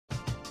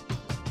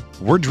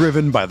We're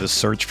driven by the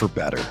search for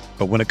better.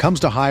 But when it comes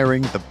to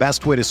hiring, the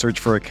best way to search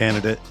for a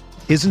candidate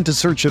isn't to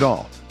search at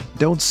all.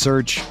 Don't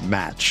search,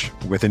 match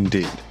with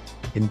Indeed.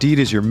 Indeed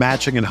is your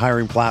matching and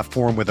hiring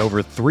platform with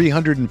over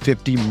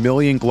 350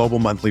 million global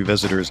monthly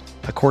visitors,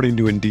 according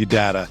to Indeed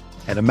data,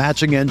 and a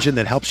matching engine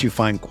that helps you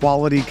find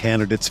quality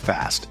candidates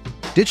fast.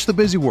 Ditch the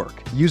busy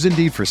work. Use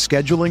Indeed for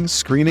scheduling,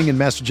 screening, and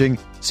messaging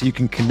so you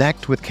can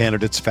connect with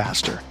candidates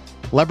faster.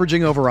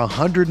 Leveraging over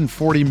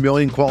 140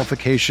 million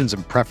qualifications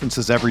and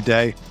preferences every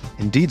day,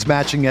 Indeed's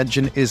matching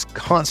engine is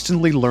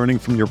constantly learning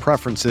from your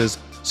preferences,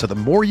 so the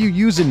more you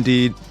use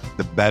Indeed,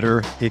 the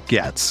better it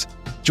gets.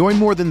 Join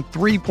more than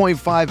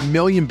 3.5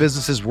 million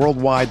businesses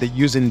worldwide that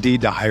use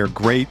Indeed to hire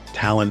great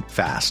talent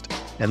fast.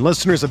 And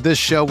listeners of this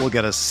show will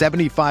get a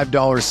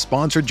 $75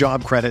 sponsored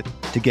job credit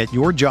to get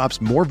your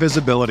jobs more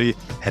visibility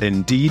at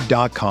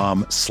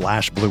Indeed.com/Blue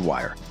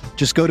Wire.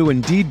 Just go to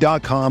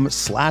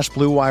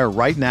Indeed.com/Blue Wire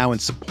right now and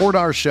support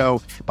our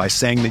show by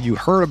saying that you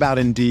heard about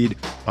Indeed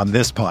on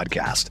this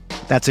podcast.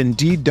 That's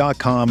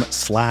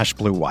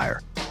Indeed.com/Blue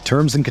Wire.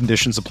 Terms and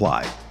conditions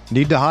apply.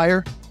 Need to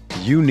hire?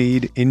 You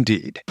need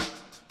Indeed.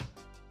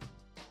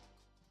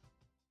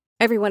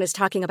 Everyone is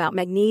talking about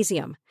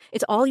magnesium.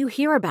 It's all you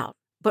hear about.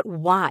 But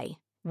why?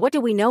 What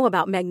do we know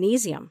about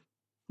magnesium?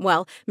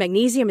 Well,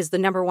 magnesium is the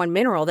number one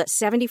mineral that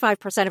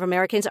 75% of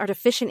Americans are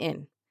deficient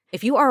in.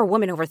 If you are a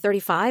woman over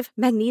 35,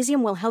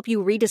 magnesium will help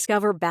you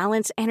rediscover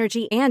balance,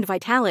 energy, and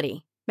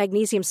vitality.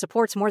 Magnesium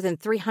supports more than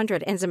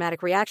 300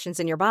 enzymatic reactions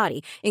in your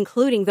body,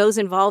 including those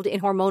involved in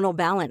hormonal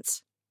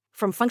balance.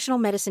 From functional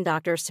medicine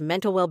doctors to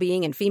mental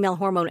well-being and female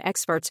hormone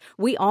experts,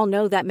 we all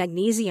know that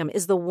magnesium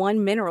is the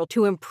one mineral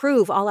to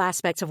improve all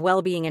aspects of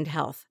well-being and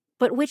health.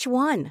 But which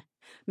one?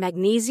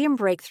 Magnesium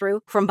Breakthrough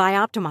from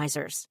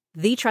Bioptimizers,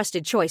 the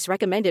trusted choice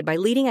recommended by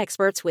leading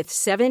experts with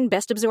 7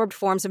 best-absorbed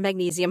forms of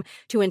magnesium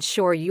to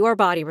ensure your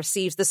body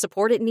receives the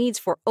support it needs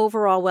for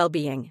overall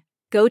well-being.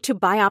 Go to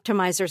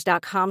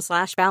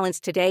bioptimizers.com/balance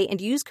today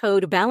and use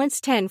code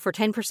BALANCE10 for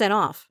 10%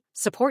 off.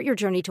 Support your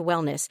journey to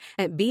wellness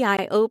at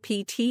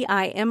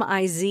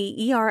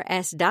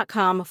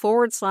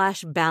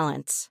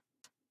bioptimizers.com/balance.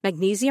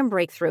 Magnesium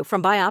Breakthrough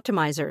from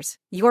Bioptimizers,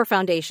 your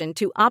foundation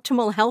to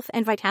optimal health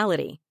and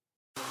vitality.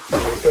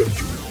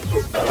 Enter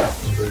the Pat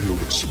Mayo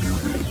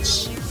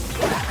Experience.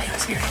 Pat Mayo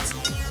Experience.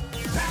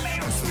 Pat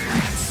Mayo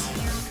Experience.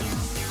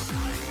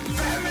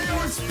 Pat Mayo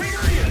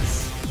Experience.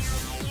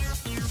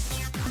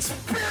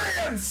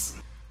 Experience.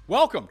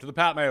 Welcome to the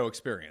Pat Mayo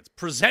Experience,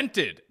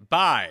 presented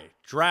by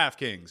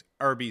DraftKings,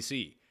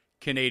 RBC,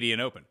 Canadian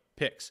Open,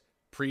 Picks,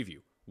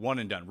 Preview, One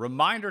and Done.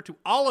 Reminder to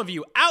all of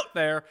you out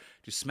there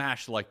to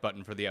smash the like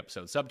button for the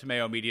episode. Sub to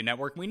Mayo Media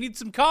Network. We need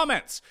some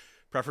comments,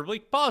 preferably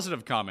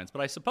positive comments,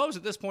 but I suppose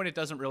at this point it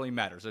doesn't really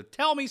matter. So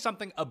tell me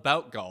something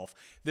about golf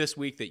this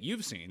week that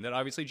you've seen that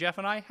obviously Jeff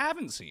and I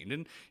haven't seen.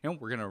 And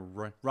we're going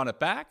to run it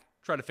back,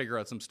 try to figure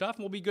out some stuff,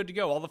 and we'll be good to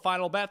go. All the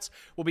final bets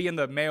will be in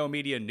the Mayo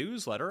Media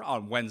newsletter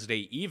on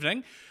Wednesday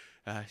evening.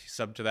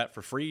 Sub to that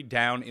for free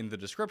down in the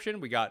description.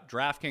 We got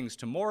DraftKings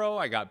tomorrow.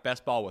 I got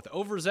Best Ball with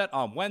Overzet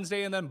on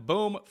Wednesday. And then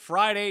boom,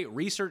 Friday,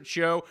 research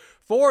show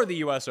for the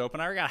U.S.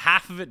 Open. I already got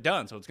half of it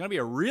done, so it's going to be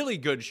a really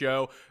good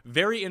show.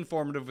 Very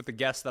informative with the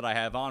guests that I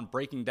have on,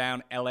 breaking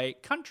down LA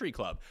Country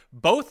Club.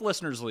 Both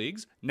listeners'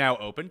 leagues now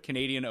open,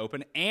 Canadian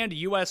Open and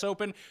U.S.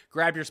 Open.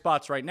 Grab your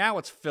spots right now.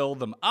 Let's fill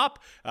them up.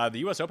 The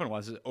U.S. Open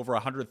was over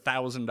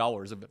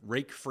 $100,000 of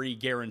rake-free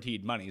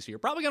guaranteed money, so you're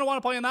probably going to want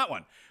to play in that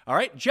one. All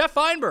right, Jeff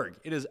Feinberg.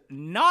 It is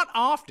not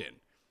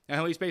often,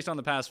 at least based on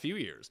the past few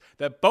years,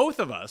 that both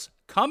of us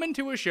come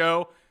into a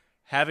show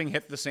having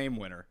hit the same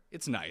winner.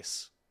 It's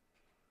nice.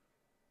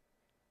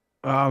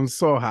 I'm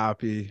so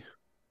happy.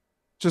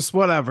 Just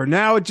whatever.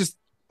 Now it just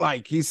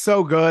he's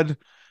so good.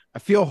 I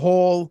feel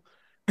whole.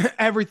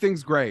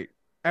 Everything's great.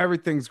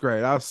 Everything's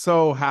great. I was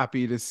so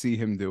happy to see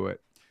him do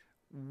it.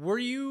 Were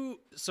you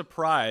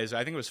surprised?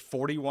 I think it was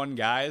 41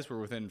 guys were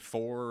within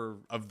 4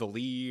 of the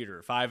lead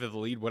or 5 of the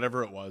lead,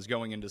 whatever it was,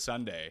 going into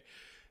Sunday.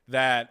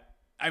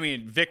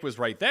 Vic was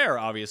right there,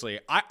 obviously.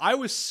 I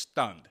was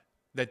stunned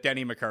that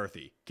Denny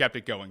McCarthy kept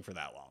it going for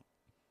that long.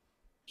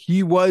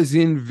 He was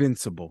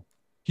invincible.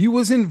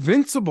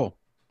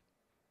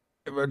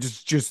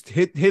 Just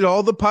hit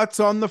all the putts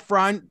on the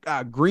front,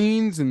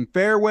 greens and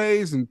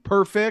fairways and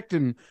perfect.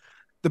 And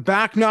the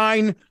back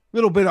nine,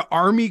 little bit of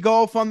army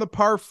golf on the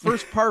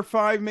first par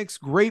 5, makes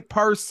great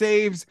par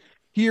saves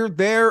here,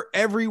 there,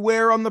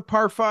 everywhere on the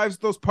par 5s.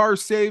 Those par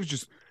saves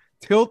just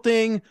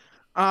tilting.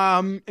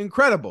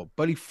 Incredible.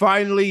 But he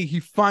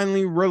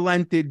finally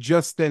relented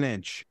just an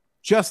inch.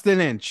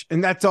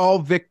 And that's all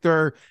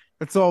Victor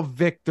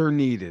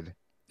needed.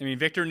 I mean,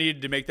 Victor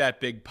needed to make that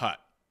big putt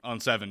on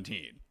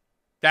 17.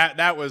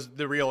 That was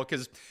the real,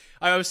 because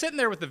I was sitting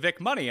there with the Vic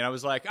money and I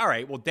was like, all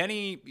right, well,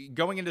 Denny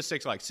going into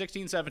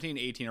 16, 17,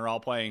 18 are all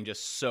playing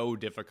just so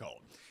difficult.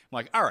 I'm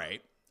like, all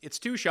right, it's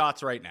 2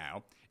 shots right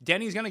now.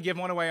 Denny's going to give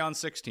one away on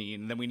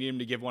 16, and then we need him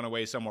to give one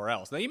away somewhere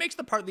else. Then he makes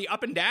the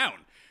up and down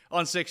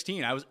on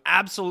 16. I was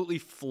absolutely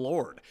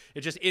floored.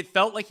 It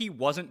felt like he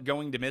wasn't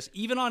going to miss.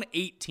 Even on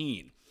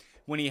 18,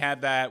 when he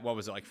had that, what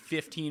was it, like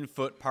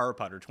 15-foot par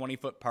putt or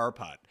 20-foot par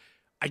putt,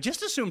 I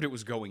just assumed it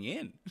was going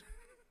in.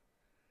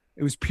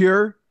 It was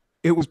pure.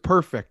 It was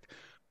perfect.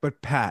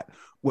 But Pat,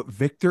 what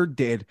Victor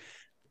did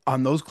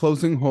on those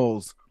closing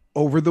holes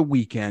over the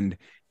weekend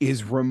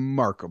is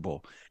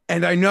remarkable.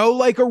 And I know,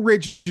 like,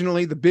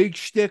 originally the big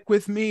shtick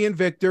with me and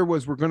Victor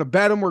was we're going to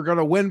bet him, we're going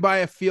to win by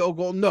a field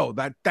goal. No,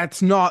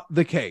 that's not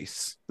the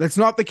case. That's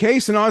not the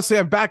case. And honestly,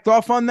 I've backed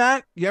off on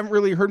that. You haven't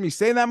really heard me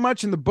say that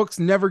much, and the books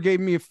never gave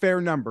me a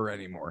fair number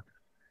anymore.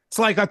 It's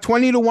like a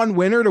 20-1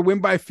 winner to win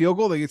by a field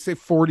goal. They could say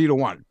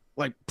 40-1.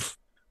 Like,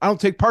 I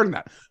don't take part in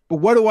that. But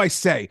what do I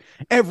say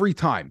every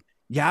time?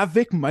 Yeah,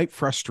 Vic might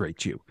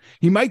frustrate you.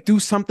 He might do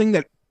something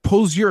that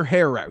pulls your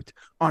hair out.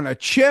 On a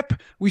chip,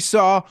 we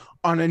saw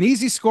on an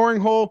easy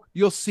scoring hole,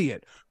 you'll see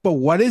it. But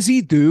what does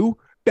he do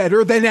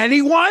better than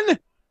anyone?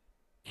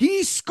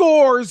 He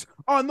scores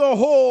on the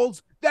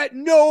holes that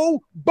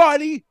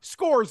nobody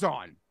scores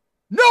on.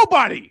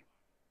 Nobody.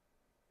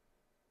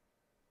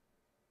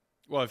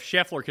 Well, if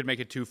Scheffler could make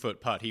a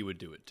 2-foot putt, he would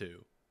do it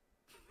too.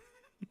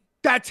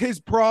 That's his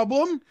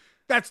problem.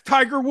 That's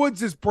Tiger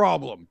Woods'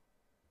 problem.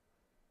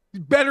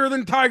 He's better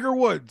than Tiger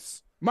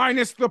Woods,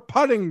 minus the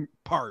putting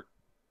part.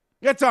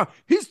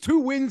 His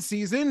 2-win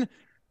season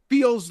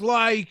feels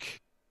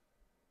like,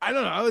 I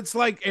don't know, it's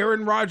like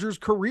Aaron Rodgers'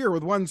 career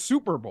with one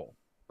Super Bowl.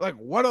 Like,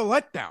 what a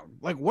letdown.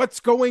 Like,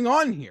 what's going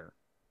on here?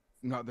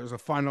 No, there's a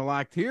final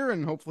act here,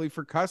 and hopefully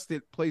for Cust,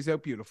 it plays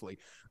out beautifully.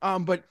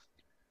 But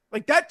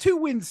like that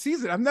 2-win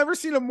season, I've never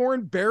seen a more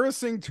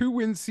embarrassing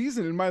 2-win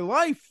season in my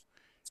life.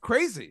 It's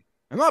crazy.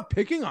 I'm not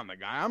picking on the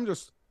guy. I'm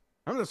just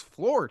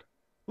floored.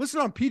 Listen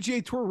on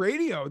PGA Tour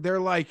radio. They're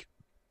like,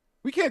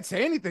 we can't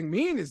say anything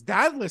mean. His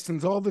dad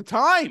listens all the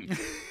time.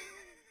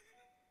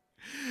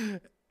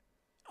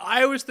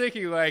 I was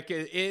thinking, like,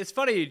 it's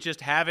funny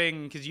just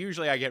having, because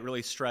usually I get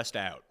really stressed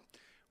out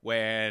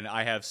when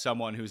I have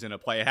someone who's in a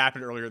play. It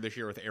happened earlier this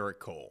year with Eric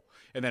Cole.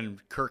 And then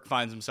Kirk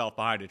finds himself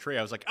behind a tree.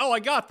 I was like, oh, I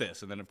got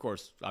this. And then, of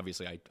course,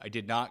 obviously, I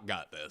did not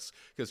got this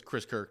because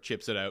Chris Kirk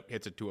chips it out,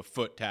 hits it to a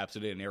foot, taps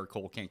it in. Eric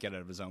Cole can't get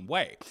out of his own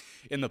way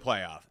in the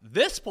playoff.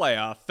 This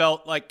playoff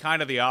felt like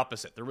kind of the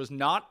opposite. There was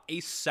not a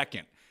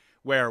second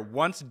where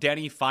once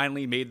Denny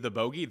finally made the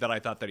bogey that I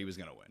thought that he was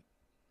going to win.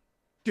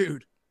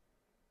 Dude,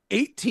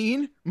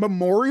 18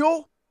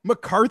 Memorial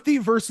McCarthy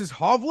versus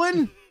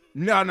Hovland?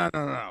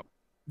 No.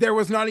 There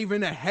was not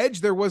even a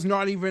hedge. There was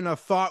not even a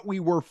thought we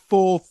were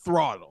full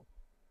throttle.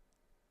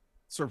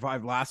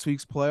 Survived last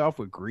week's playoff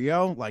with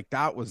Griot. Like,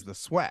 that was the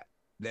sweat.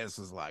 This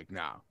is like,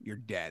 no, you're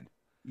dead.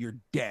 You're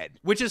dead.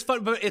 Which is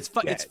fun, but it's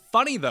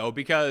funny, though,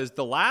 because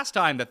the last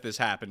time that this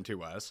happened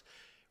to us,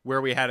 where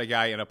we had a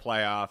guy in a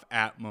playoff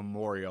at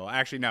Memorial.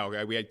 Actually,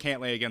 no, we had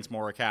Cantlay against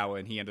Morikawa,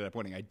 and he ended up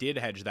winning. I did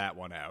hedge that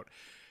one out.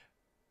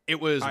 It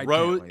was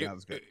Rose.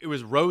 It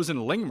was Rose and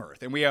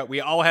Lingmerth, and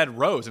we all had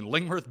Rose, and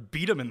Lingmerth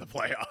beat him in the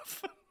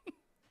playoff.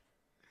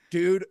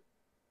 Dude,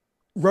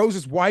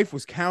 Rose's wife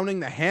was counting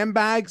the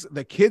handbags.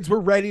 The kids were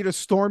ready to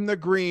storm the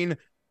green.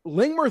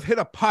 Lingmerth hit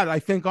a putt, I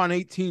think, on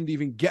 18 to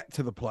even get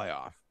to the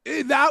playoff.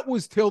 That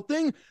was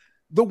tilting.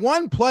 The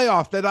one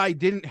playoff that I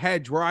didn't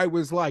hedge where I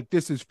was like,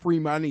 this is free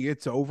money,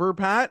 it's over,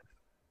 Pat,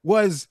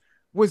 was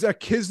a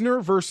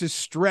Kisner versus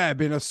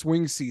Streb in a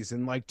swing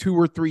season like 2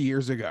 or 3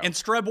 years ago. And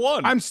Streb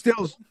won.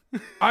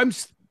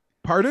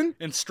 Pardon?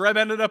 And Streb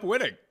ended up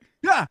winning.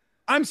 Yeah,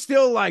 I'm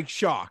still like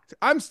shocked.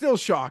 I'm still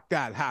shocked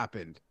that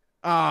happened.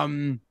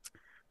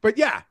 But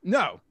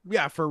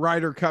for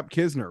Ryder Cup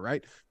Kisner,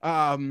 right?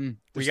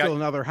 There's still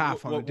another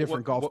half on a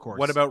different golf course.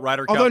 What about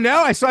Ryder Cup? Although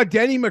now I saw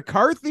Denny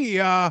McCarthy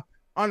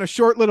on a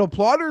short little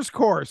plotters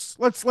course.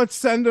 Let's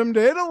send him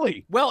to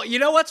Italy. Well, you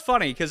know what's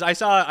funny? Because I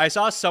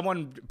saw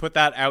someone put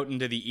that out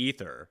into the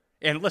ether.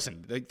 And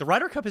listen, the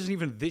Ryder Cup isn't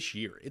even this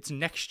year; it's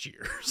next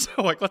year. So,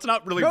 like, let's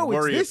not really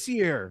worry. It's this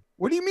year.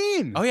 What do you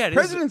mean? Oh yeah,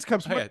 President's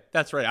Cup's. Oh, yeah,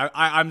 that's right.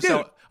 I'm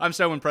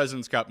so in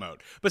President's Cup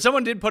mode. But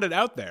someone did put it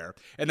out there,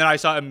 and then I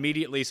saw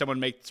immediately someone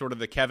make sort of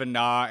the Kevin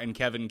Na and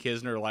Kevin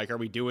Kisner like, "Are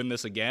we doing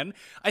this again?"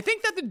 I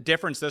think that the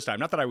difference this time,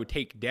 not that I would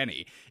take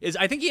Denny, is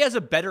I think he has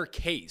a better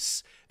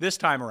case this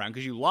time around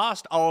because you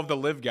lost all of the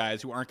live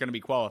guys who aren't going to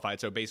be qualified.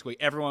 So basically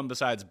everyone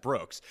besides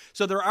Brooks.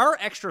 So there are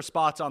extra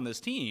spots on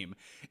this team.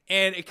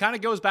 And it kind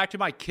of goes back to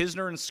my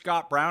Kisner and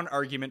Scott Brown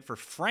argument for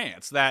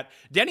France that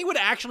Denny would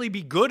actually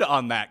be good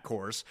on that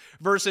course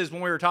versus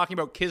when we were talking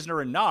about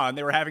Kisner and Na and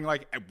they were having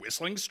like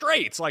Whistling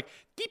Straits. Like,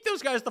 keep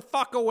those guys the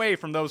fuck away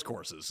from those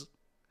courses.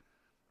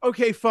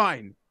 Okay,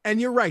 fine. And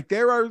you're right.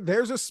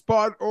 There's a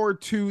spot or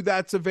two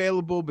that's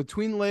available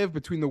between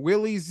the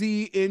Willie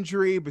Z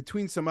injury,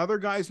 between some other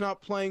guys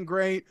not playing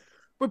great.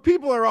 But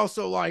people are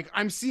also like,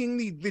 I'm seeing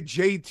the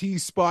JT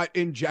spot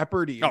in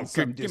jeopardy in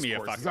some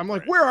discourses. I'm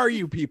like, where are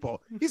you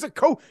people? He's him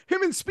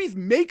and Spieth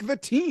make the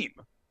team.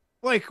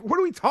 Like, what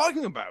are we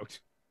talking about?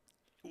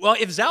 Well,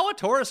 if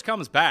Zalatoris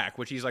comes back,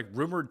 which he's like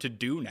rumored to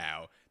do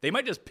now, they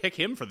might just pick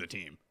him for the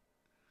team.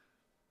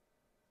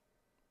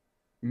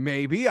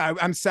 Maybe.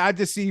 I'm sad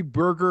to see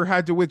Berger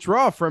had to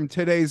withdraw from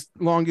today's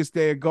longest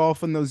day of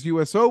golf in those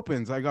U.S.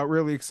 Opens. I got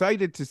really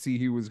excited to see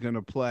he was going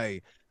to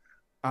play.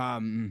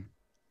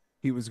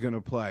 he was going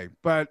to play.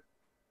 But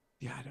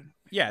yeah, I don't know.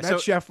 Yeah, That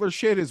Scheffler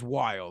shit is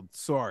wild.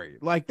 Sorry.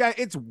 Like that,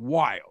 it's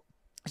wild.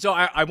 So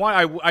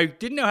I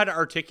didn't know how to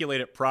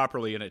articulate it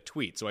properly in a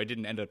tweet, so I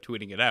didn't end up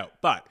tweeting it out.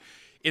 But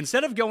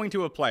instead of going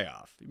to a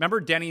playoff, remember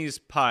Denny's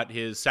putt,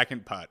 his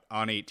second putt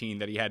on 18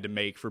 that he had to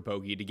make for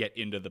bogey to get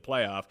into the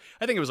playoff?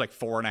 I think it was like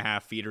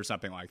 4.5 feet or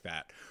something like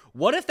that.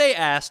 What if they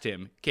asked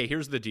him, okay,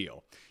 here's the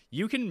deal.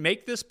 You can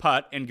make this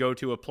putt and go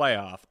to a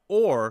playoff,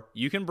 or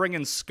you can bring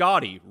in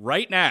Scotty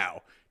right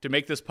now to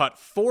make this putt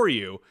for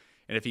you,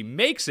 and if he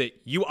makes it,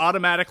 you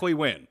automatically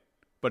win.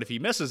 But if he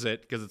misses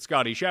it, because it's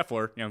Scotty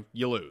Scheffler,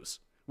 you lose.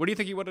 What do you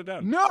think he would have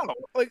done? No,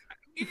 like,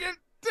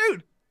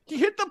 dude, he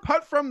hit the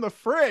putt from the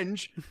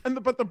fringe,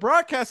 but the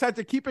broadcast had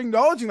to keep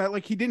acknowledging that,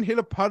 like, he didn't hit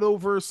a putt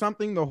over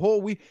something the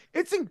whole week.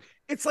 It's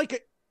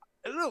like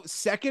I don't know,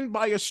 second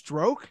by a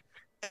stroke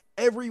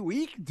every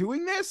week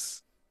doing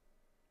this.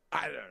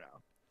 I don't know.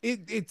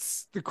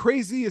 It's the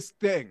craziest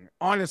thing,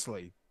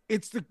 honestly.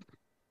 It's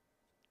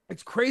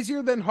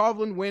crazier than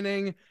Hovland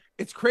winning.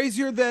 It's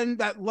crazier than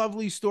that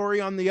lovely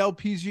story on the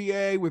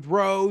LPGA with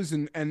Rose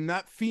and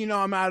that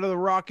phenom out of the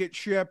rocket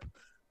ship,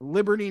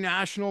 Liberty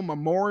National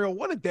Memorial.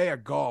 What a day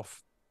of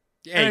golf.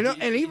 Hey,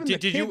 and even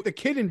the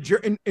kid in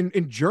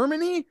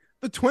Germany,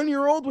 the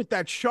 20-year-old with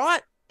that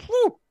shot.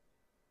 Whew.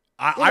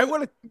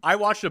 I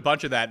watched a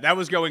bunch of that. That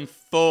was going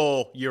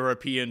full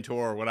European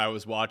tour when I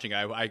was watching.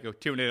 I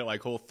tuned in at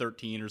like hole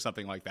 13 or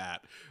something like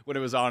that when it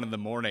was on in the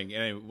morning.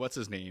 And what's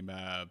his name?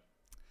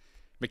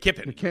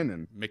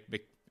 McKinnon.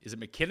 Is it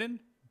McKinnon?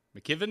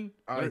 McKiven?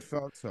 I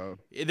thought so.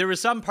 There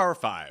was some par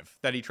 5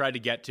 that he tried to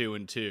get to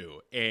in 2,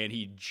 and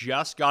he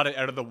just got it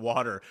out of the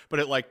water, but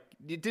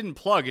it didn't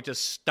plug. It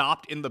just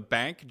stopped in the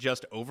bank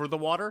just over the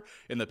water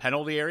in the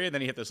penalty area. Then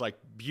he hit this like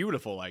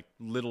beautiful like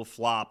little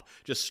flop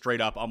just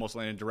straight up, almost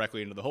landed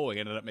directly into the hole. He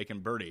ended up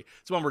making birdie.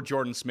 It's one where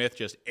Jordan Smith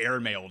just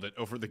airmailed it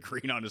over the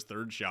green on his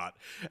third shot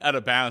out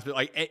of bounds. But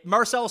like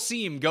Marcel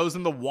Siem goes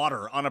in the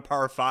water on a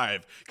par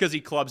 5 because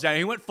he clubs down.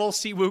 He went full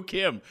Siwoo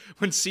Kim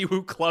when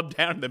Siwoo clubbed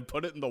down and then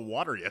put it in the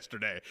water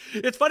yesterday.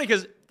 It's funny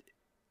because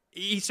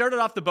he started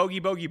off the bogey,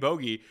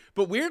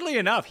 but weirdly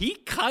enough, he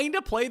kind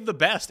of played the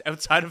best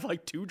outside of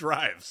like 2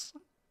 drives.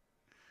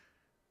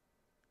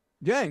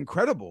 Yeah,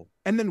 incredible.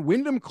 And then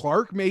Wyndham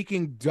Clark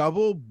making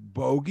double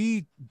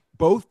bogey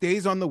both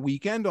days on the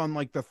weekend on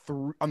like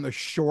on the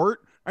short.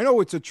 I know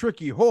it's a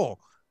tricky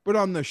hole, but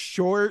on the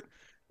short,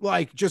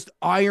 like just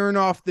iron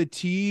off the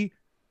tee,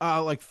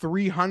 like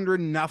 300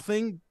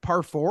 nothing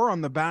par 4 on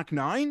the back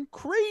 9.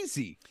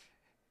 Crazy.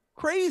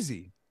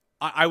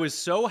 I was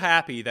so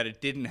happy that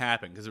it didn't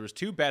happen because there was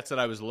 2 bets that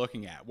I was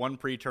looking at, one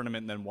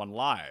pre-tournament and then one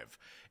live.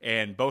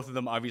 And both of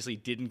them obviously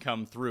didn't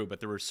come through, but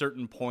there were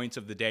certain points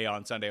of the day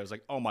on Sunday I was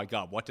like, oh my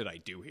God, what did I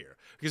do here?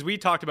 Because we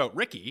talked about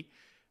Ricky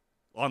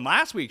on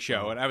last week's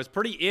show, and I was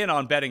pretty in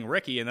on betting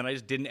Ricky, and then I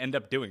just didn't end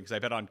up doing because I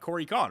bet on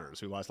Corey Connors,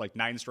 who lost like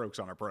 9 strokes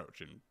on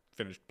approach and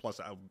finished plus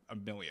a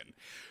million.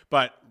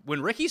 But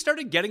when Ricky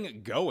started getting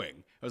it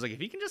going, I was like, if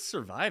he can just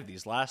survive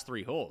these last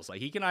 3 holes, like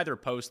he can either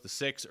post the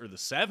 6 or the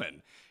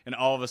 7, and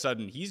all of a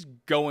sudden he's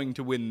going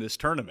to win this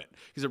tournament.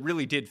 Because it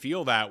really did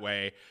feel that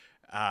way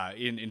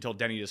until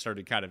Denny just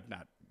started kind of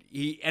not.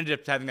 He ended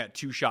up having that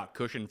 2-shot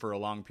cushion for a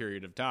long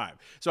period of time.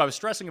 So I was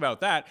stressing about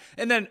that.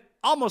 And then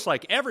almost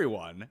like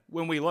everyone,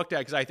 when we looked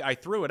at, because I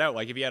threw it out,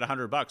 like if you had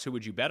 $100, who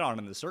would you bet on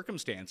in the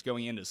circumstance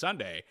going into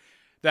Sunday,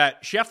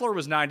 that Scheffler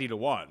was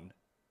 90-1.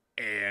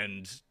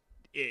 And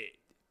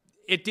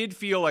it did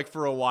feel like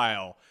for a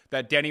while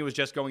that Denny was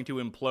just going to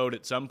implode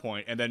at some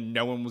point, and then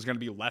no one was going to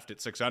be left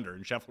at 6 under,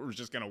 and Scheffler was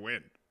just going to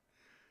win.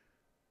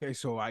 Okay,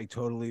 so I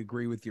totally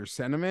agree with your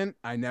sentiment.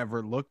 I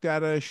never looked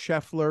at a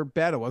Scheffler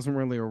bet. I wasn't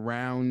really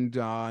around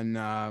on.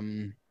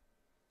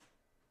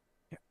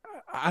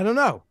 I don't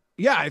know.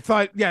 Yeah, I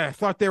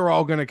thought they were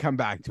all going to come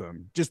back to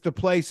him. Just the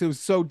place, it was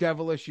so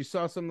devilish. You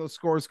saw some of those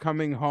scores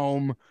coming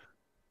home.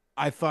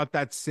 I thought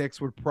that 6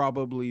 would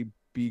probably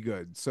be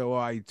good. So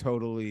I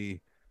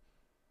totally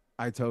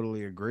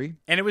agree.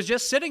 And it was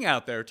just sitting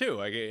out there too,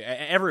 like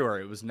everywhere.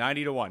 It was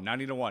 90-1,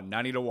 90-1,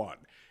 90-1.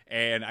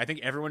 And I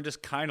think everyone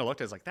just kind of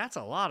looked at it like, that's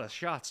a lot of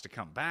shots to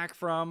come back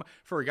from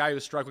for a guy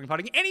who's struggling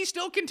putting. And he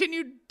still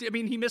continued. I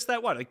mean, he missed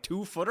that, like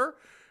 2-footer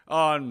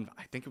on,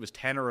 I think it was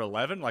 10 or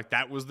 11. Like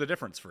that was the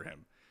difference for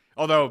him.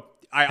 Although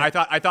I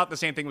thought the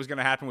same thing was going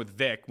to happen with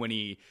Vic when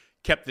he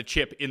kept the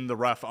chip in the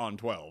rough on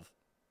 12.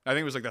 I think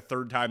it was like the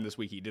 3rd time this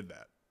week he did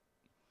that.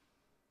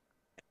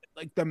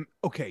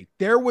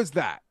 There was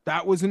that.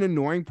 That was an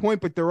annoying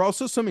point, but there are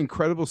also some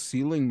incredible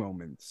ceiling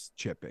moments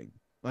chipping.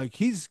 Like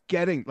he's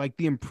getting, like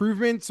the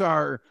improvements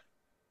are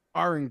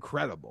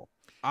incredible.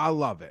 I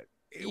love it.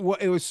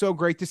 It was so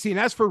great to see. And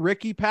as for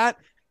Ricky, Pat,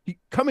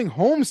 coming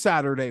home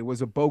Saturday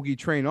was a bogey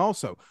train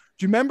also.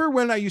 Do you remember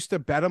when I used to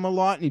bet him a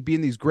lot and he'd be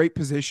in these great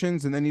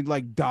positions and then he'd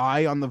like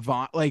die on the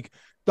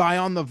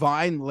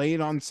vine late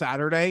on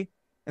Saturday?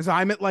 As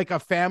I'm at like a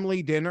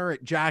family dinner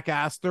at Jack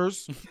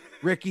Astor's,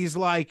 Ricky's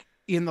like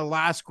in the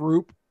last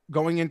group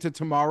going into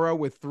tomorrow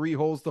with 3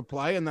 holes to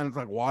play, and then it's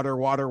like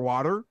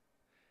water.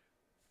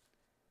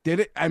 did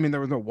it. I mean,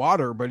 there was no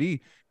water, but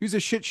he was a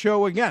shit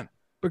show again.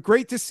 But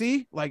great to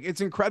see. Like,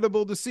 it's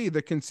incredible to see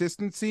the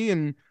consistency.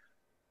 And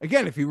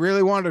again, if he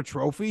really wanted a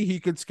trophy, he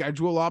could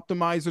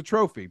optimize a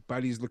trophy.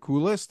 But he's the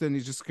coolest, and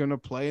he's just going to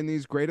play in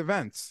these great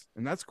events.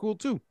 And that's cool,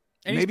 too.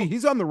 And maybe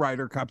he's on the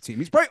Ryder Cup team.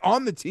 He's probably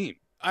on the team.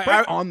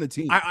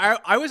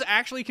 I was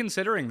actually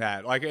considering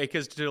that. Like,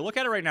 because to look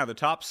at it right now, the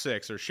top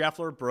 6 are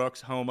Scheffler,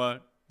 Brooks,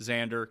 Homa,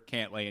 Xander,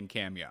 Cantlay, and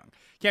Cam Young.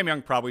 Cam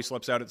Young probably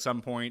slips out at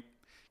some point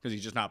because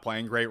he's just not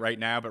playing great right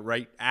now. But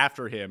right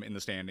after him in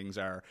the standings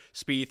are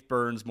Spieth,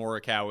 Burns,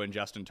 Morikawa, and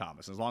Justin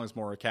Thomas. As long as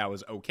Morikawa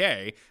is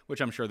okay, which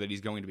I'm sure that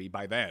he's going to be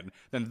by then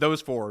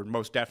those 4 are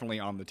most definitely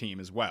on the team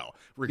as well.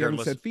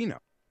 Regardless, you haven't said Finau.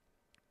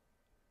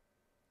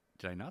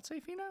 Did I not say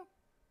Finau?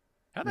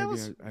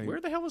 Where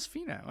the hell is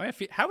Finau?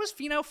 How is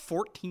Finau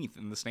 14th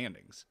in the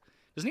standings?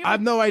 Doesn't he? I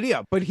have no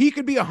idea, but he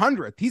could be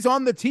 100th. He's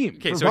on the team.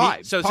 Okay,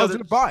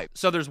 positive vibes.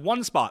 So there's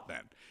one spot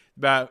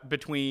then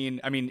between.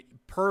 I mean,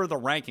 per the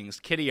rankings,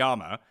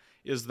 Kitayama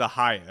is the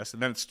highest,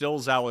 and then it's still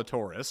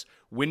Zalatoris,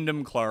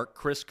 Wyndham Clark,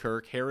 Chris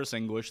Kirk, Harris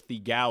English,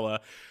 Thigala.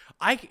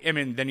 I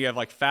mean, then you have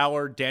like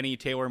Fowler, Denny,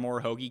 Taylor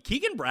Moore, Hoagie.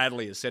 Keegan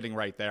Bradley is sitting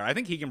right there. I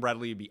think Keegan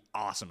Bradley would be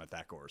awesome at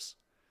that course.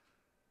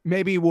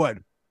 Maybe he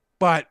would.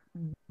 But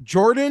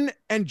Jordan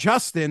and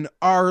Justin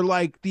are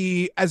like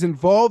as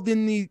involved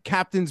in the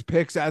captain's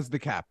picks as the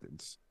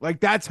captains. Like,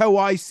 that's how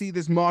I see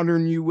this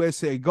modern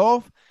USA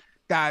golf.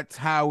 That's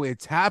how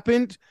it's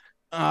happened.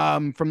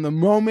 From the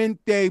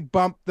moment they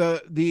bumped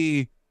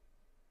the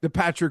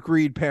Patrick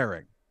Reed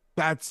pairing,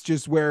 that's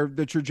just where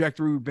the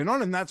trajectory we've been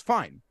on, and that's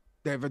fine.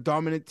 They have a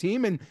dominant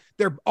team, and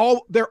they're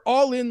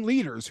all in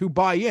leaders who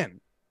buy in.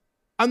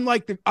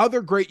 Unlike the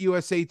other great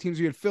USA teams,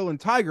 we had Phil and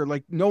Tiger,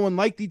 like no one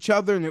liked each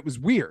other, and it was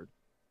weird.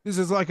 This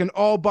is like an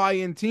all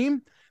buy-in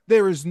team.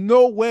 There is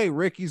no way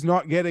Ricky's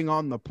not getting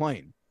on the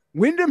plane.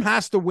 Wyndham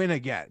has to win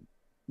again.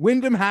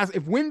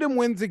 If Wyndham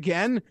wins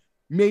again,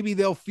 maybe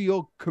they'll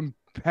feel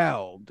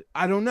compelled.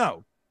 I don't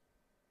know.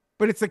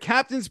 But it's the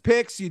captain's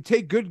picks. You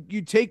take the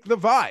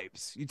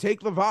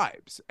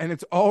vibes. And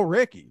it's all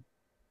Ricky.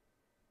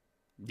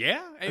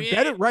 Yeah. I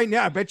bet it right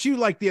now. I bet you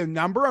like the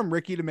number on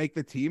Ricky to make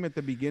the team at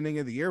the beginning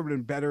of the year would have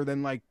been better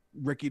than like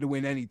Ricky to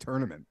win any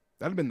tournament.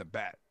 That'd have been the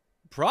bet.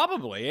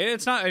 Probably.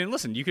 It's not, I mean,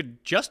 listen, you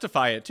could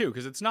justify it too,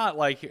 because it's not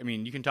like, I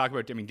mean, you can talk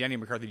about, Danny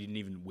McCarthy didn't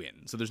even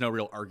win, so there's no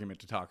real argument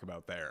to talk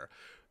about there.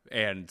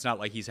 And it's not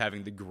like he's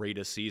having the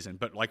greatest season,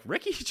 but like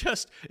Ricky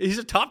he's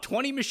a top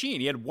 20 machine.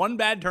 He had one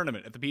bad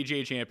tournament at the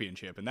PGA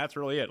Championship, and that's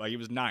really it. Like, he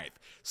was 9th,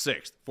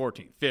 6th,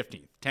 14th,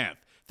 15th, 10th,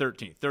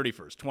 13th,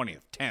 31st,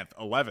 20th, 10th,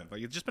 11th.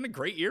 Like, it's just been a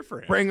great year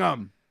for him. Bring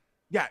them.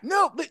 Yeah,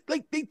 no,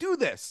 they do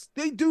this.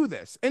 They do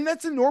this. And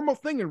that's a normal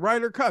thing in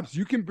Ryder Cups.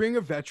 You can bring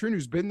a veteran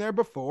who's been there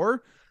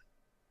before.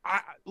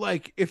 At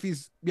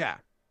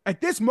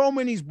this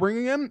moment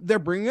they're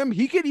bringing him.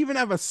 He could even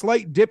have a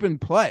slight dip in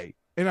play,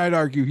 and I'd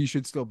argue he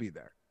should still be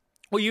there.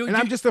 Well,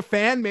 I'm just a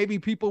fan. Maybe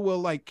people will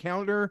like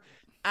counteract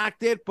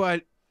it,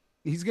 but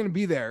he's going to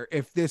be there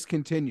if this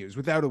continues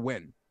without a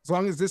win. As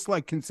long as this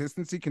like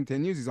consistency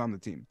continues, he's on the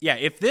team. Yeah,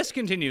 if this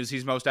continues,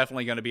 he's most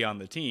definitely going to be on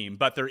the team.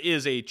 But there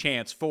is a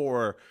chance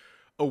for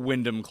a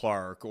Wyndham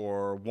Clark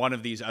or one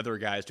of these other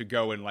guys to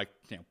go and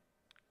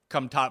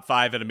come top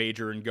 5 at a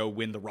major and go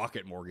win the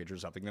Rocket Mortgage or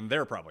something. Then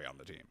they're probably on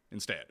the team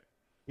instead.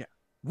 Yeah,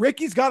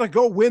 Ricky's got to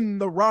go win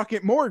the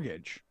Rocket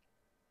Mortgage.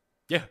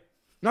 Yeah.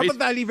 Not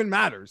that even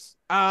matters.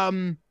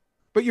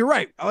 But you're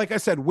right. Like I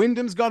said,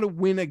 Wyndham's got to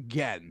win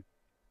again.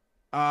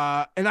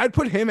 And I'd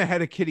put him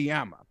ahead of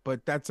Kitayama,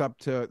 but that's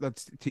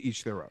to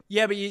each their own.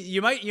 Yeah, but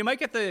you might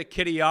get the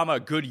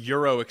Kitayama good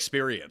Euro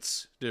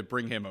experience to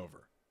bring him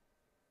over.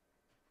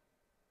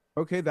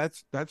 Okay,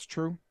 that's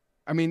true.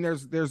 I mean,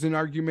 there's an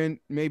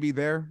argument maybe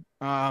there.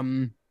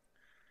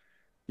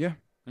 Yeah.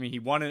 I mean, he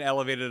won an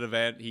elevated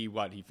event. He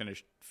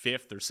finished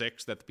 5th or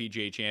 6th at the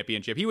PGA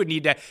Championship. He would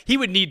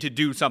need to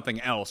do something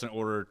else in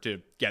order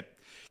to get,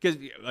 because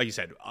like you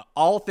said,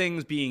 all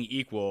things being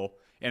equal,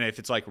 and if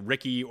it's like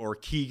Ricky or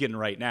Keegan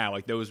right now,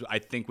 like those I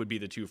think would be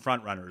the 2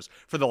 front runners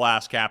for the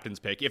last captain's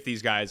pick if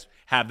these guys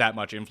have that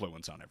much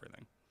influence on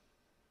everything.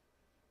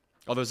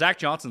 Although Zach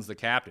Johnson's the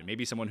captain,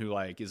 maybe someone who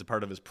like is a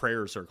part of his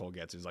prayer circle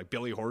gets is like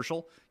Billy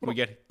Horschel.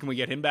 Can we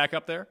get him back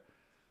up there?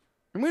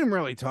 We didn't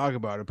really talk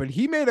about it, but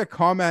he made a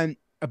comment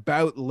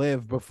about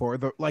Liv before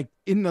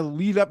in the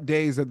lead up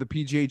days of the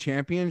PGA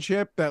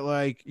Championship that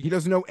like he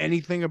doesn't know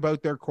anything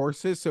about their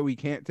courses, so he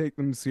can't take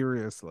them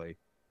seriously.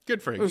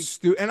 Good for him.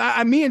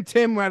 And me and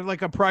Tim had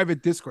like a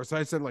private discourse.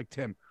 I said like,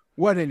 Tim,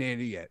 what an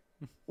idiot.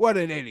 What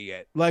an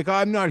idiot. Like,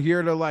 I'm not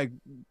here to like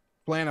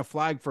plant a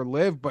flag for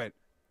Liv, but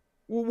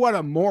what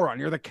a moron.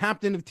 You're the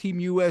captain of Team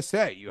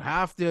USA. You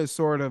have to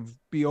sort of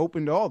be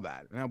open to all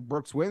that. Now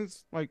Brooks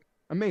wins, like,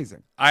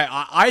 amazing.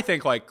 I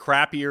think like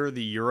crappier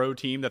the Euro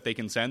team that they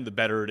can send, the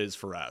better it is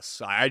for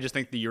us. I just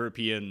think the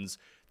Europeans,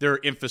 their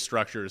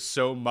infrastructure is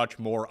so much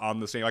more on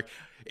the same. Like,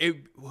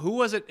 who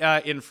was it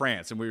in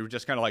France? And we were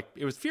just kind of like,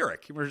 it was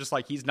Furyk. We were just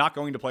like, he's not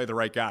going to play the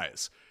right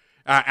guys.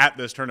 at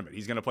this tournament.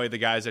 He's going to play the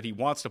guys that he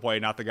wants to play,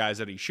 not the guys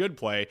that he should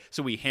play.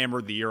 So we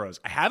hammered the Euros.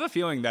 I have a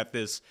feeling that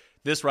this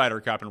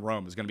Ryder Cup in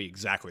Rome is going to be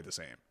exactly the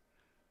same.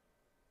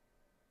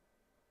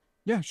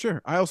 Yeah,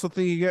 sure. I also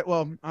think you get, I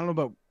don't know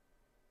about,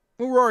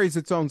 Rory's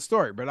its own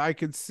story, but I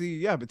could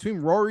see, between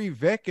Rory,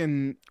 Vic,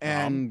 and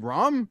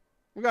Rahm,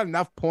 we got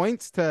enough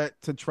points to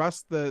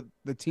trust the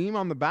team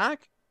on the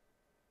back.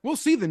 We'll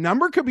see. The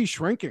number could be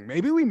shrinking.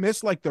 Maybe we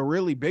missed like the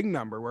really big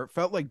number where it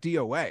felt like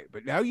DOA,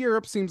 but now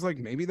Europe seems like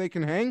maybe they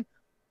can hang.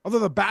 Although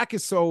the back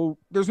is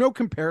there's no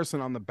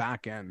comparison on the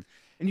back end.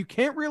 And you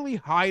can't really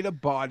hide a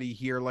body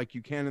here like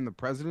you can in the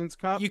President's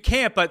Cup. You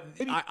can't, but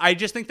I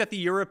just think that the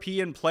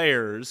European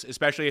players,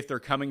 especially if they're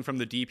coming from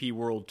the DP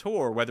World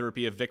Tour, whether it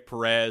be a Vic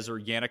Perez or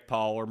Yannick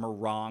Paul or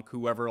Meronk,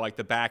 whoever like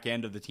the back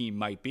end of the team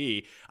might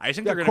be, I just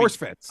think they're going to course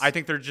fits. I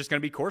think they're just going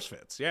to be course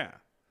fits. Yeah.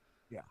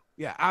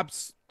 Yeah.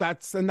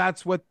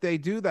 That's what they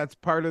do. That's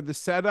part of the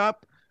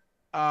setup.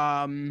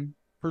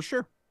 For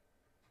sure.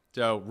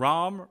 So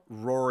Rahm,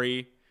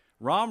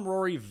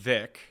 Rory,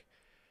 Vic,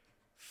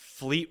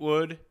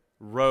 Fleetwood,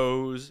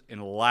 Rose,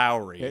 and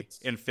Lowry,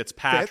 and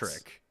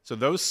Fitzpatrick. So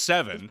those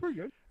 7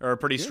 are a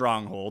pretty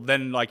strong hold.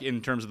 Then, like, in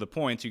terms of the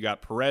points, you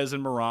got Perez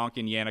and Meronk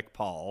and Yannick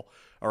Paul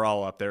are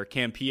all up there.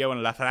 Campillo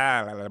and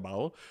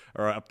Lafayette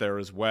are up there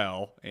as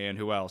well. And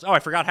who else? Oh, I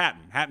forgot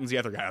Hatton. Hatton's the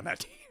other guy on that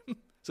team.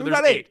 So we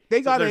there's got 8.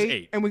 They got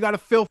 8. And we got to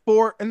fill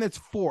 4, and that's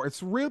 4.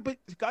 It's real, but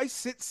guys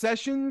sit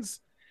sessions.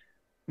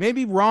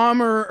 Maybe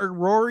Rahm or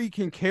Rory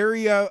can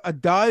carry a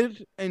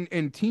dud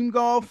and team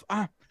golf.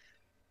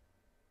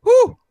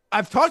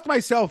 I've talked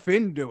myself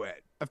into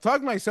it.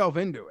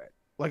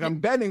 Like, I'm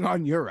betting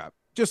on Europe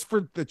just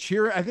for the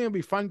cheer. I think it'll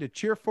be fun to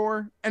cheer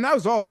for. And I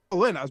was all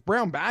in. I was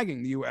brown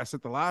bagging the U.S.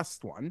 at the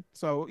last one.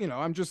 So,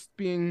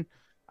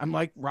 I'm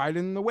like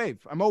riding the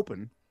wave. I'm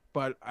open,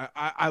 but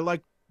I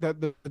like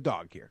the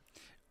dog here.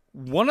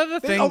 One of the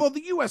things, although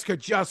the U.S. could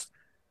just,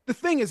 the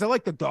thing is, I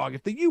like the dog.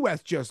 If the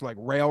U.S. just like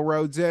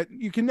railroads it,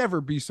 you can never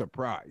be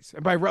surprised.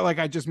 And by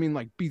I just mean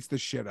like beats the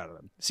shit out of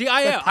them. See,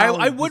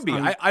 I would be.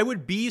 I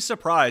would be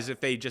surprised if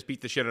they just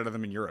beat the shit out of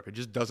them in Europe. It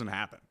just doesn't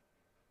happen.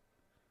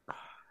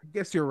 I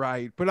guess you're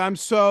right, but I'm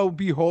so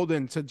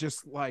beholden to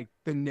just like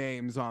the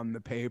names on the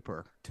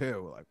paper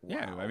too. Like, wow.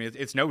 Yeah, I mean,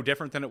 it's no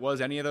different than it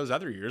was any of those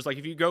other years. Like,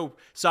 if you go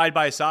side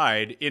by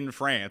side in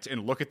France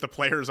and look at the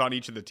players on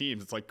each of the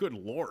teams, it's like, good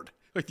Lord,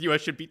 like the U.S.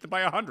 should beat them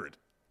by 100.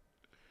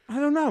 I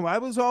don't know. I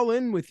was all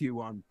in with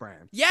you on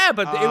France. Yeah,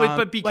 but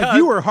but because like,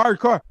 you were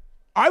hardcore.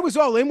 I was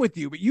all in with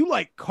you, but you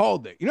like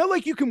called it.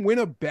 Like you can win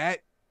a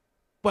bet,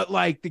 but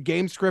like the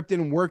game script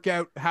didn't work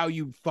out how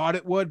you thought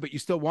it would, but you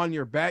still won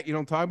your bet. You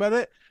don't talk about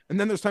it. And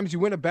then there's times you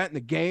win a bet and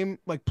the game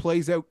like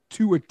plays out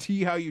to a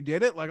T how you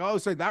did it. Like I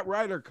always say that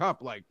Ryder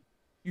Cup, like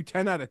you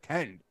 10 out of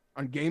 10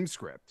 on game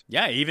script.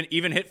 Yeah,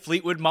 even hit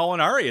Fleetwood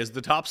Molinari as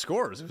the top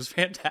scorers. It was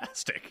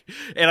fantastic.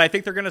 And I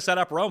think they're going to set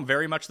up Rome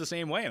very much the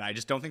same way. And I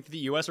just don't think that the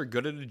U.S. are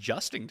good at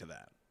adjusting to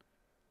that.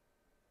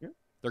 Yeah.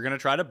 They're going to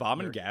try to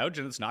bomb and gouge,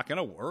 and it's not going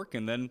to work.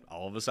 And then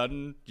all of a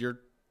sudden, you're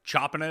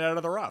chopping it out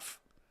of the rough.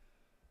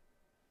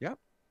 Yep.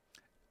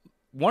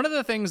 One of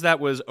the things that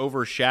was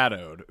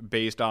overshadowed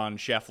based on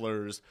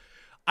Scheffler's,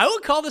 I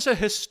would call this a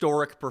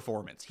historic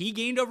performance. He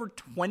gained over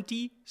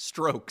 20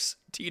 strokes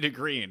tee to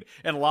green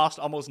and lost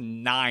almost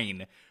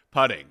 9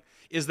 putting.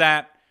 Is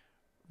that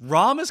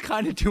Rahm is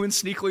kind of doing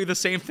sneakily the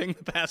same thing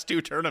the past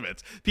 2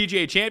 tournaments.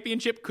 PGA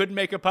Championship couldn't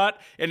make a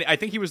putt, and I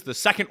think he was the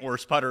second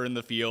worst putter in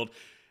the field.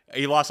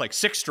 He lost like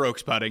 6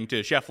 strokes putting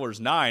to Scheffler's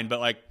 9,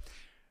 but like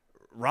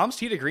Rahm's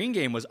tee to green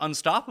game was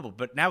unstoppable,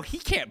 but now he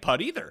can't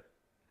putt either.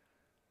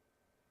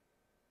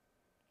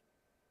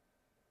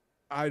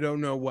 I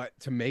don't know what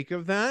to make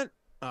of that.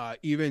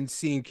 Even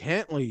seeing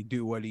Cantley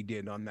do what he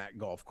did on that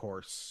golf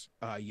course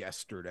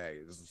yesterday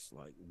is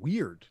like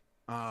weird.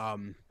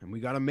 And we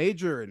got a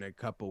major in a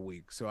couple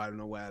weeks, so I don't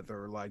know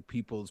whether like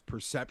people's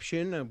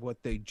perception of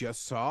what they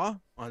just saw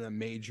on a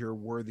major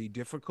worthy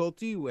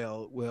difficulty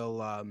will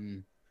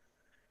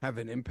have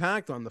an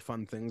impact on the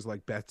fun things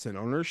like bets and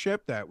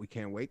ownership that we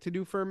can't wait to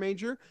do for a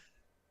major.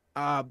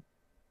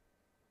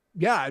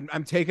 Yeah,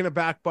 I'm taken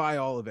aback by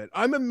all of it.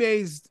 I'm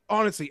amazed,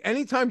 honestly.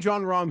 Anytime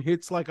Jon Rahm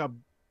hits like a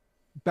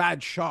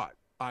bad shot,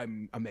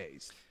 I'm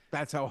amazed.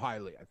 That's how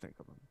highly I think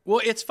of him.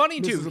 Well, it's funny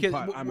This too is a because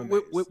putt. I'm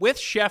with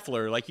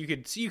Scheffler, like you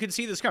could see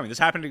this coming. This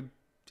happened to.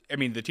 I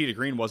mean, the tee to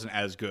green wasn't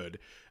as good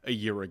a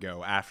year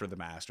ago after the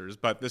Masters,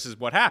 but this is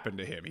what happened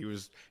to him. He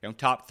was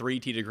top 3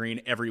 tee to green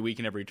every week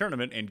in every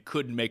tournament and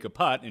couldn't make a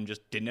putt and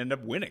just didn't end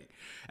up winning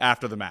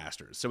after the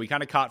Masters. So he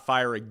kind of caught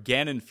fire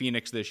again in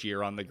Phoenix this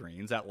year on the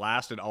greens. That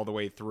lasted all the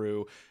way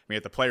through. I mean,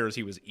 at the Players,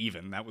 he was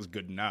even. That was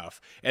good enough.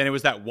 And it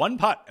was that one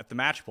putt at the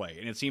match play,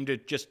 and it seemed to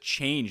just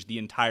change the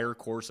entire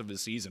course of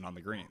his season on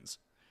the greens.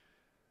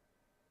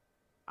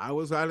 I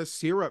was at a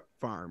syrup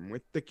farm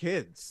with the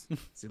kids.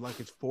 See, like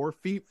it's 4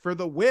 feet for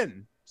the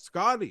win.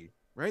 Scotty,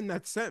 right? And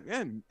that's it.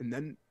 Yeah, and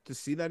then to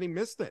see that he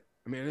missed it.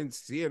 I mean, I didn't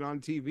see it on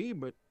TV,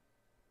 but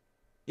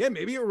yeah,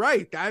 maybe you're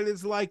right. That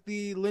is like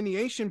the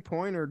lineation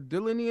point or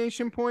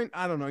delineation point.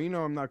 I don't know.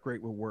 I'm not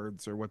great with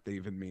words or what they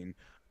even mean.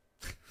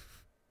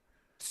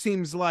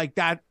 seems like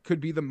that could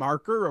be the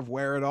marker of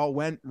where it all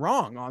went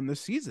wrong on the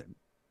season.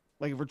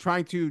 Like if we're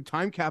trying to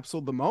time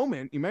capsule the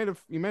moment, you might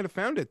have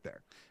found it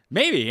there.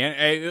 Maybe.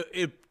 And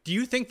do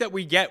you think that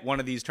we get one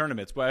of these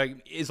tournaments? But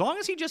as long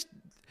as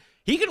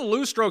he can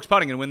lose strokes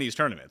putting and win these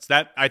tournaments.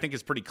 That I think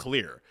is pretty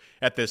clear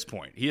at this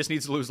point. He just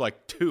needs to lose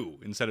like 2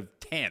 instead of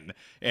 10,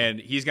 and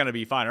he's going to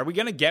be fine. Are we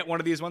going to get one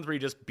of these ones where he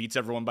just beats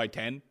everyone by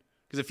 10?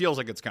 Because it feels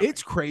like it's coming.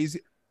 It's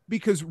crazy.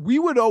 Because we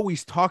would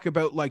always talk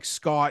about like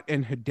Scott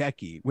and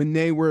Hideki when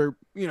they were,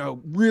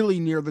 really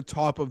near the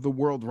top of the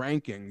world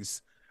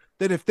rankings,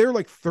 that if they're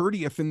like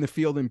 30th in the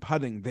field in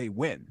putting, they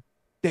win.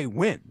 They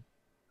win.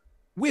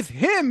 With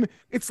him,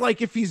 it's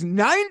like if he's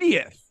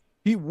 90th,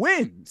 he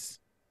wins.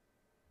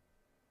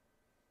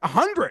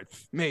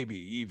 100th, maybe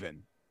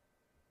even.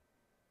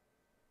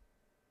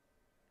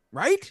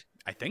 Right?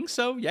 I think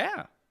so,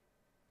 yeah.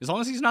 As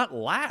long as he's not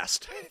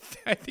last,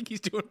 I think he's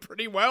doing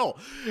pretty well.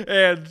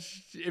 And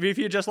if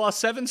he had just lost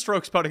 7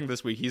 strokes putting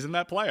this week, he's in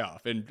that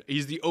playoff, and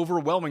he's the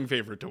overwhelming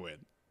favorite to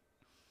win.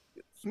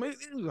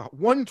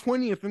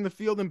 120th in the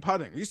field in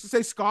putting. I used to say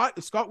if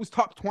Scott was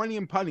top 20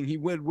 in putting, he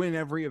would win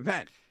every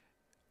event.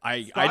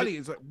 Scotty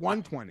is at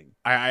 120.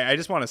 I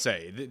just want to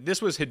say, this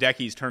was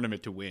Hideki's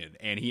tournament to win,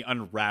 and he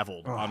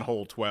unraveled on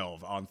hole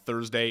 12 on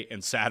Thursday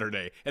and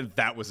Saturday, and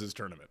that was his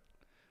tournament.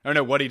 I don't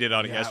know what he did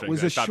on it yesterday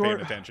because I stopped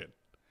paying attention.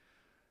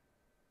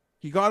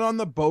 He got on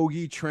the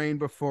bogey train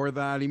before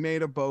that. He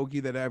made a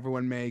bogey that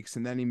everyone makes,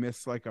 and then he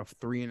missed like a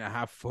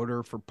 3.5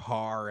 footer for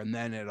par, and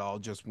then it all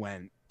just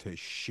went to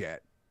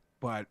shit.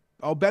 But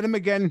I'll bet him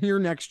again here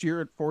next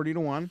year at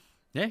 40-1.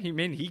 Yeah,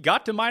 he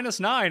got to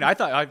 -9. I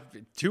thought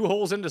 2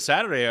 holes into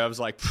Saturday, I was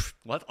like,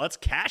 let's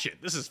cash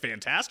it. This is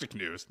fantastic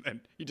news. And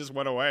he just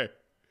went away. It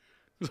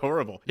was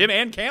horrible. Him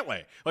and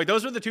Cantlay. Like,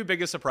 those were the 2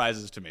 biggest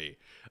surprises to me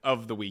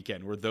of the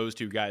weekend, were those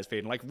 2 guys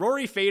fading. Like,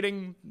 Rory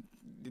fading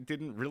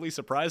didn't really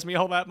surprise me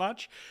all that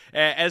much.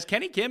 As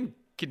Kenny Kim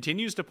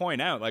continues to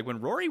point out, like, when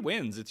Rory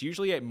wins, it's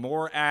usually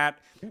more at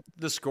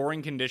the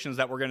scoring conditions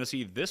that we're going to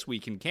see this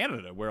week in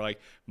Canada, where like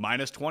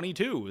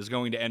 -22 is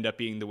going to end up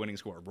being the winning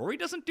score. Rory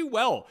doesn't do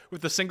well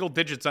with the single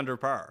digits under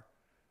par.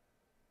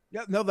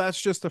 Yeah, no, that's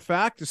just a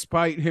fact.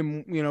 Despite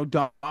him,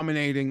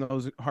 dominating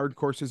those hard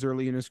courses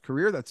early in his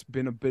career, that's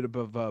been a bit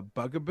of a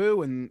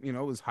bugaboo, and it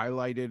was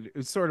highlighted. It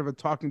was sort of a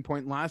talking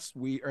point last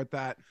week at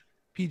that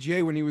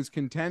PGA when he was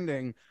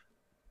contending.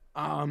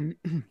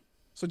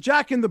 So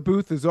Jack in the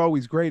booth is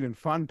always great and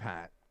fun,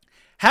 Pat.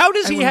 How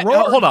does he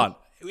hold on.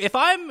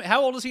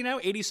 How old is he now?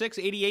 86,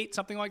 88,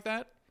 something like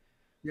that?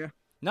 Yeah.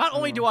 Not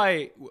only do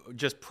I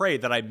just pray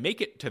that I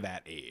make it to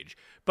that age,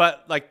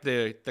 but like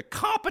the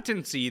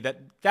competency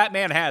that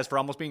man has for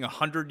almost being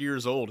 100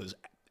 years old is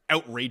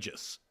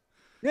outrageous.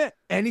 Yeah.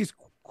 And he's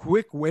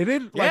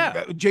quick-witted.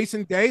 Like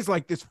Jason Day's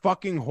like, this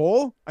fucking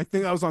hole. I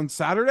think that was on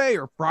Saturday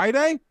or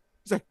Friday.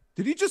 He's like,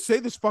 did he just say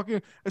this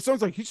fucking? It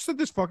sounds like he just said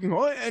this fucking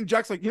hole. And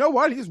Jack's like, you know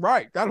what? He's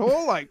right. That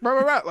hole, like,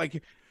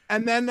 like.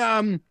 And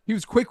then he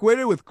was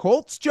quick-witted with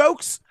Colts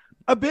jokes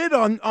a bit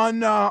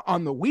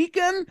on the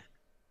weekend.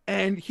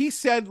 And he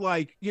said,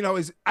 like, he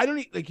might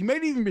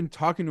have even been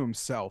talking to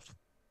himself,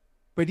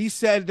 but he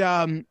said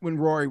when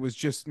Rory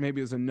was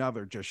maybe it was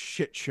another just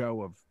shit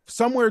show of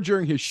somewhere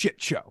during his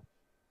shit show,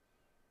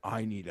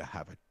 I need to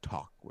have a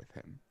talk with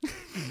him.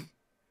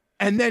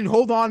 And then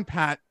hold on,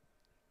 Pat.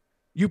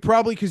 You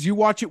probably, because you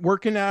watch it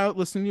working out,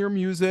 listening to your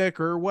music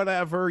or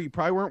whatever, you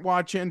probably weren't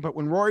watching, but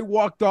when Rory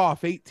walked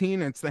off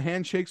 18 and it's the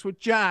handshakes with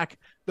Jack,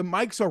 the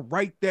mics are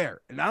right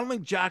there. And I don't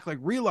think Jack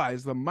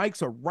realized the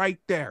mics are right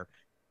there.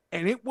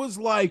 And it was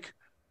like,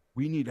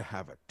 we need to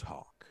have a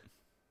talk.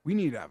 We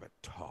need to have a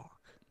talk.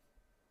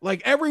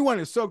 Like, everyone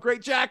is so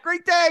great. Jack,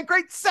 great day,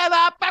 great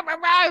setup. It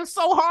was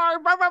so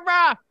hard.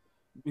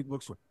 It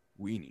looks like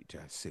we need to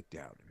sit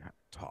down and have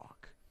a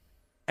talk.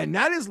 And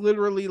that is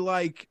literally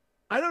like,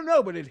 I don't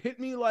know, but it hit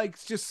me like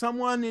it's just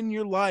someone in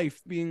your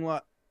life being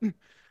like,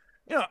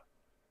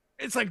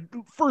 it's like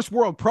first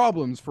world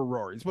problems for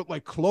Rory's, but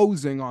like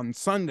closing on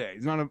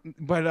Sundays. I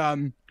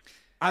don't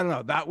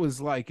know. That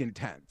was like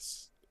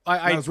intense.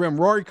 That was when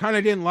Rory kind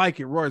of didn't like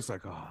it. Rory's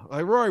like,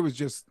 Rory was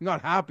just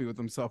not happy with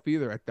himself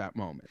either at that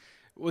moment.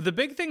 Well, the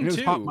big thing,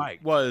 too,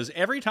 was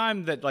every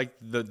time that, like,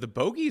 the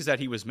bogeys that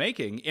he was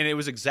making, and it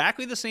was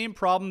exactly the same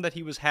problem that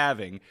he was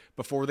having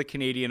before the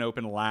Canadian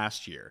Open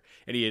last year.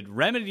 And he had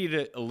remedied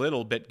it a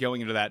little bit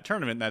going into that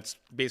tournament. That's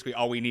basically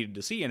all we needed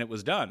to see, and it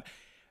was done.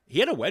 He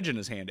had a wedge in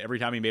his hand every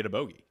time he made a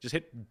bogey. Just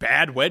hit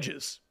bad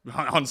wedges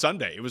on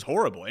Sunday. It was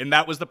horrible. And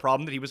that was the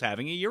problem that he was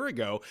having a year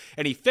ago,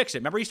 and he fixed it.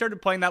 Remember he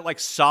started playing that, like,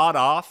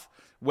 sawed-off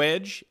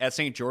wedge at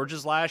St.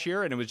 George's last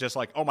year, and it was just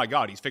like, oh my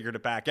God, he's figured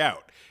it back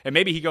out. And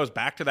maybe he goes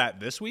back to that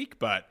this week,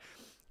 but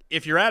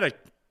if you're at a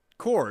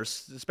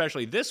course,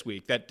 especially this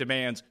week, that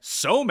demands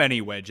so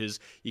many wedges,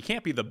 you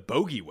can't be the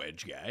bogey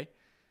wedge guy.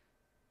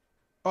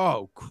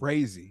 Oh,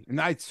 crazy. And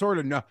I sort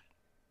of know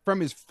from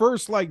his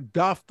first like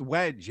duffed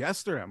wedge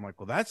yesterday, I'm like,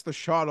 well, that's the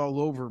shot all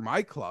over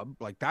my club.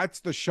 Like,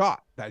 that's the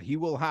shot that he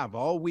will have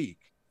all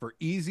week for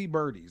easy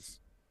birdies.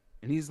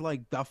 And he's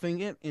like duffing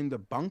it into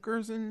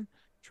bunkers and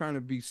trying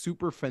to be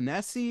super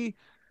finessey.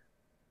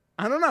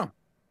 I don't know.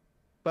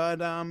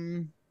 But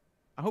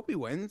I hope he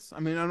wins. I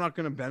mean, I'm not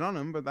going to bet on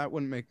him, but that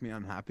wouldn't make me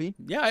unhappy.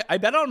 Yeah, I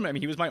bet on him. I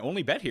mean, he was my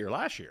only bet here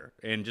last year.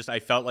 And just I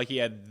felt like he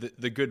had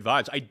the good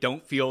vibes. I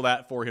don't feel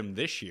that for him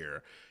this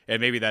year. And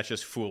maybe that's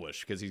just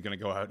foolish because he's going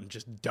to go out and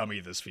just dummy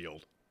this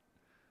field.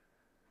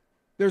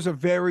 There's a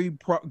very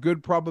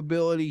good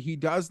probability he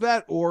does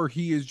that, or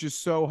he is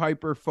just so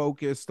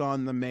hyper-focused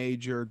on the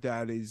major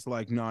that he's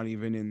like not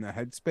even in the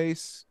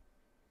headspace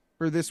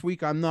for this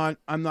week. I'm not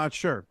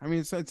sure. I mean,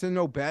 it's a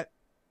no bet.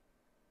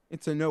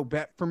 It's a no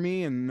bet for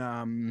me and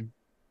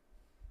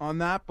on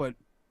that, but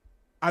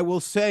I will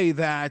say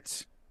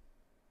that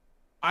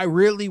I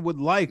really would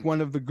like one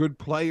of the good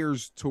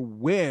players to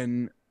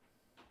win.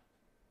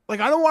 Like,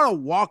 I don't want to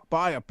walk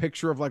by a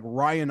picture of like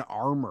Ryan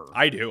Armour.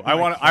 I do. I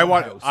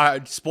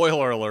want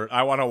spoiler alert.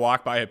 I want to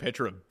walk by a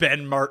picture of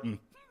Ben Martin.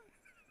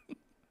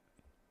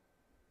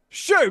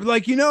 Sure,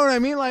 like, you know what I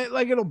mean?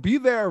 Like it'll be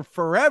there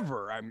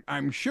forever.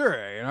 I'm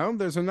sure, you know,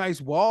 there's a nice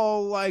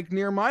wall like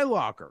near my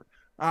locker.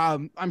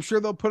 I'm sure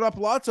they'll put up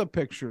lots of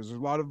pictures, a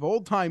lot of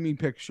old-timey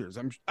pictures.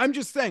 I'm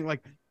just saying,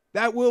 like,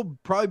 that will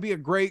probably be a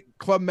great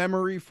club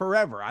memory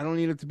forever. I don't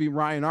need it to be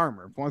Ryan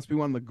Armour. If it wants to be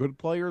one of the good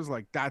players,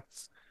 like,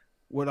 that's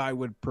what I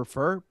would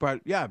prefer. But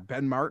yeah,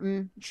 Ben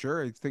Martin,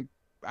 sure. I think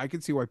I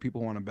could see why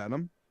people want to bet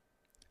him.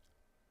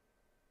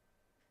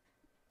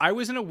 I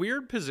was in a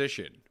weird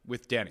position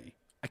with Denny.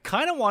 I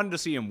kind of wanted to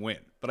see him win,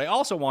 but I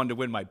also wanted to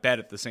win my bet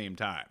at the same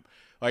time.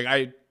 Like,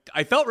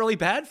 I felt really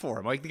bad for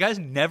him. Like, the guy's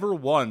never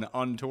won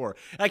on tour.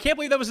 And I can't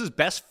believe that was his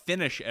best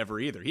finish ever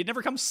either. He'd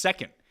never come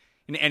second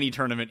in any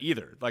tournament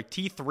either. Like,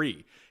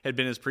 T3 had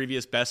been his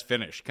previous best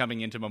finish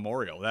coming into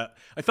Memorial. That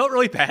I felt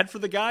really bad for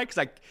the guy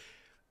because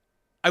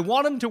I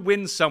want him to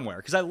win somewhere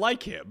because I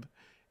like him.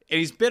 And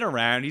he's been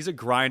around. He's a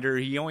grinder.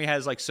 He only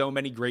has like so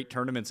many great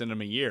tournaments in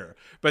him a year.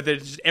 But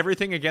just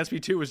everything against me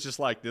too was just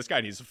like, this guy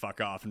needs to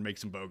fuck off and make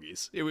some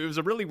bogeys. It was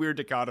a really weird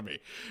dichotomy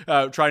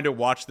trying to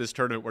watch this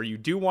tournament where you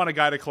do want a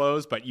guy to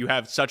close, but you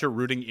have such a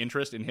rooting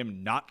interest in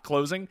him not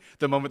closing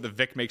the moment the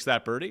Vic makes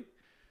that birdie.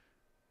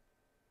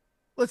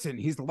 Listen,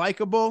 he's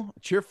likable.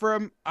 Cheer for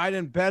him. I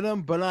didn't bet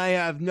him, but I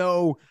have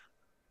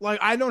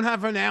I don't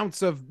have an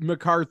ounce of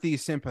McCarthy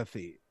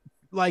sympathy.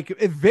 Like,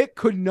 if Vic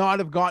could not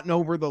have gotten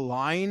over the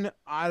line,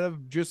 I'd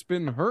have just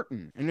been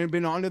hurting and then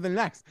been on to the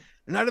next.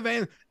 And I'd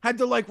have had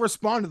to, like,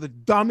 respond to the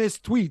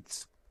dumbest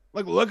tweets.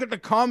 Like, look at the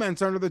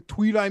comments under the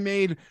tweet I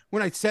made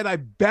when I said I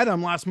bet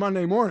him last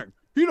Monday morning.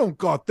 He don't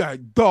got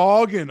that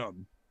dog in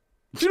him.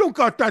 He don't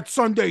got that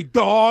Sunday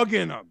dog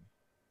in him.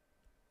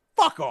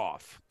 Fuck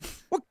off.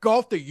 What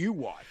golf do you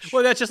watch?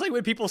 Well, that's just like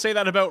when people say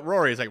that about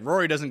Rory. It's like,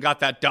 Rory doesn't got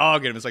that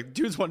dog in him. It's like,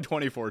 dude's won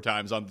 24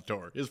 times on the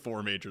tour. His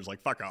 4 majors.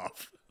 Like, fuck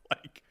off.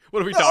 Like,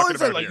 what are we talking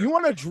about like, here? You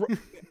want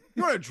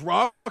to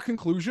draw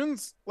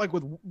conclusions like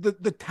with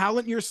the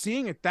talent you're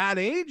seeing at that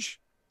age?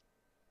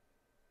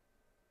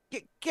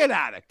 Get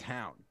out of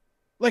town.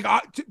 Like,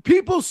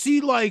 people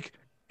see like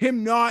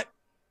him not.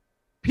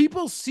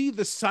 People see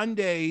the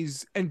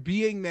Sundays and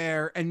being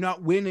there and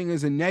not winning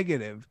as a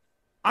negative.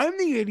 I'm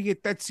the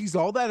idiot that sees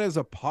all that as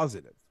a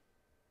positive.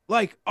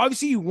 Like,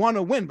 obviously you want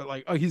to win, but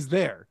like, oh, he's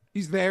there.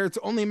 He's there. It's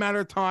only a matter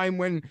of time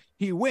when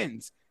he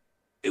wins.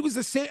 It was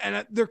the same,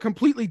 and they're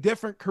completely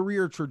different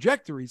career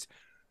trajectories,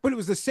 but it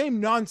was the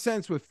same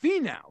nonsense with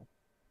Finau,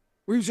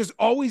 where he was just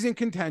always in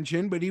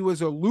contention, but he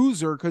was a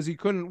loser because he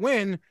couldn't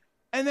win,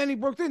 and then he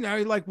broke through. Now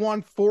he like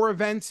won 4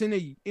 events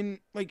in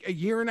like a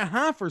year and a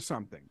half or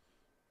something.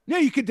 Now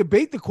you could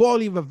debate the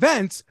quality of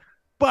events,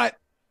 but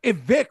if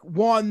Vic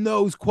won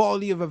those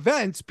quality of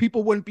events,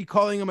 people wouldn't be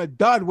calling him a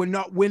dud when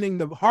not winning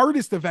the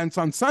hardest events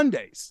on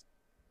Sundays.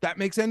 That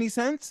makes any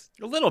sense?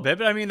 A little bit,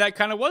 but I mean, that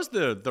kind of was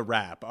the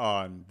rap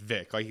on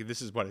Vic. Like,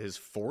 this is his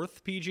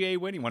 4th PGA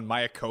win. He won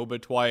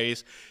Mayakoba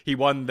twice. He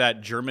won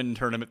that German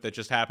tournament that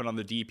just happened on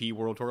the DP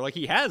World Tour. Like,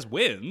 he has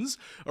wins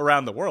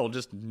around the world,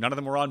 just none of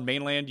them were on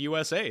mainland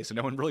USA, so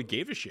no one really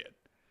gave a shit.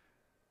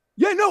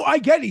 Yeah, no, I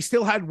get it. He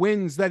still had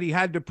wins that he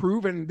had to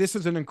prove, and this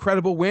is an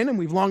incredible win, and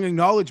we've long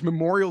acknowledged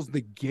Memorial's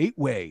the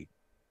gateway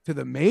to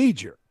the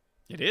major.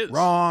 It is.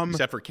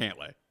 Except for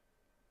Cantlay.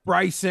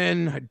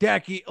 Bryson,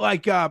 Hideki,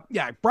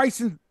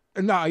 Bryson,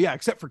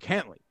 except for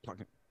Cantlay.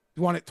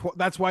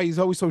 That's why he's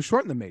always so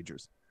short in the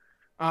majors.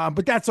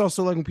 But that's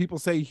also like when people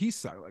say he's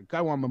sucked. Like,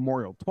 I won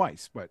Memorial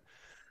twice, but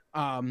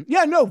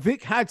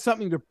Vic had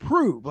something to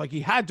prove. Like,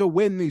 he had to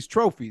win these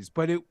trophies,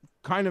 but it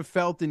kind of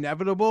felt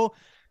inevitable.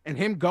 And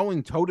him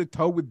going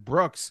toe-to-toe with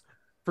Brooks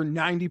for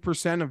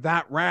 90% of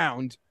that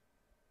round,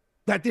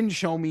 that didn't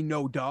show me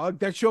no dog.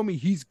 That showed me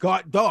he's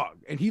got dog.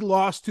 And he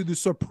lost to the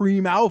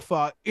supreme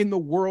alpha in the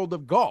world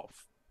of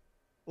golf.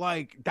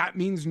 Like, that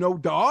means no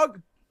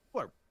dog?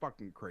 People are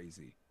fucking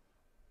crazy.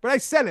 But I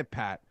said it,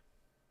 Pat.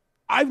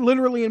 I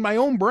literally, in my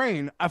own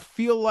brain, I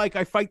feel like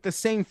I fight the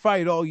same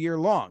fight all year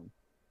long.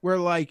 Where,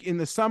 like, in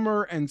the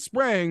summer and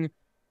spring,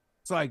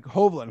 it's like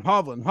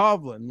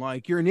Hovland.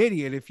 Like, you're an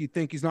idiot if you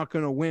think he's not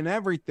going to win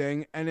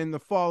everything. And in the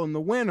fall and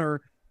the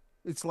winter,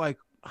 it's like,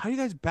 how do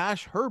you guys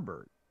bash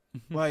Herbert?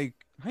 Like,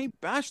 I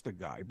ain't bash the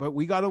guy, but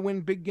we got to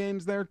win big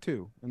games there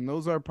too. And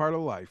those are part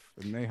of life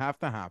and they have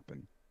to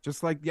happen.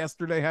 Just like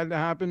yesterday had to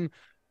happen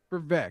for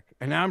Vic.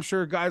 And I'm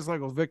sure guys like,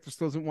 well, Vic just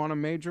doesn't want a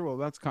major. Well,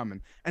 that's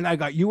coming. And I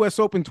got US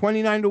Open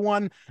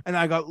 29-1 and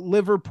I got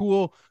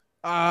Liverpool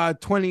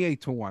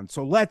 28-1.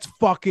 So let's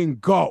fucking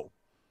go.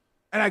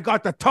 And I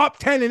got the top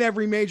 10 in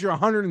every major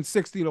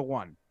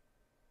 160-1.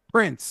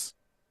 Prince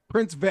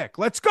Vic.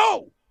 Let's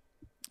go.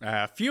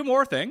 A few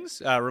more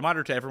things.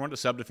 Reminder to everyone to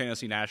sub to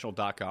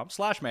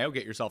fantasynational.com/Mayo.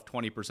 Get yourself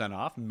 20%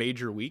 off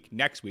major week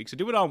next week. So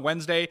do it on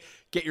Wednesday.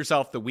 Get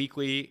yourself the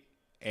weekly.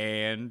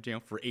 And,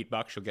 for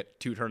 $8, you'll get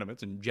 2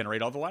 tournaments and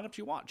generate all the lineups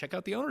you want. Check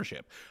out the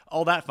ownership.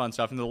 All that fun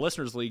stuff in the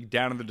Listeners League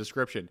down in the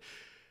description.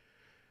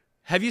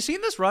 Have you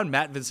seen this run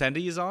Matt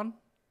Vincenzi is on?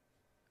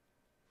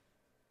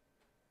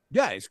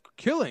 Yeah, he's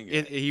killing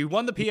it. He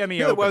won the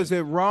PME Open. Was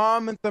it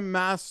Rahm at the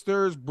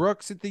Masters,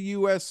 Brooks at the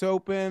U.S.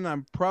 Open?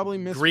 I'm probably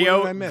missing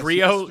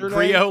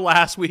Grio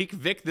last week,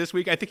 Vic this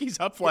week. I think he's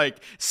up like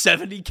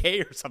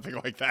 70K or something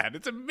like that.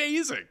 It's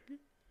amazing.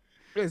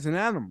 He's an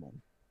animal.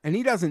 And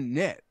he doesn't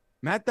knit.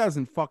 Matt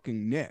doesn't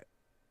fucking knit.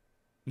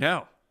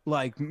 No.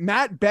 Like,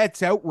 Matt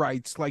bets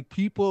outrights like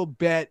people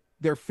bet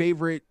their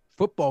favorite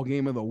football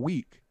game of the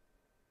week.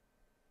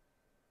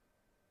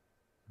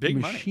 Big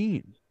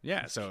machine. Money.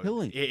 Yeah, so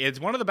it's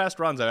one of the best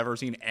runs I've ever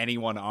seen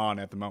anyone on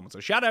at the moment. So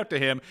shout out to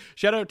him.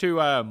 Shout out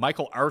to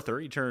Michael Arthur.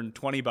 He turned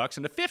 $20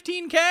 into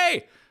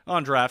 $15K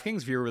on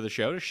DraftKings, viewer of the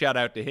show. Shout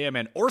out to him.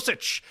 And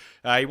Orsic,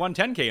 he won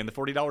 $10K in the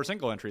 $40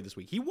 single entry this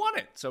week. He won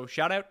it, so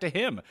shout out to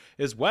him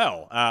as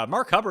well.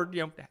 Mark Hubbard,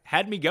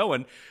 had me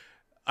going.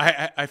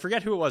 I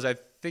forget who it was. I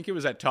think it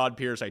was at Todd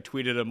Pierce. I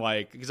tweeted him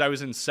because I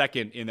was in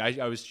second.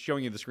 I was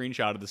showing you the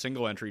screenshot of the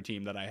single entry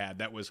team that I had.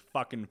 That was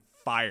fucking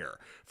fire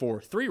for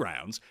 3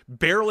 rounds.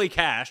 Barely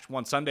cashed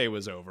once Sunday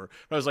was over.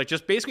 But I was like,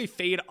 just basically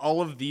fade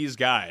all of these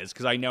guys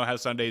because I know how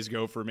Sundays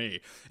go for me.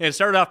 And it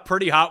started off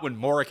pretty hot when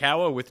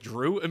Morikawa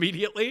withdrew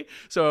immediately.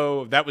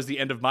 So that was the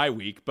end of my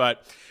week.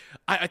 But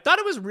I thought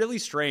it was really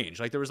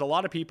strange. Like, there was a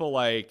lot of people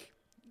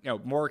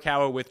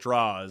Morikawa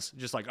withdraws,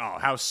 just like, oh,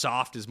 how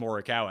soft is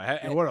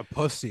Morikawa? What a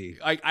pussy.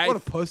 What a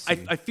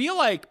pussy. I feel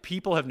like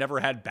people have never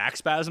had back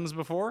spasms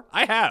before.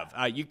 I have.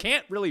 You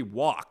can't really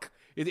walk.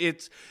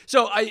 It's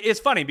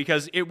funny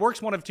because it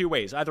works one of 2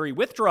 ways. Either he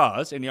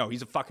withdraws and,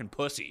 he's a fucking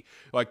pussy.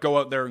 Like, go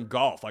out there and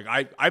golf. Like,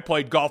 I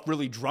played golf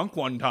really drunk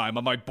one time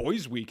on my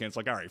boys' weekend. It's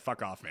like, all right,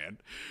 fuck off, man.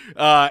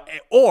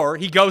 Or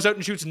he goes out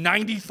and shoots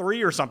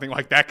 93 or something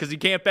like that because he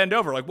can't bend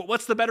over. Like,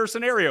 what's the better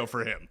scenario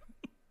for him?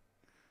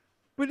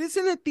 But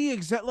isn't it the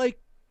exact,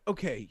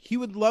 okay, he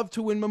would love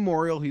to win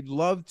Memorial. He'd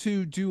love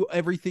to do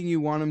everything you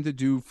want him to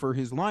do for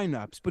his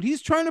lineups, but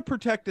he's trying to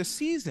protect a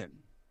season.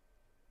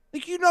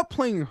 Like, you're not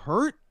playing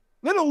hurt,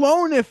 let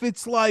alone if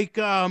it's like,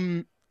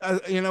 a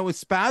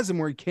spasm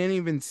where he can't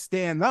even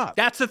stand up.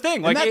 That's the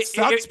thing. Like, that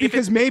sucks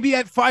because maybe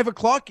at 5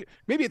 o'clock,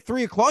 maybe at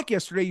 3 o'clock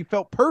yesterday, you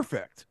felt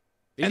perfect.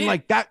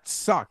 And that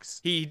sucks.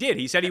 He did.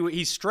 He said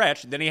he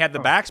stretched, then he had the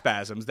back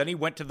spasms, then he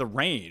went to the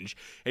range,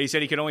 and he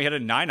said he could only hit a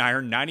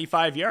 9-iron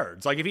 95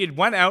 yards. Like, if he had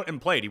went out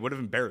and played, he would have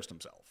embarrassed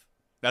himself.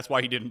 That's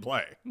why he didn't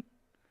play.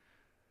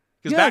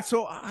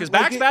 Because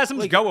back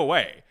spasms go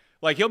away.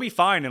 Like, he'll be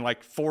fine in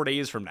 4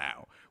 days from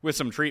now with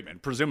some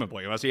treatment,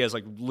 presumably, unless he has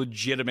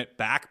legitimate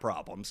back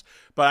problems.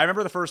 But I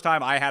remember the first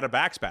time I had a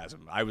back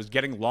spasm. I was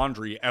getting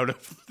laundry out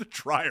of the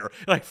dryer,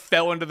 and I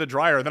fell into the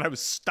dryer, and then I was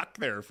stuck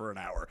there for an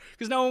hour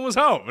because no one was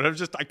home.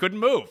 And I couldn't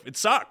move. It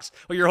sucks.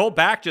 Like, your whole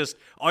back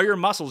all your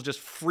muscles just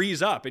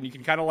freeze up, and you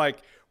can kind of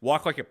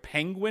walk like a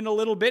penguin a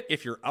little bit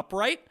if you're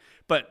upright,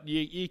 but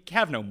you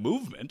have no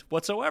movement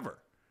whatsoever.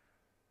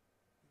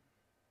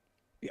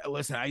 Yeah,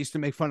 listen, I used to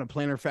make fun of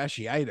plantar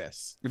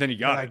fasciitis. And then you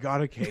got it. I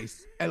got a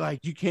case. And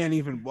you can't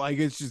even,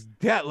 it's just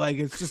that,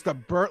 it's just a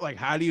burnt.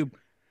 How do you,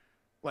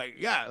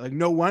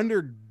 no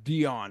wonder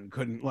Dion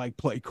couldn't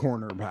play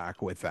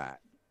cornerback with that.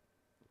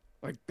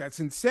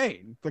 That's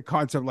insane. The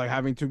concept,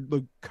 having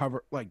to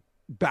cover,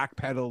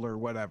 backpedal or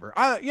whatever.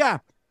 I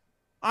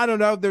don't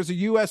know. There's a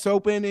U.S.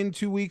 Open in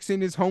 2 weeks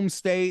in his home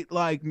state.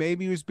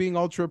 Maybe he was being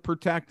ultra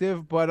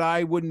protective, but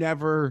I would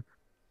never,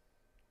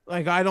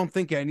 I don't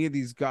think any of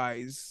these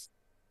guys,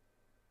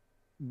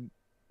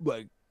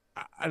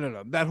 I don't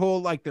know, that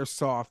whole they're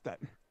soft, that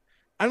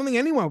I don't think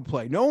anyone would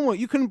play. No one,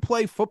 you couldn't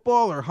play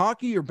football or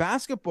hockey or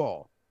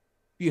basketball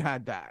if you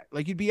had that.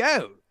 You'd be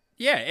out.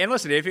 Yeah, and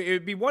listen, if it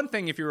would be one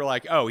thing if you were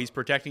like, oh, he's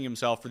protecting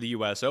himself for the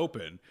U.S.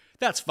 Open,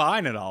 that's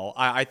fine and all.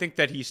 I think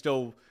that he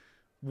still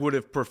would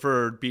have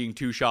preferred being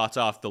 2 shots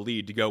off the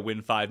lead to go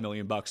win $5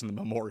 million in the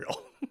Memorial.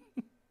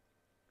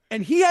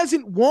 And he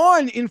hasn't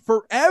won in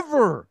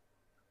forever.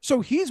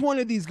 So he's one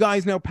of these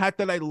guys now, Pat,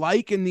 that I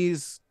like in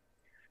these.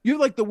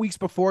 You the weeks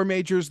before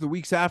majors, the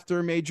weeks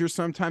after majors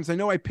sometimes. I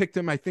know I picked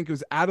him, I think it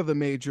was out of the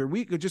major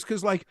week, just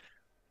because I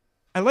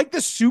like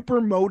the super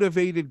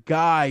motivated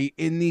guy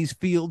in these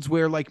fields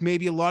where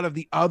maybe a lot of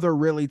the other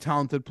really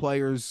talented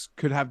players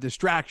could have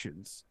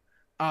distractions.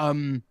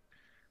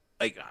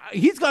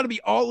 He's got to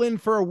be all in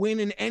for a win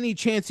in any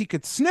chance he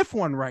could sniff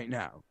one right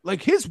now.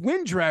 His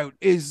win drought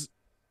is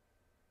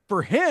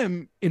for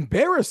him,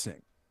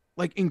 embarrassing,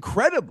 like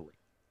incredibly.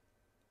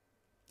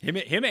 Him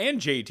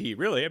and JT,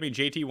 really. I mean,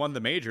 JT won the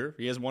major.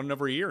 He hasn't won in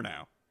over a year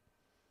now.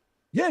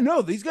 Yeah,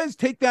 no, these guys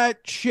take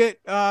that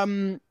shit,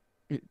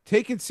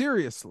 take it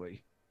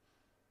seriously.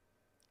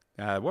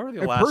 What were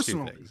the last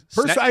two things?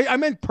 I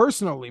meant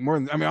personally more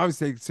than, I mean,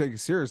 obviously take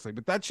it seriously,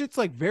 but that shit's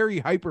like very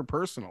hyper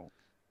personal.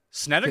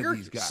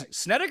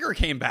 Snedeker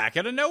came back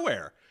out of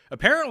nowhere.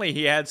 Apparently,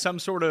 he had some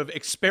sort of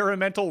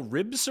experimental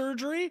rib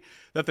surgery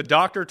that the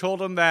doctor told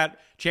him that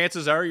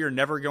chances are you're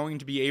never going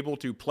to be able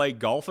to play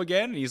golf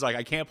again. And he's like,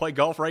 I can't play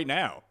golf right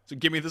now, so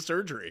give me the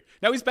surgery.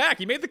 Now he's back.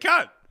 He made the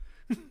cut.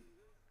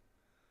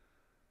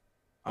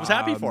 I was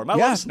happy for him. I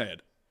love Sned.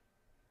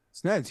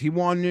 Sneds. He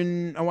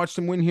won I watched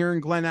him win here in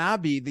Glen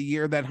Abbey the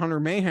year that Hunter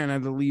Mahan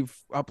had to leave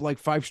up like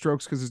 5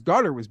 strokes because his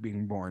daughter was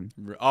being born.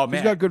 Oh, man.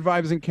 He's got good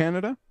vibes in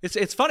Canada.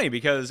 It's funny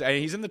because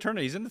he's in the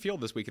tournament. He's in the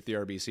field this week at the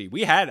RBC.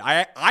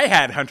 I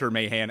had Hunter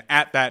Mahan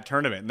at that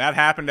tournament, and that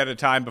happened at a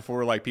time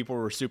before like people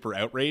were super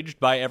outraged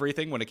by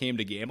everything when it came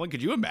to gambling.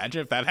 Could you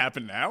imagine if that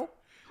happened now?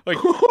 Like,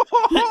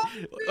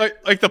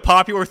 like the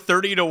popular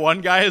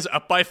 30-1 guy is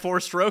up by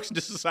 4 strokes and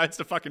just decides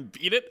to fucking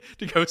beat it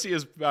to go see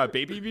his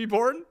baby be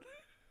born.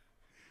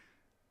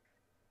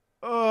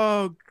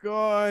 Oh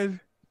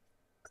God.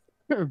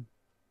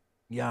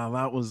 Yeah,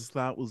 that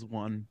was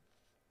one.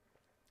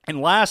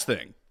 And last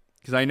thing,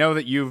 because I know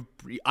that you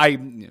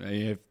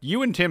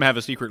and Tim have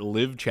a secret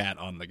live chat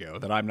on the go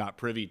that I'm not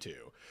privy to.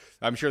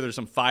 I'm sure there's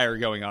some fire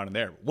going on in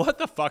there. What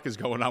the fuck is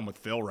going on with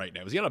Phil right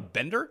now? Is he on a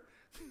bender?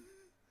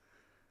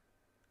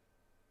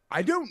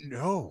 I don't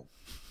know.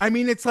 I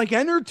mean, it's like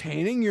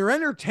entertaining. You're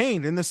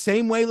entertained in the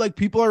same way like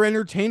people are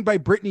entertained by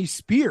Britney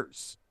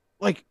Spears.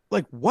 Like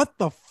what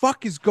the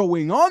fuck is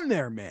going on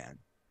there, man?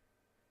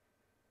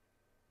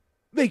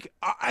 Like,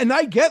 and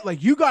I get,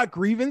 like, you got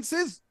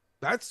grievances.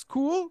 That's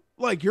cool.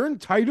 Like, you're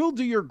entitled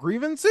to your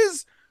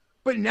grievances.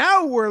 But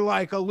now we're,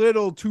 like, a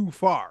little too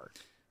far.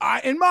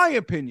 In my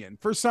opinion,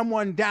 for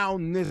someone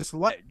down this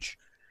ledge.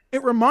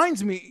 It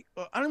reminds me,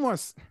 I don't want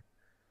to...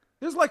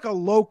 There's, like, a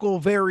local,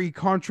 very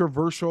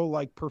controversial,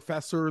 like,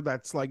 professor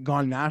that's, like,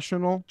 gone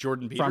national.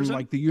 Jordan Peterson? From,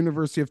 like, the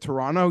University of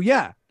Toronto.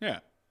 Yeah. Yeah.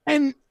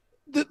 And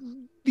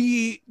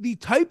the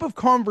type of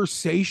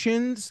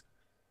conversations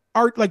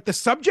are like the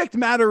subject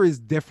matter is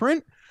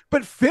different,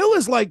 but Phil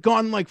is like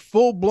gone like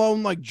full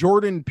blown like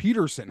Jordan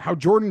Peterson, how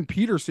Jordan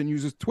Peterson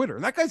uses Twitter.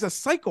 And that guy's a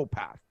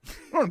psychopath. I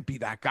don't want to be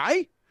that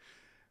guy.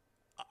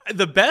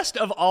 The best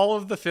of all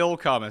of the Phil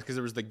comments, because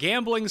there was the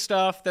gambling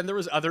stuff, then there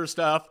was other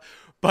stuff,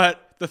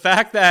 but the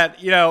fact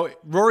that, you know,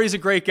 Rory's a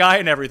great guy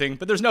and everything,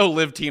 but there's no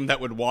live team that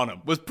would want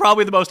him was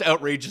probably the most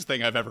outrageous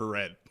thing I've ever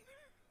read.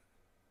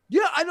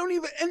 Yeah, I don't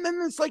even, and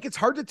then it's like, it's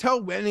hard to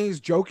tell when he's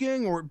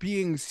joking or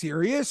being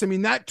serious. I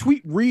mean, that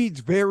tweet reads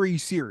very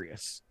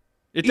serious.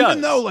 It does.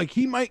 Even though, like,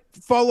 he might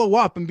follow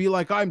up and be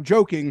like, I'm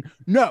joking.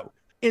 No,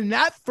 in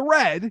that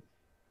thread,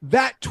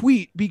 that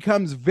tweet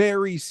becomes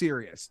very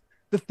serious.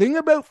 The thing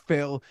about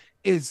Phil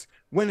is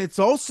when it's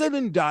all said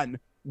and done,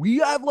 we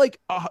have like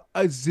a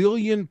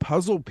zillion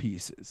puzzle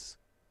pieces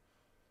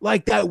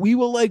like that we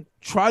will like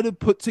try to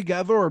put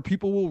together, or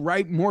people will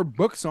write more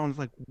books on. It's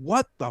like,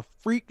 what the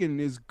freaking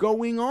is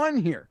going on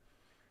here?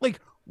 Like,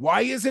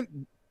 why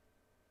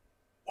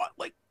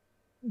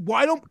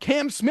don't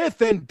Cam Smith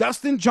and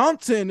Dustin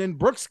Johnson and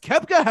Brooks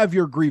Koepka have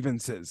your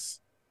grievances?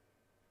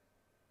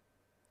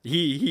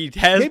 He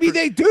has. Maybe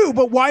they do,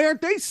 but why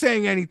aren't they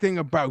saying anything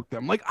about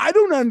them? Like, I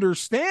don't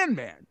understand,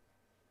 man.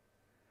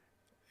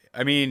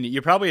 I mean,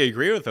 you probably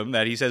agree with him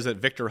that he says that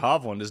Victor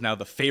Hovland is now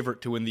the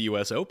favorite to win the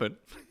U.S. Open.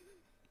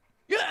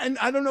 Yeah, and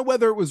I don't know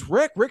whether it was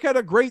Rick. Rick had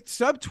a great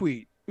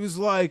subtweet. It was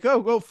like, oh,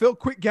 well, Phil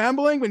quit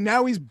gambling, but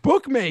now he's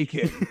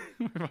bookmaking.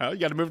 Well, you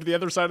got to move to the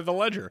other side of the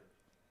ledger.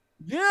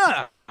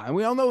 Yeah, and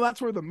we all know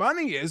that's where the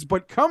money is,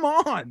 but come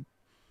on.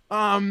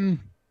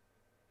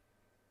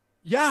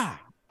 Yeah,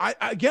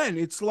 again,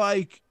 it's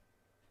like,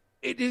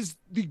 it is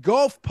the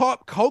golf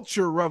pop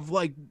culture of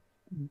like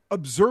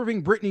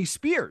observing Britney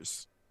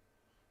Spears.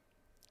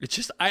 It's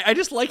just, I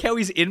just like how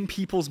he's in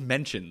people's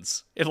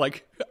mentions and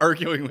like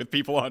arguing with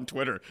people on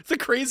Twitter. It's the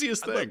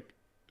craziest thing.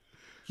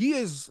 He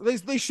is,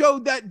 they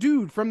showed that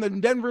dude from the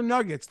Denver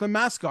Nuggets, the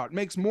mascot,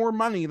 makes more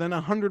money than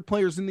 100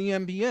 players in the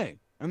NBA.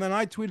 And then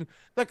I tweeted,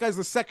 that guy's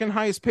the second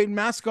highest paid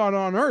mascot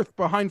on earth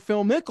behind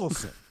Phil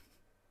Mickelson.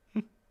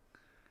 And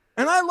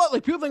I love,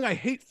 like, people think I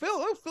hate Phil.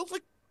 Oh, Phil's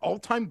like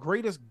all-time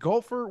greatest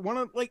golfer, one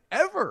of like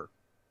ever.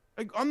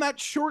 Like on that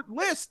short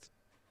list.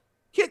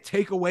 Can't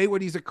take away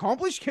what he's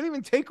accomplished. Can't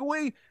even take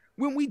away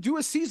when we do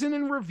a season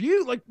in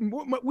review, like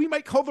what we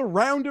might call the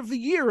round of the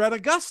year at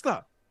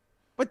Augusta.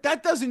 But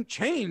that doesn't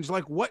change.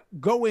 Like, what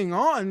going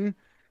on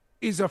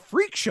is a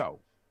freak show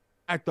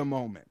at the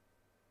moment.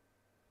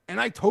 And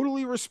I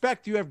totally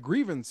respect you have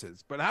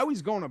grievances, but how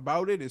he's going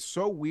about it is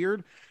so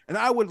weird. And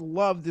I would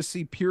love to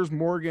see Piers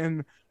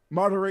Morgan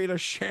moderate a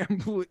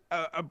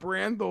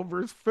Brandel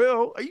versus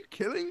Phil. Are you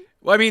kidding?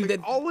 Well, I mean,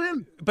 like, all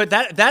in. But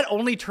that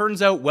only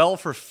turns out well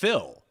for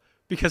Phil.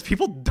 Because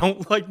people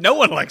don't like, no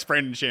one likes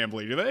Brandon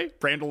Chambly, do they?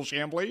 Brandel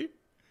Chambly?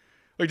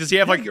 Like, does he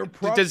have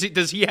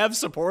does he have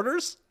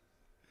supporters?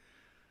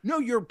 No,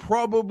 you're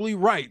probably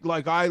right.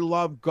 Like, I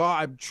love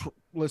God.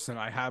 Listen,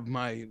 I have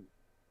my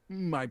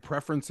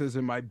preferences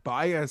and my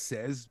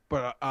biases,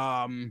 but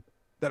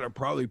that are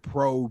probably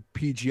pro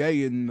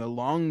PGA in the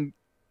long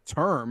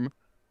term.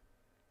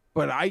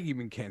 But I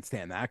even can't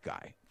stand that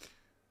guy.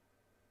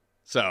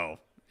 So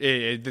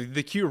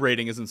the Q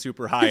rating isn't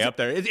super high up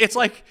there. It's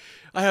like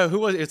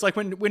It's like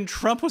when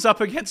Trump was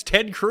up against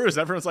Ted Cruz.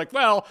 Everyone's like,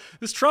 well,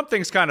 this Trump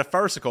thing's kind of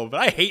farcical, but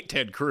I hate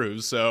Ted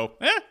Cruz, so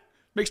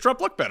makes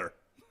Trump look better.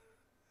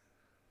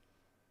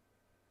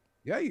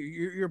 Yeah,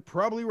 you're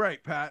probably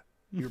right, Pat.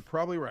 You're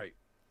probably right.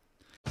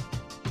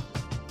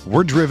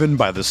 We're driven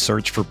by the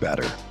search for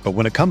better. But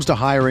when it comes to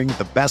hiring,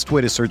 the best way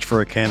to search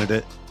for a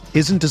candidate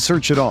isn't to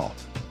search at all.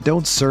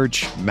 Don't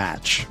search,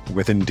 match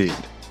with Indeed.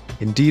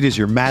 Indeed is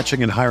your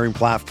matching and hiring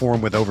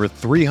platform with over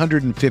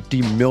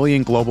 350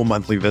 million global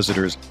monthly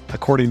visitors,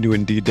 according to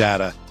Indeed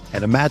data,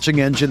 and a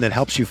matching engine that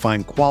helps you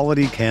find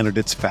quality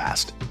candidates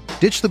fast.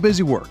 Ditch the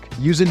busy work.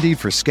 Use Indeed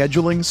for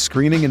scheduling,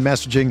 screening, and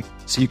messaging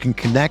so you can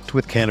connect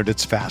with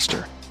candidates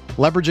faster.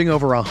 Leveraging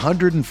over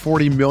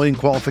 140 million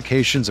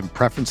qualifications and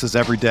preferences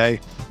every day,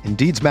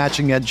 Indeed's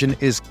matching engine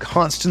is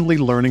constantly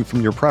learning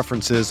from your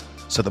preferences,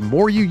 so the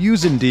more you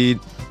use Indeed,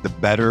 the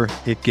better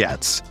it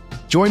gets.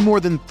 Join more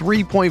than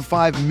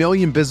 3.5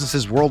 million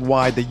businesses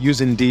worldwide that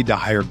use Indeed to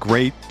hire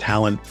great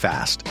talent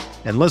fast.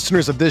 And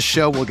listeners of this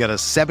show will get a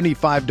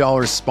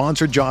 $75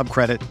 sponsored job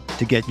credit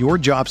to get your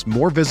jobs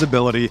more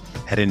visibility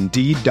at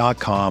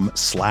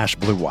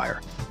Indeed.com/Blue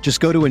Wire. Just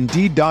go to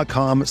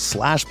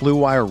Indeed.com/Blue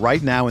Wire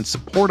right now and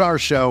support our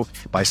show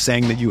by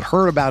saying that you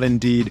heard about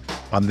Indeed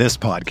on this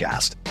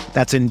podcast.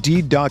 That's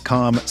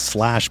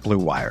Indeed.com/Blue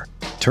Wire.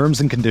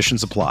 Terms and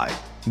conditions apply.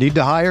 Need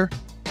to hire?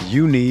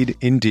 You need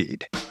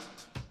Indeed.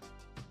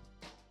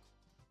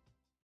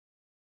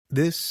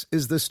 This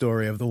is the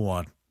story of the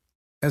one.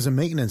 As a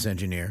maintenance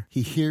engineer,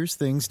 he hears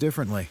things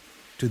differently.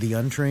 To the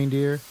untrained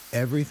ear,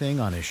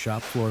 everything on his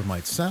shop floor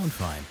might sound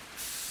fine,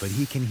 but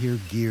he can hear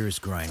gears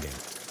grinding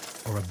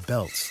or a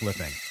belt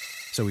slipping.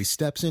 So he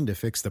steps in to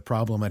fix the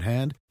problem at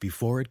hand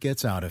before it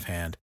gets out of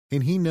hand.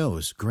 And he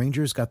knows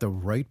Grainger's got the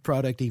right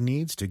product he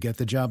needs to get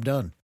the job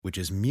done, which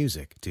is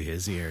music to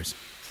his ears.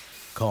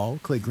 Call,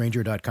 click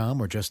Grainger.com,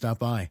 or just stop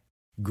by.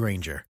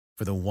 Grainger,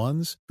 for the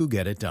ones who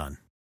get it done.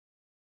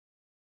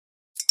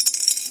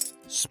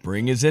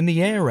 Spring is in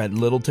the air at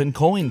Littleton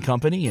Coin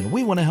Company, and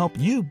we want to help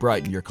you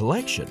brighten your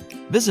collection.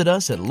 Visit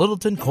us at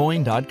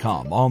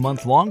littletoncoin.com all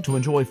month long to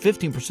enjoy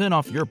 15%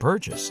 off your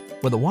purchase.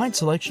 With a wide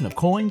selection of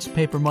coins,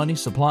 paper money,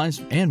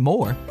 supplies, and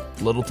more,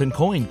 Littleton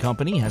Coin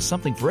Company has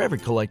something for every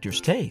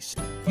collector's taste.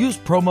 Use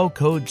promo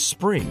code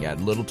SPRING at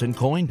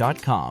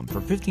littletoncoin.com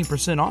for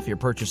 15% off your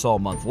purchase all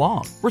month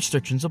long.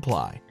 Restrictions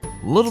apply.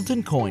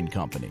 Littleton Coin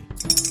Company.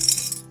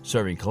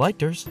 Serving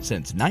collectors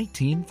since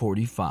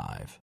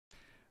 1945.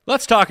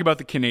 Let's talk about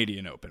the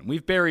Canadian Open.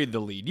 We've buried the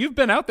lead. You've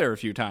been out there a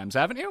few times,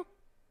 haven't you?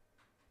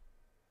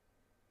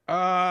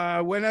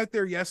 Went out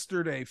there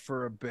yesterday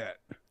for a bit.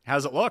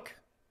 How's it look?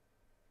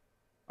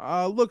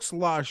 Looks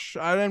lush.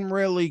 I didn't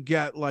really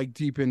get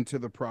deep into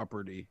the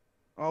property.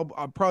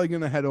 I'm probably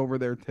gonna head over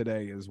there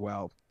today as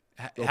well.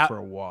 Go for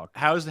a walk.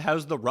 How's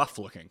the rough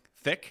looking?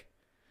 Thick?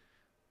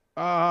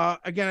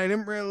 Again, I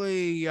didn't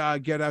really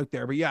get out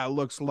there, but yeah, it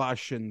looks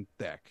lush and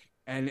thick.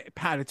 And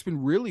Pat, it's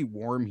been really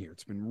warm here.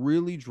 It's been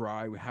really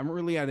dry. We haven't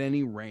really had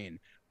any rain.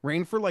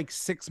 Rain for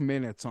 6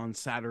 minutes on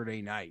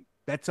Saturday night.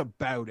 That's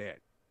about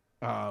it.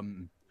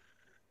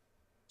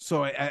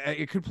 So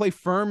it could play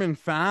firm and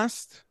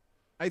fast.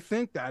 I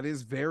think that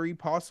is very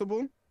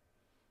possible.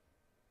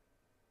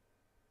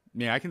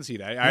 Yeah, I can see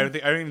that. I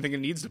don't even think it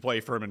needs to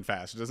play firm and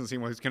fast. It doesn't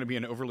seem like it's going to be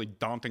an overly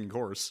daunting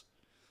course.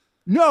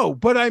 No,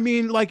 but I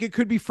mean, it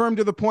could be firm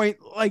to the point,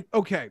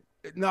 okay,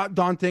 not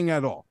daunting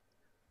at all.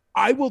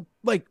 I will,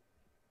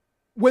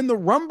 when the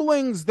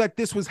rumblings that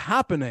this was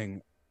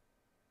happening,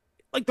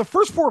 the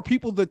first four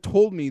people that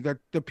told me that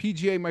the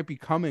PGA might be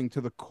coming to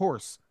the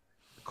course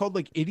called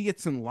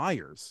idiots and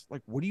liars.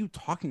 What are you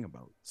talking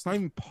about? It's not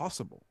even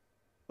possible.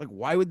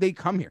 Why would they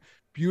come here?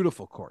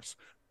 Beautiful course,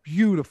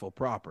 beautiful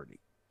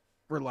property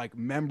for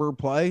member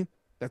play.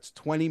 That's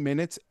 20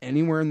 minutes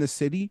anywhere in the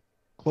city,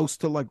 close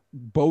to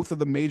both of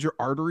the major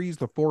arteries,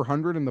 the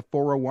 400 and the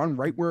 401,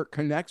 right where it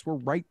connects. We're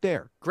right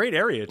there. Great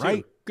area too.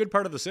 Right? Good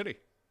part of the city.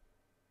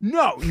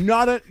 No,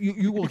 not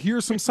you will hear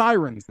some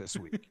sirens this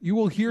week. You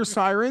will hear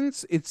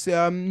sirens. It's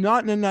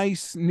not in a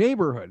nice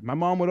neighborhood. My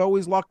mom would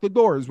always lock the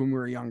doors when we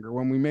were younger,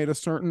 when we made a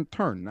certain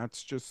turn.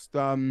 That's just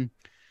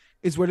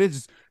is what it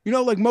is.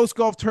 Most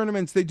golf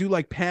tournaments, they do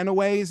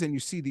panaways, and you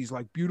see these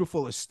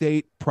beautiful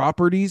estate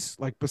properties.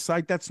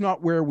 Beside, that's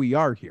not where we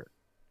are here.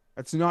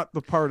 That's not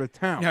the part of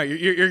town. No,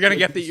 you're gonna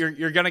get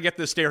you're gonna get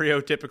the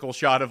stereotypical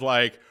shot of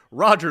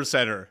Rogers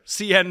Center,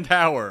 CN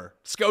Tower,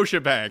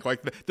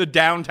 Scotiabank, the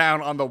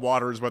downtown on the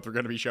water is what they're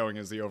going to be showing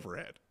as the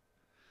overhead.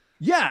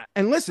 Yeah,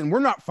 and listen, we're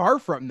not far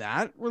from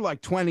that. We're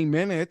 20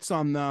 minutes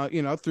on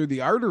the through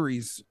the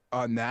arteries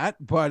on that,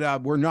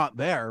 but we're not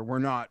there. We're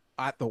not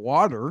at the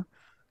water.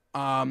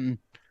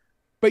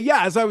 But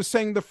yeah, as I was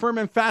saying, the firm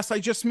and fast, I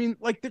just mean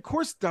like the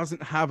course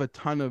doesn't have a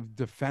ton of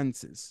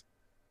defenses.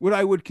 What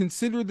I would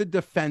consider the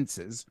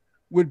defenses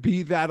would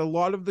be that a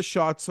lot of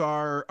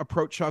the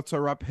approach shots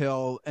are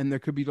uphill, and there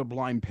could be the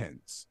blind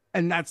pins.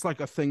 And that's like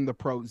a thing the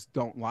pros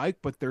don't like,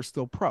 but they're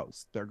still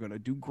pros. They're going to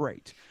do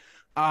great.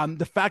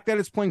 The fact that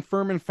it's playing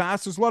firm and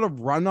fast, there's a lot of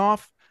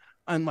runoff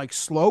and like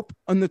slope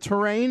on the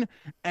terrain,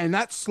 and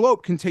that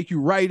slope can take you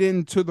right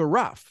into the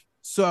rough.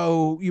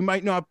 So you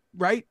might not,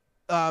 right?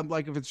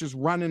 Like if it's just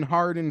running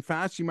hard and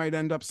fast, you might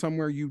end up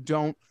somewhere you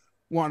don't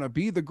want to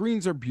be. The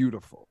greens are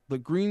beautiful. The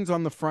greens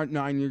on the front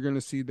nine, you're going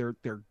to see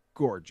they're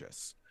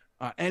gorgeous.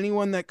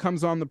 Anyone that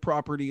comes on the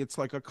property, it's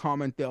like a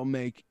comment they'll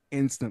make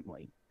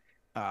instantly,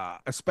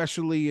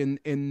 especially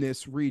in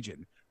this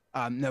region.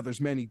 Now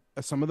there's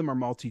some of them are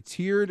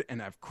multi-tiered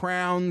and have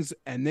crowns,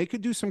 and they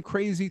could do some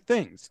crazy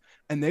things,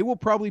 and they will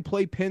probably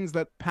play pins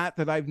that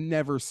I've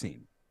never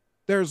seen.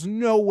 There's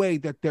no way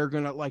that they're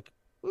going to like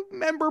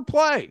member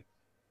play.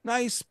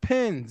 Nice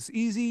pins,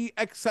 easy,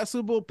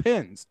 accessible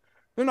pins.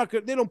 They're not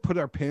good. They don't put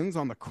our pins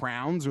on the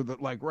crowns or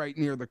right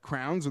near the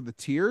crowns or the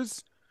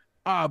tiers.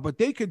 But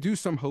they could do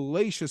some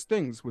hellacious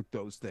things with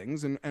those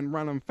things and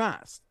run them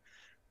fast.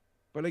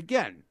 But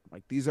again,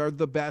 like these are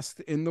the best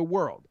in the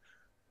world.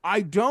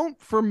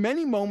 For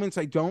many moments,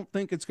 I don't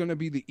think it's going to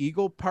be the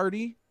eagle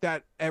party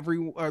that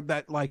people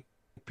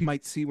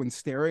might see when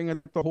staring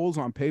at the holes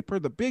on paper.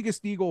 The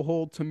biggest eagle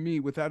hole to me,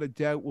 without a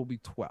doubt, will be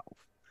 12.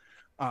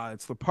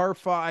 It's the par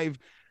 5.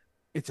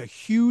 It's a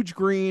huge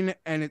green,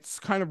 and it's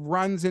kind of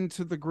runs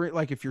into the green.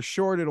 Like if you're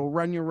short, it'll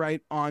run you right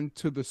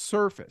onto the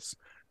surface.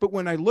 But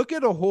when I look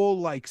at a hole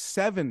like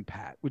 7,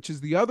 Pat, which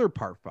is the other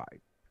par 5,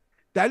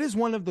 that is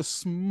one of the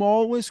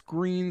smallest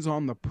greens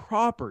on the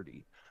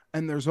property.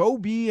 And there's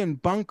OB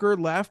and bunker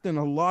left and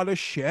a lot of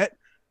shit.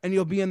 And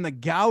you'll be in the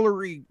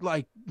gallery,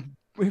 like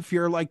if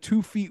you're like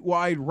 2 feet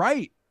wide,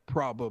 right?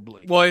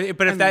 Probably. Well,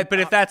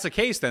 if that's the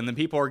case, then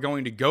people are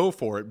going to go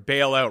for it,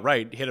 bail out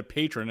right, hit a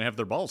patron, and have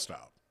their ball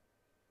stop.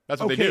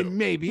 That's what they do.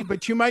 Maybe,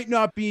 but you might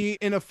not be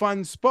in a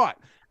fun spot.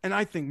 And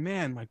I think,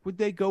 man, like, would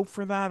they go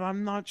for that?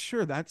 I'm not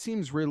sure. That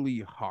seems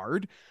really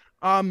hard.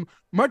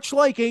 Much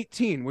like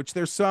 18, which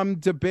there's some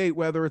debate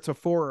whether it's a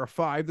 4 or a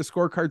 5. The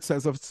scorecard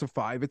says if it's a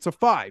 5, it's a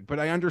 5. But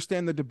I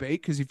understand the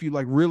debate, because if you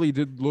like really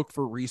did look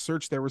for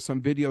research, there were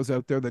some videos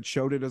out there that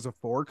showed it as a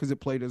 4 because it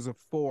played as a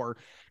 4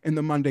 in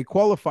the Monday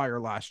qualifier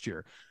last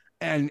year.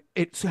 And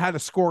it had a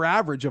score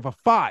average of a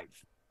 5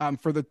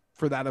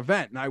 for that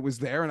event. And I was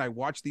there and I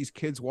watched these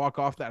kids walk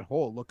off that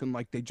hole looking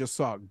like they just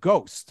saw a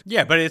ghost.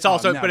 Yeah, but it's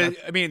also,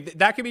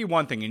 that could be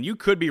one thing, and you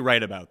could be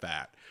right about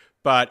that.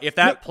 But if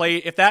that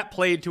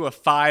played to a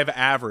 5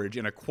 average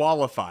in a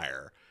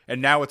qualifier,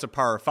 and now it's a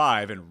par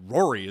 5, and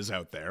Rory is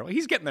out there, well,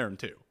 he's getting there in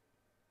 2.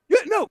 Yeah,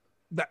 no,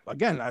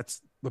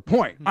 that's the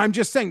point. I'm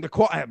just saying the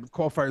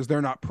qualifiers,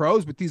 they're not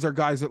pros, but these are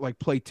guys that like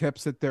play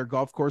tips at their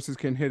golf courses,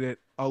 can hit it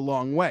a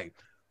long way.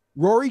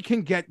 Rory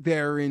can get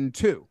there in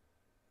 2.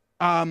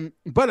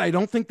 But I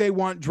don't think they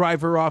want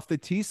driver off the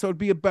tee. So it'd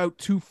be about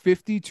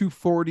 250,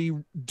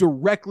 240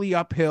 directly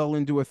uphill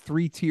into a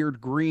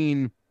 3-tiered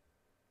green.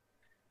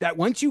 That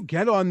once you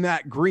get on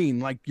that green,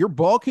 like your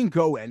ball can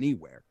go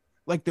anywhere.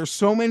 Like there's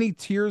so many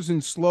tiers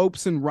and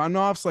slopes and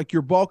runoffs, like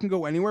your ball can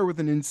go anywhere with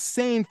an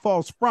insane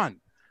false front.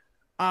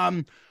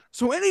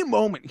 So any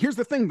moment, here's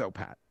the thing though,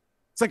 Pat.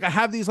 It's like I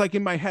have these like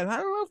in my head. I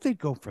don't know if they'd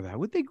go for that.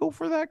 Would they go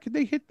for that? Could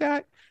they hit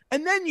that?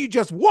 And then you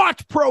just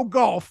watch pro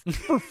golf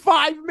for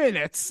 5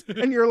 minutes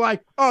and you're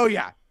like, oh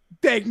yeah,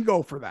 they can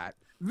go for that.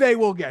 They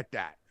will get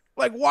that.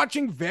 Like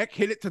watching Vic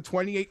hit it to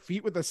 28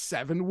 feet with a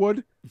 7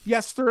 wood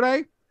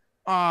yesterday.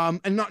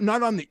 And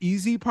not on the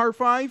easy par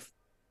 5.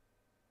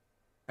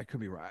 I could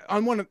be right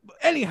on one of,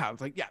 anyhow.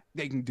 It's like, yeah,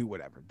 they can do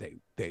whatever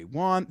they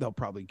want. They'll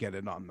probably get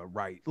it on the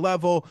right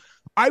level.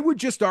 I would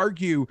just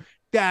argue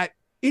that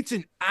it's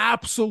an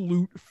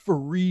absolute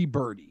free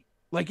birdie.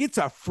 Like it's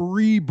a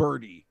free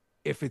birdie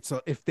if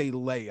they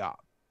lay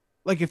up.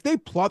 Like if they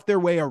plot their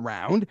way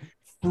around,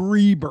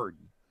 free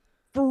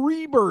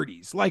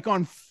birdies. Like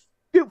on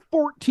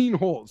 14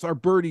 holes are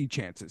birdie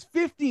chances.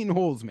 15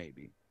 holes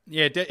maybe.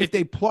 Yeah, if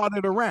they plot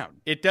it around.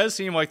 It does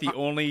seem like the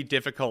only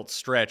difficult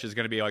stretch is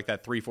going to be like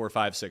that 3, 4,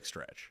 5, 6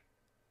 stretch.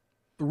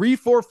 3,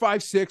 4,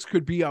 5, 6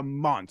 could be a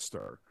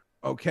monster.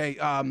 Okay.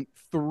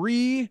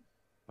 3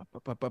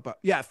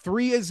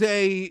 is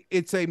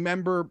a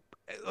member.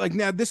 Like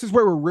now, this is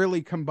where we're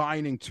really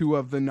combining 2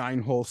 of the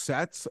 9-hole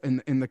sets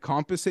in the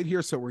composite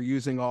here. So we're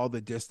using all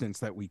the distance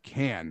that we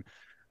can.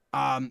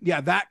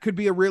 That could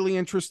be a really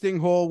interesting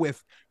hole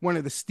with one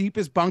of the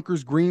steepest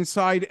bunkers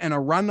greenside and a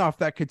runoff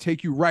that could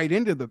take you right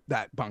into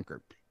that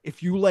bunker.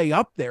 If you lay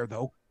up there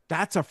though,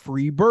 that's a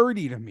free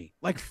birdie to me,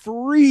 like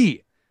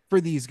free for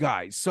these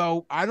guys.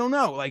 So I don't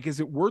know, like, is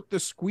it worth the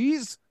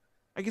squeeze?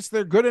 I guess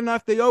they're good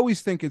enough. They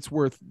always think it's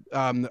worth,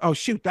 oh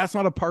shoot, that's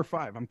not a par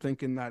 5. I'm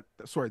thinking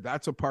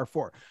that's a par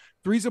 4.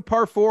 3's a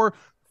par 4.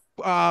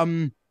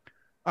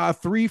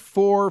 3,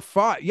 4,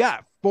 5. Yeah,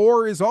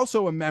 4 is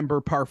also a member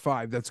par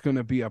 5 that's going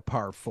to be a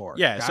par 4.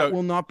 Yeah, that so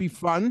will not be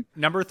fun.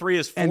 Number 3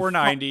 is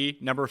 490.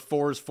 Number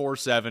 4 is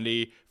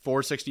 470.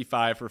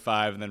 465 for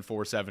 5, and then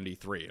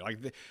 473.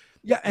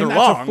 Yeah, and they're that's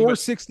long, a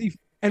 460.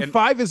 And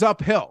 5 is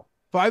uphill.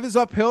 5 is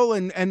uphill,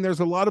 and there's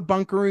a lot of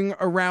bunkering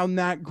around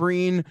that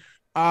green.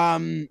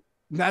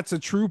 That's a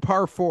true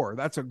par 4.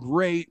 That's a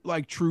great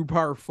true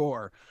par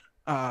 4.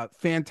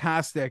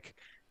 Fantastic.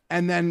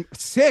 And then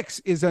 6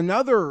 is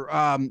another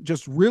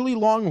just really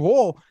long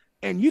hole,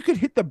 and you could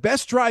hit the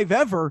best drive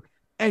ever,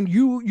 and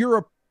you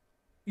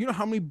know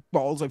how many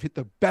balls I've hit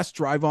the best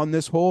drive on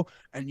this hole,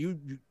 and you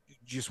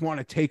just want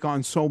to take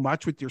on so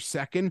much with your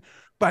second,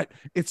 but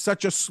it's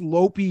such a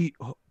slopey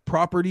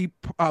property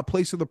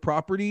place of the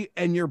property,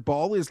 and your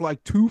ball is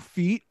 2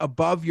 feet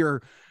above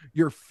your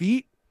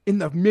feet in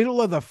the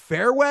middle of the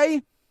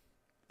fairway,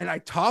 and I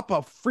top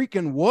a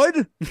freaking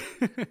wood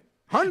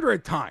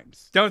 100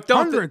 times. Don't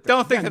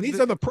think that these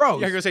are the pros.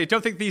 Yeah, I'm gonna say,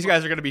 don't think these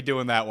guys are gonna be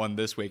doing that one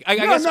this week. I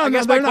guess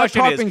my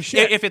question is,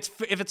 shit. if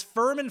it's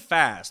firm and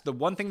fast, the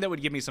one thing that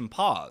would give me some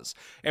pause,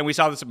 and we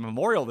saw this at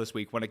Memorial this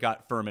week when it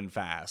got firm and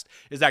fast,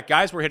 is that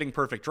guys were hitting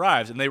perfect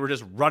drives and they were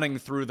just running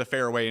through the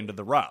fairway into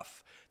the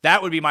rough.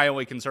 That would be my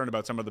only concern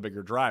about some of the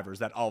bigger drivers,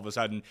 that all of a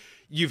sudden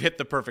you've hit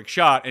the perfect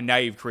shot and now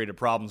you've created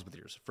problems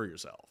for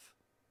yourself.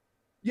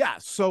 Yeah,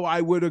 so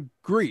I would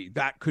agree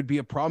that could be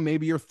a problem.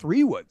 Maybe your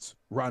 3 woods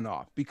run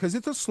off because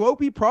it's a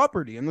slopey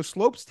property and the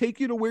slopes take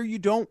you to where you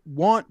don't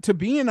want to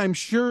be. And I'm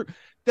sure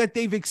that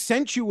they've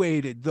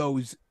accentuated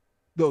those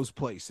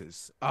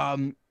places,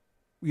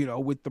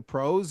 with the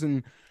pros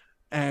and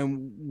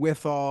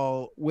with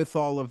all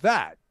of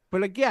that.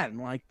 But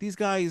again, these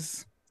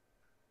guys,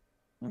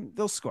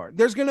 they'll score.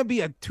 There's going to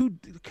be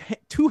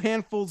two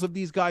handfuls of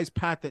these guys,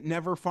 Pat, that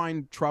never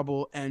find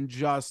trouble and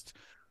just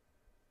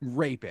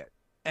rape it.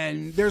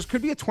 And there's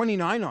could be a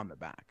 29 on the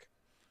back,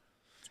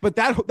 but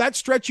that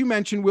stretch you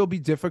mentioned will be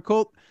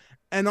difficult.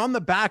 And on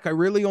the back, I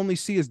really only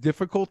see as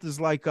difficult as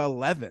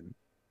 11.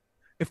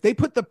 If they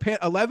put the pin,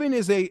 11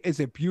 is a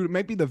beautiful,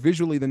 maybe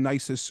visually the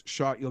nicest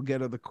shot you'll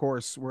get of the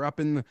course. We're up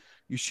you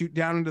shoot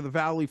down into the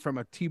valley from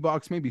a tee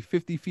box, maybe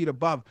 50 feet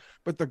above,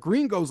 but the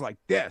green goes like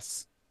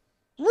this.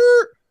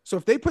 So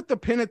if they put the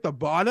pin at the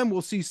bottom,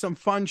 we'll see some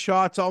fun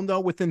shots. I'll know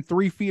within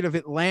 3 feet of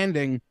it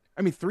landing.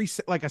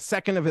 A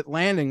second of it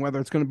landing, whether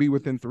it's going to be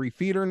within 3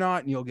 feet or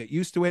not, and you'll get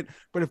used to it.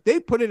 But if they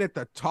put it at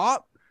the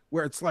top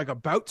where it's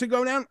about to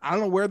go down, I don't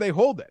know where they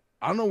hold it.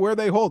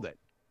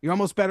 You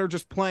almost better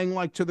just playing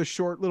to the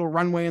short little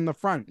runway in the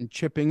front and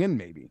chipping in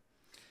maybe.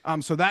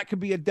 So that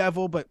could be a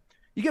devil, but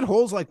you get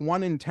holes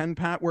 1 in 10,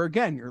 Pat, where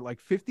again, you're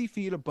 50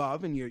 feet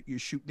above and you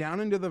shoot down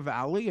into the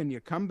valley and you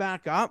come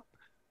back up.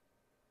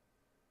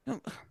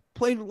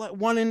 Played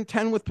 1 in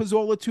 10 with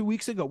Pizzola 2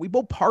 weeks ago. We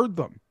both parred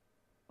them.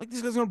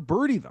 These guys are going to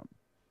birdie them.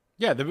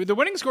 Yeah, the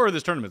winning score of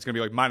this tournament is going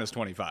to be minus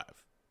 25.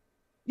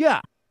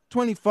 Yeah,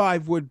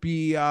 25 would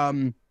be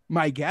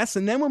my guess.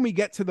 And then when we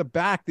get to the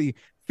back, the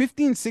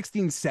 15,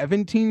 16,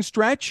 17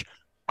 stretch,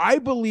 I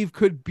believe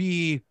could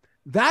be,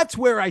 that's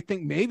where I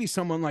think maybe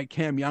someone like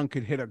Cam Young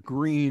could hit a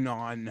green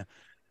on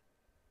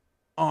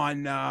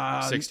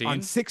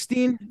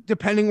 16,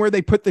 depending where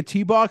they put the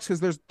tee box,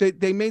 because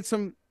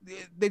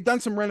they've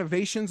done some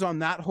renovations on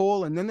that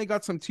hole, and then they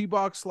got some tee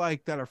box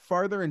that are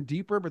farther and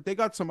deeper, but they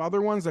got some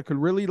other ones that could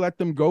really let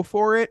them go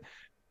for it.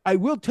 I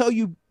will tell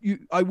you,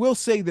 I will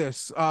say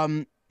this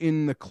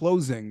in the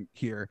closing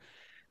here.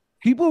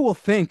 People will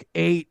think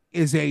 8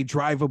 is a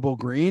drivable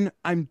green.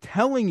 I'm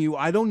telling you,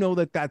 I don't know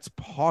that that's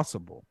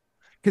possible,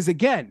 because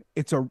again,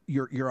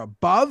 you're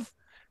above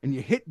and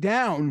you hit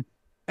down,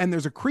 and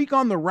there's a creek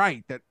on the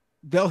right that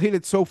they'll hit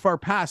it so far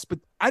past, but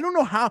I don't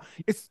know how.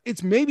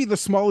 It's maybe the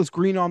smallest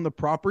green on the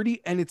property,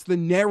 and it's the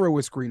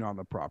narrowest green on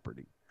the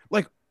property.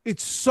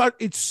 It's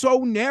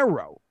so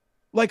narrow,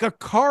 a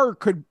car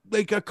could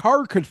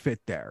fit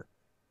there.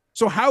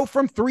 So how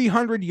from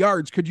 300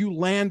 yards could you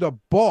land a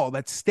ball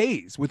that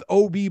stays with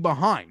OB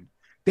behind?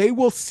 They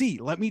will see.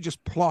 Let me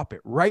just plop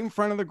it right in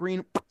front of the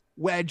green,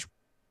 wedge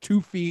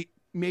 2 feet,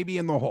 maybe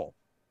in the hole.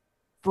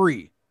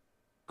 Free.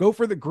 Go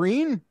for the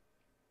green.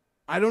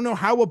 I don't know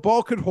how a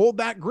ball could hold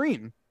that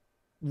green.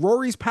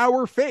 Rory's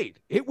power fade.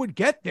 It would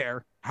get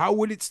there. How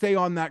would it stay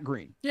on that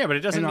green? Yeah, but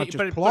it doesn't need,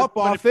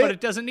 but it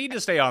doesn't need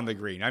to stay on the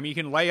green. I mean, you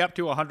can lay up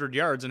to 100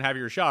 yards and have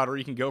your shot, or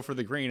you can go for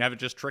the green, have it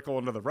just trickle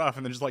into the rough,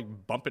 and then just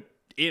bump it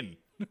in.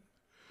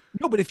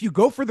 No, but if you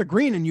go for the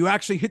green and you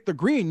actually hit the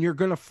green, you're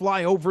going to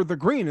fly over the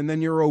green, and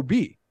then you're OB.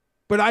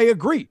 But I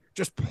agree.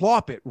 Just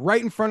plop it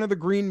right in front of the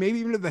green, maybe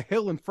even to the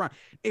hill in front.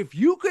 If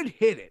you could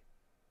hit it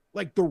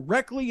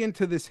directly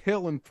into this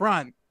hill in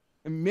front,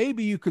 and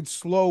maybe you could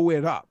slow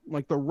it up,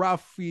 the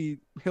roughy,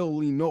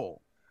 hilly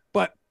knoll.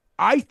 But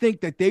I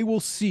think that they will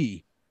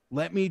see,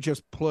 let me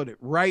just put it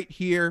right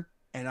here,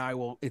 and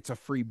it's a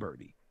free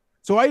birdie.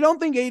 So I don't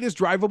think 8 is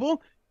drivable.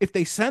 If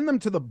they send them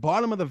to the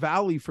bottom of the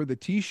valley for the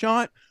tee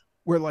shot,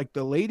 where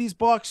the ladies'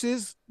 box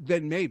is,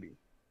 then maybe.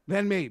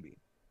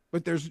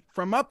 But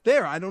from up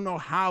there, I don't know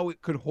how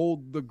it could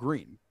hold the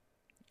green.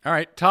 All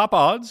right, top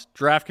odds,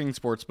 DraftKings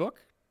Sportsbook.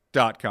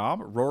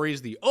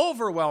 Rory's the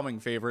overwhelming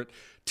favorite,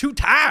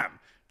 2-time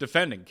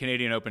defending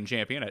Canadian Open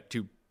champion at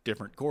 2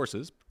 different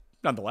courses.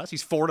 Nonetheless,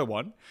 he's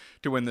 4-1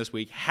 to win this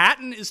week.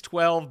 Hatton is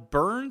 12.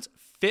 Burns,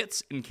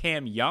 Fitz, and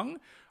Cam Young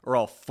are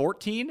all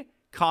 14.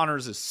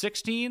 Connors is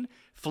 16.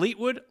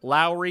 Fleetwood,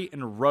 Lowry,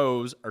 and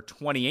Rose are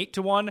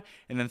 28-1,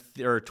 and then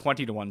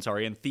 20-1.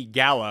 Sorry, and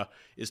Theegala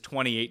is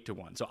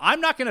 28-1. So I'm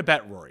not going to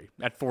bet Rory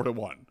at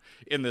 4-1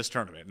 in this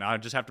tournament. Now I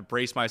just have to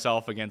brace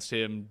myself against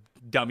him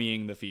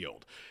dummying the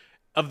field.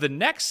 Of the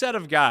next set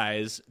of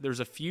guys, there's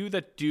a few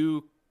that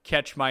do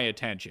catch my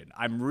attention.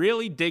 I'm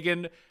really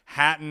digging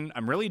Hatton,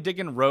 I'm really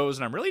digging Rose,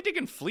 and I'm really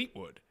digging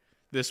Fleetwood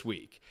this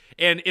week.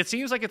 And it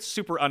seems like it's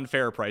super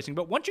unfair pricing,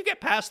 but once you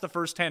get past the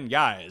first 10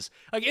 guys,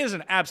 like, it is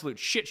an absolute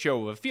shit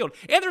show of a field,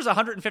 and there's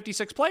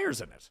 156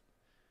 players in it.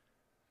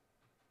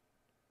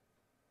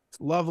 It's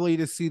lovely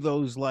to see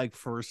those like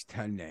first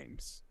 10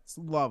 names. It's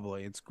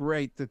lovely. It's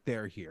great that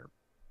they're here.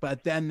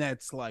 But then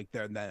that's like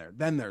then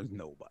there's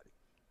nobody.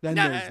 There's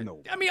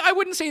nobody. I mean, I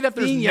wouldn't say that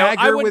there's seeing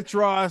Jagger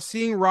withdraw,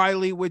 seeing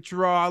Riley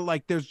withdraw,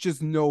 like there's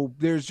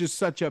just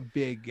such a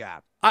big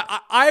gap.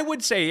 I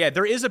would say, yeah,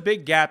 there is a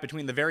big gap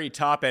between the very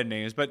top end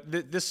names, but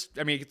it's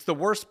the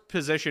worst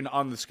position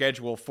on the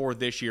schedule for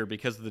this year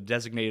because of the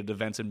designated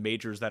events and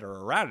majors that are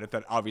around it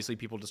that obviously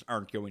people just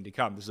aren't going to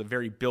come. This is a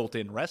very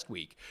built-in rest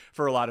week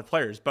for a lot of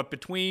players. But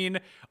between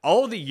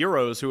all of the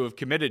Euros who have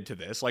committed to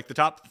this, like the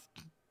top...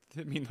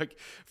 I mean, like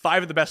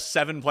 5 of the best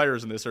 7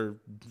 players in this are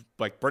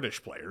like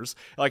British players.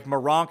 Like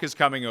Maronk is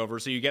coming over,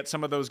 so you get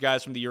some of those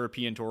guys from the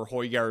European Tour,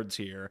 Højgaard's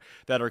here,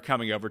 that are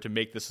coming over to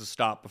make this a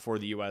stop before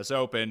the U.S.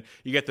 Open.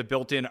 You get the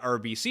built-in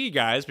RBC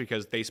guys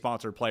because they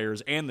sponsor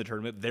players and the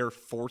tournament. They're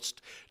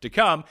forced to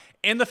come.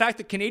 And the fact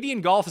that Canadian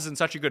golf is in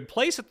such a good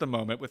place at the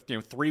moment with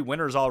 3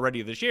 winners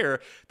already this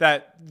year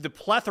that the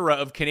plethora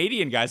of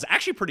Canadian guys is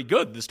actually pretty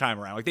good this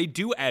time around. Like they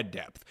do add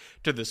depth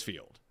to this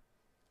field.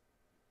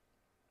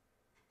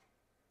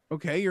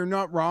 Okay, you're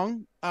not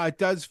wrong. It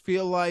does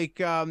feel like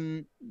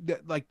the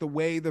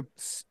way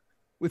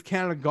with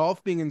Canada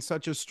Golf being in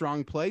such a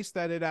strong place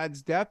that it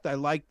adds depth. I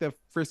like the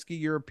frisky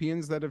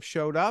Europeans that have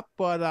showed up,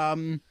 but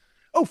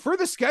for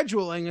the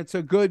scheduling, it's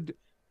a good,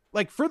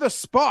 like for the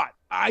spot.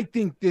 I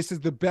think this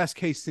is the best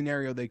case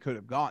scenario they could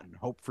have gotten.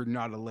 Hope for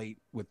not a late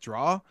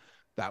withdrawal.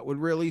 That would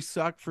really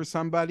suck for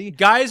somebody.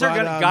 Guys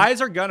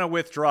are gonna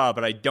withdraw,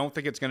 but I don't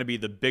think it's gonna be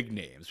the big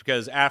names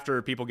because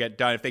after people get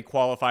done, if they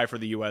qualify for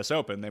the U.S.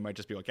 Open, they might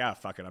just be like,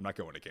 fuck it, I'm not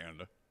going to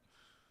Canada.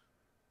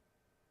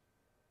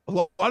 A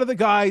lot of the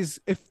guys,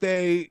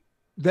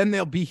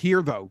 they'll be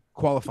here though,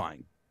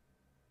 qualifying.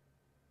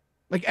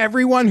 Like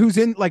everyone who's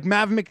in, like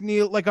Mav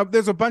McNeil,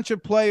 there's a bunch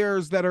of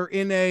players that are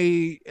in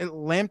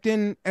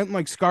Lambton and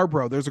like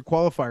Scarborough. There's a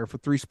qualifier for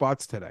 3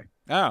 spots today.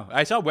 Oh,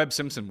 I saw Webb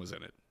Simpson was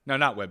in it. No,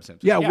 not Webb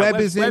Simpson. Yeah, Webb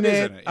is in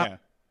it. Yeah.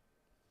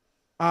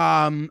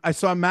 I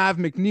saw Mav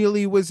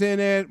McNeely was in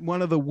it.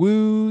 One of the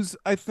Woos,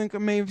 I think I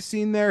may have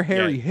seen there.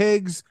 Harry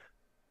Higgs.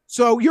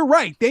 So you're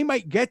right. They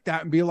might get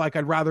that and be like,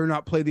 I'd rather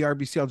not play the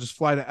RBC. I'll just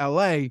fly to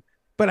LA.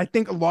 But I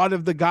think a lot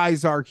of the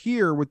guys are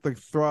here with the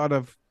thought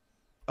of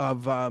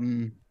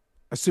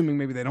assuming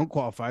maybe they don't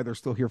qualify. They're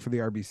still here for the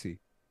RBC.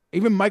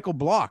 Even Michael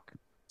Block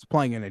is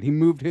playing in it. He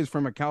moved his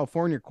from a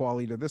California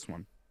quali to this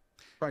one.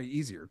 Probably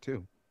easier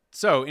too.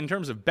 So, in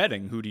terms of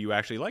betting, who do you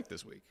actually like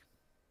this week?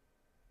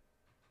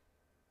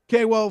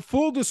 Okay, well,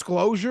 full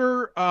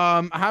disclosure,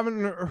 I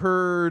haven't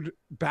heard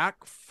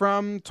back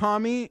from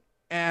Tommy,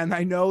 and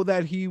I know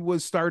that he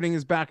was starting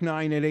his back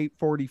 9 at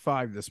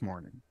 8:45 this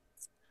morning.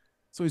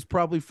 So he's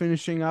probably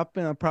finishing up,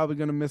 and I'm probably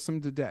going to miss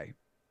him today.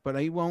 But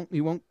he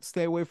won't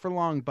stay away for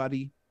long,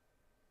 buddy.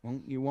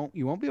 You won't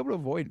be able to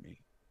avoid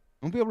me.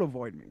 Won't be able to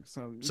avoid me.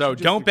 So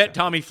don't bet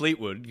Tommy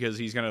Fleetwood because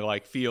he's going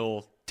to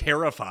feel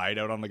terrified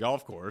out on the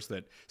golf course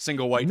that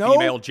single white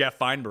female Jeff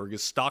Feinberg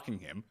is stalking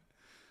him.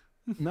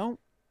 No,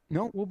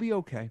 we'll be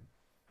okay.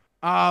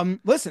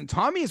 Listen,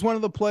 Tommy is one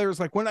of the players,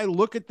 like when I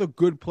look at the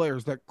good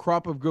players, that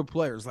crop of good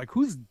players, like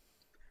who's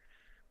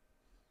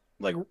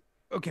like,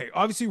 okay,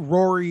 obviously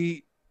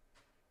Rory,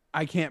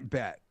 I can't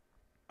bet.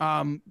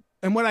 And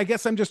what I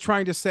guess I'm just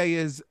trying to say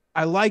is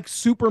I like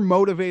super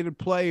motivated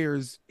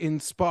players in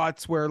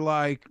spots where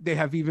like they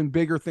have even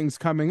bigger things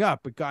coming up,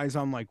 but guys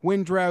on like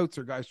wind droughts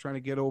or guys trying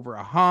to get over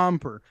a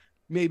hump or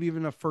maybe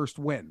even a first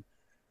win.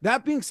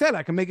 That being said,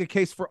 I can make a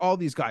case for all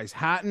these guys.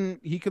 Hatton,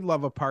 he could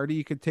love a party.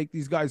 He could take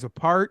these guys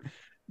apart.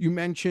 You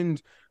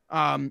mentioned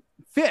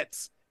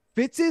Fitz.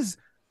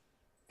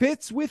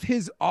 Fitz with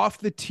his off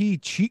the tee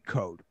cheat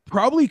code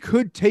probably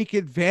could take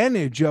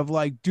advantage of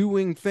like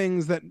doing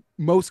things that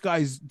most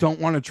guys don't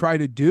want to try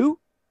to do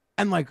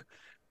and like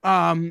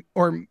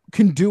or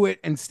can do it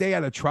and stay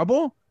out of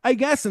trouble, I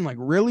guess, and like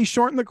really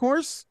shorten the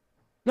course.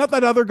 Not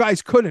that other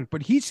guys couldn't,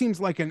 but he seems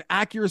like an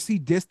accuracy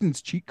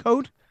distance cheat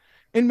code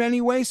in many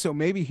ways. So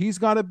maybe he's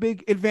got a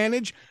big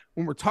advantage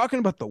when we're talking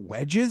about the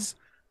wedges.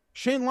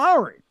 Shane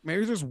Lowry.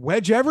 Maybe just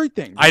wedge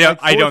everything. I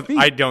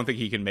Like don't think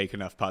he can make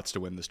enough putts to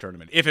win this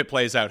tournament if it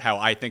plays out how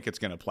I think it's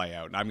going to play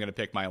out. And I'm going to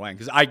pick my lane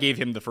because I gave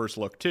him the first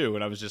look too,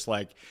 and I was just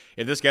like,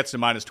 if this gets to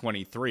minus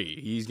 23,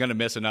 he's going to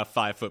miss enough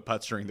 5-foot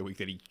putts during the week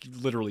that he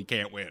literally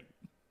can't win.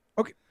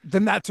 Okay,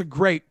 then that's a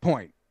great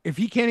point. If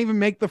he can't even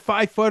make the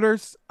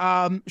 5-footers,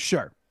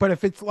 sure. But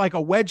if it's like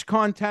a wedge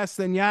contest,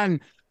 then yeah.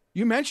 And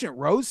you mentioned it,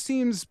 Rose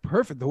seems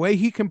perfect. The way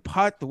he can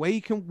putt, the way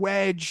he can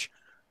wedge.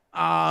 He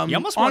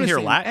almost won here.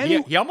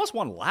 He almost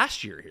won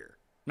last year here.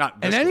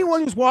 Not this and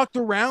anyone who's walked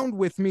around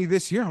with me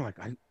this year, I'm like,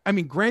 I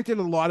mean, granted,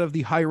 a lot of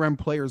the higher end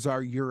players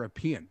are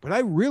European, but I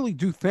really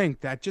do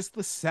think that just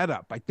the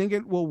setup, I think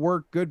it will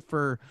work good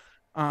for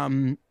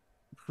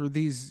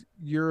these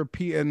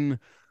European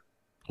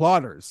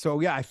plotters. So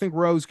yeah, I think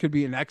Rose could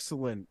be an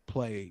excellent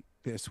play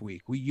this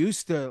week. We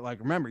used to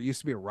remember, it used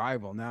to be a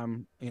rival. Now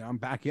I'm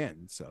back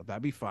in, so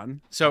that'd be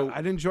fun. So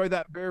I'd enjoy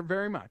that very,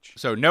 very much.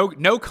 So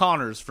no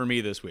Connors for me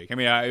this week. I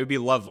mean, it would be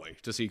lovely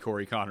to see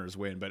Corey Connors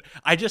win, but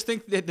I just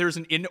think that there's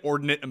an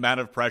inordinate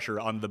amount of pressure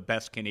on the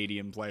best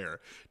Canadian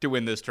player to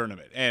win this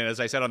tournament. And as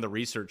I said on the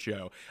research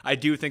show, I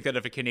do think that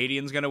if a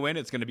Canadian's going to win,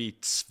 it's going to be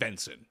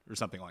Svensson or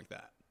something like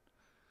that.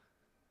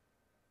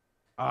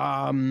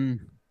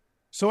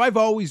 So I've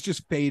always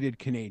just faded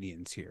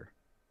Canadians here.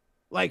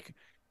 Like,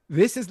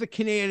 this is the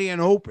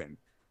Canadian Open.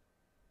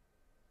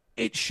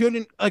 It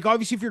shouldn't,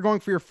 obviously if you're going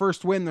for your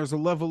first win, there's a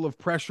level of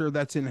pressure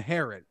that's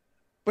inherent.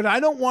 But I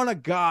don't want to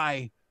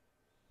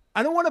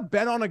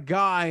bet on a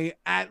guy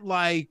at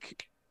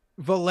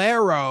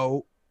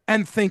Valero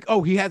and think,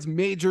 oh, he has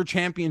major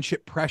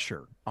championship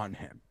pressure on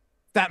him.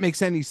 If that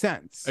makes any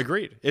sense.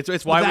 Agreed.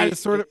 It's why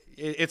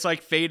it's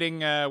like fading,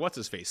 what's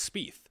his face?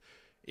 Spieth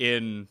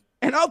in.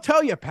 And I'll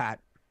tell you, Pat,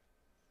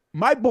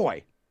 my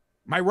boy,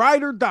 my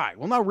ride or die.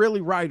 Well, not really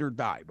ride or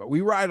die, but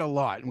we ride a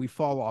lot and we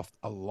fall off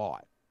a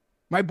lot.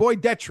 My boy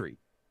Detry,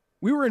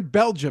 we were in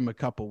Belgium a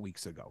couple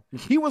weeks ago.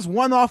 He was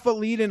one off a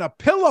lead in a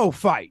pillow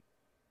fight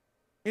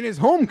in his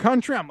home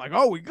country. I'm like,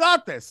 oh, we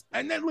got this.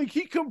 And then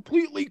he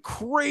completely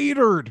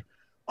cratered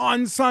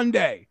on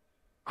Sunday.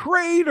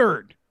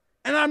 Cratered.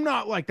 And I'm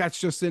not that's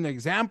just an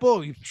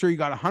example. I'm sure you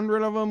got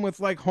 100 of them with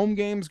home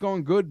games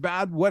going good,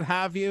 bad, what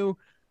have you.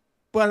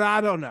 But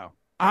I don't know.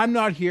 I'm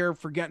not here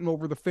for getting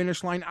over the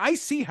finish line. I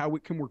see how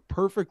it can work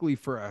perfectly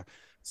for a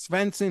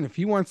Svensson if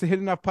he wants to hit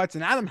enough putts.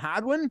 And Adam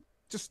Hadwin,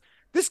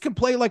 this can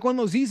play like one of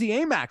those easy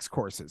MX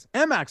courses.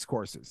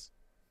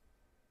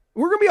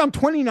 We're going to be on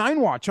 29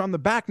 watch on the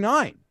back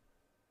nine,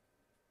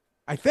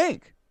 I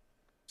think.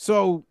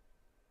 So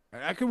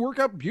that could work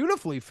out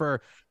beautifully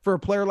for a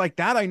player like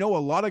that. I know a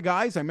lot of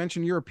guys. I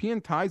mentioned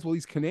European ties. Well,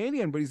 he's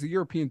Canadian, but he's a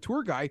European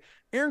tour guy.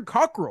 Aaron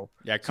Cockrell.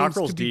 Yeah,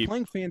 Cockrell's deep.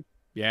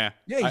 Yeah,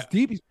 he's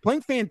deep. He's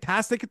playing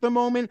fantastic at the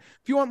moment.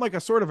 If you want a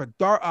sort of a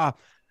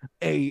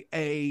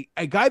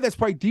guy that's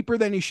probably deeper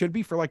than he should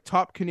be for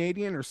top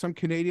Canadian or some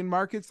Canadian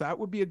markets, that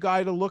would be a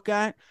guy to look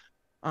at.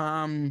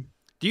 Do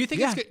you think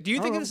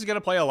this is going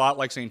to play a lot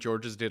like St.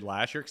 George's did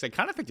last year? Because I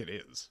kind of think it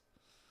is.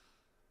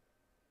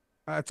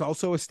 It's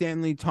also a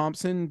Stanley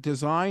Thompson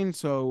design,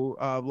 so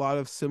a lot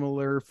of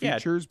similar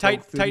features.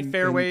 Tight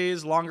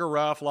fairways, longer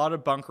rough, a lot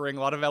of bunkering, a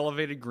lot of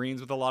elevated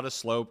greens with a lot of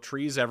slope,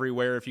 trees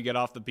everywhere if you get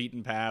off the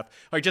beaten path.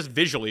 Just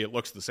visually, it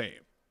looks the same.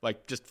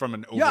 Just from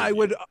an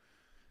overview.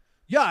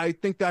 I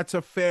think that's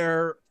a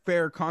fair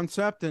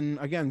concept. And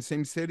again,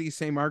 same city,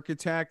 same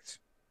architect,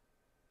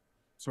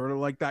 sort of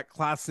like that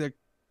classic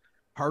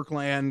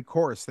Parkland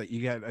course that you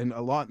get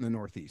a lot in the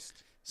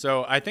Northeast.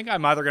 So I think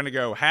I'm either going to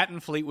go Hatton,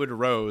 Fleetwood,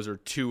 Rose, or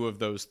two of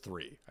those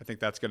three. I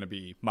think that's going to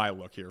be my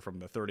look here from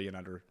the 30 and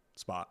under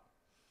spot.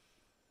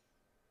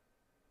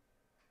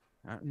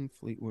 Hatton,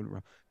 Fleetwood,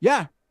 Rose.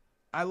 Yeah,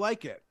 I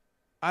like it.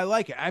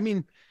 I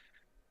mean,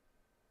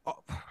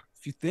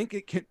 if you think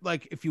it can,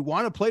 if you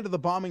want to play to the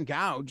bomb and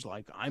gouge,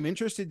 I'm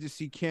interested to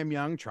see Cam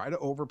Young try to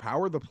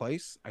overpower the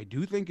place. I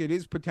do think it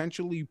is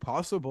potentially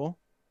possible.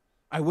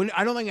 I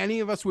don't think any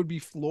of us would be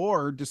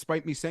floored,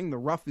 despite me saying the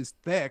rough is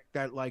thick,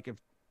 that if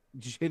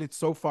you hit it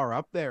so far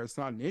up there, it's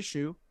not an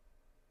issue.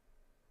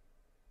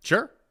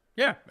 Sure.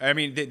 Yeah. I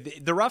mean,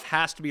 the rough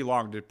has to be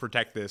long to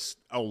protect this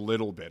a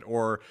little bit.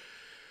 Or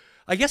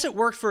I guess it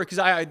worked because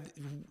I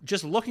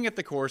just looking at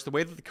the course, the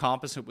way that the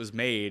composite was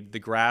made, the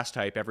grass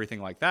type,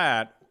 everything like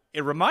that,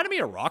 it reminded me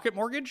of Rocket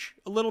Mortgage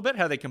a little bit,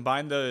 how they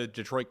combined the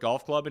Detroit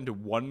Golf Club into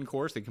one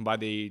course. They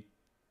combined the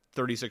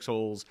 36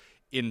 holes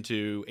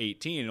into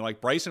 18.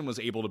 And Bryson was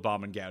able to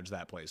bomb and gouge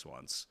that place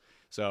once.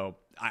 So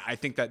I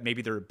think that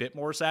maybe they're a bit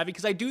more savvy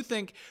because I do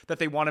think that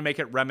they want to make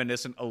it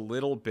reminiscent a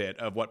little bit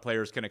of what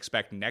players can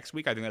expect next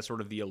week. I think that's sort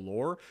of the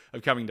allure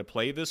of coming to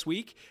play this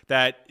week.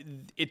 That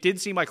it did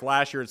seem like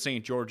last year at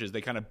St. George's,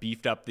 they kind of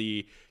beefed up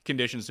the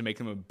conditions to make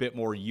them a bit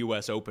more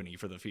U.S. Open-y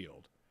for the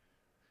field.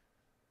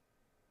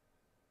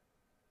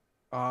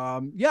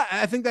 Yeah,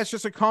 I think that's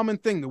just a common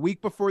thing. The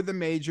week before the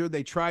major,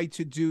 they try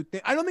to do.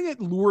 I don't think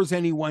it lures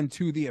anyone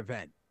to the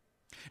event.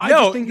 I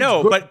don't. I'm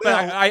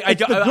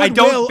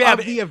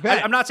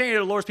not saying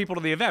it allures people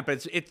to the event,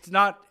 but it's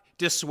not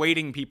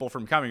dissuading people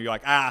from coming. You're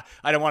like, I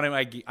don't want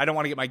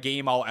to get my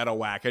game all out of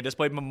whack. I just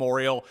played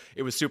Memorial.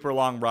 It was super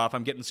long rough.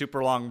 I'm getting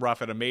super long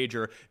rough at a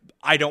major.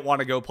 I don't want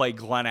to go play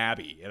Glen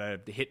Abbey at a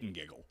hit and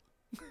giggle.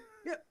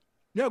 Yeah.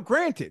 No,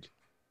 granted.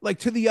 Like,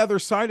 to the other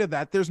side of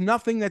that, there's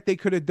nothing that they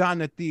could have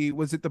done at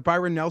was it the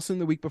Byron Nelson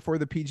the week before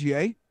the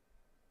PGA?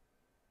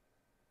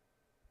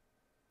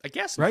 I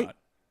guess right? Not.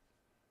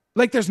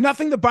 Like, there's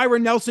nothing that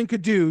Byron Nelson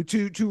could do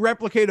to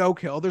replicate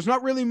Oak Hill. There's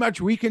not really much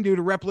we can do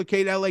to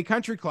replicate LA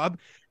Country Club.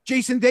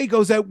 Jason Day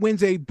goes out,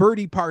 wins a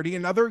birdie party.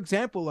 Another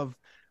example of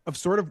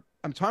sort of,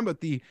 I'm talking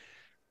about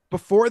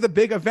before the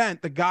big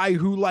event, the guy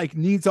who like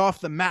needs off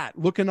the mat,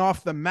 looking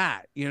off the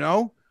mat, you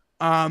know?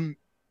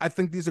 I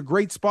think these are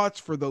great spots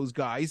for those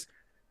guys.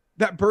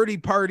 That birdie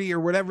party or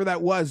whatever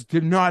that was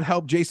did not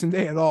help Jason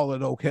Day at all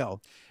at Oak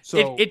Hill.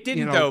 So it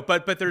didn't though,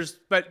 but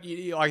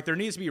like there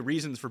needs to be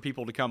reasons for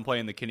people to come play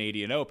in the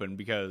Canadian Open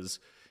because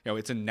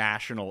it's a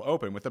national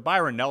open. With the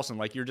Byron Nelson,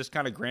 like you're just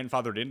kind of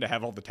grandfathered in to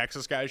have all the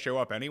Texas guys show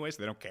up anyway, so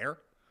they don't care.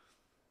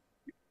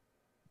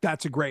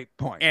 That's a great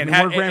point. And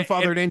we're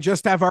grandfathered in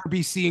just to have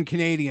RBC and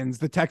Canadians.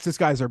 The Texas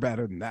guys are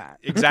better than that.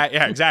 Exactly.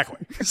 Yeah, exactly.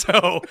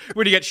 So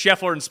when you get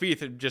Scheffler and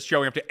Spieth just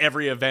showing up to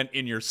every event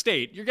in your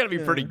state, you're going to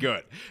be pretty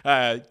good.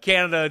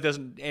 Canada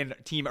doesn't, and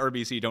Team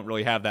RBC don't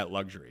really have that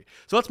luxury.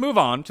 So let's move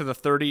on to the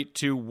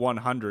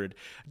 30-100.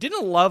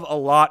 Didn't love a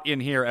lot in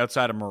here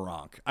outside of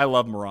Meronk. I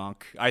love Meronk.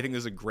 I think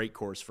this is a great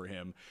course for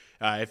him.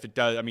 If it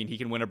does, I mean, he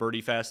can win a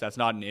birdie fest. That's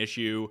not an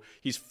issue.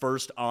 He's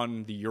first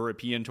on the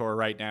European Tour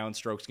right now in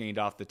strokes gained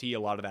off the tee. A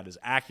lot of that is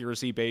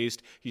accuracy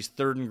based. He's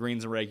third in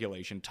greens and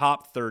regulation,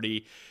 top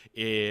 30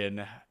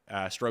 in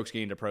strokes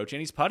gained approach, and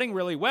he's putting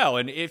really well.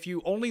 And if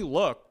you only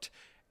looked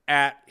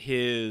at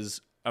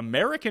his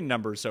American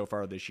numbers so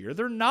far this year,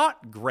 they're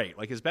not great.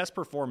 Like his best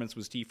performance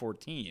was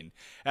T14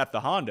 at the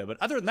Honda, but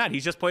other than that,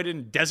 he's just played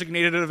in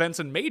designated events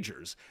and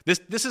majors.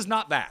 This is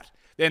not that.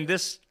 And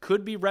this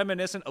could be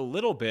reminiscent a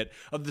little bit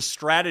of the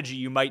strategy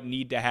you might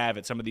need to have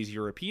at some of these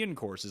European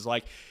courses.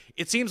 Like,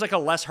 it seems like a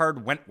less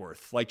hard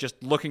Wentworth, like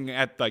just looking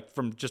at like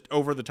from just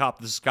over the top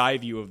of the sky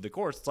view of the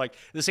course. It's like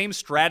the same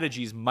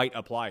strategies might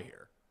apply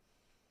here.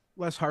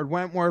 Less hard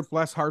Wentworth,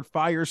 less hard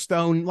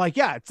Firestone. Like,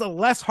 yeah, it's a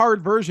less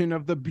hard version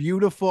of the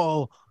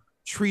beautiful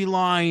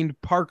tree-lined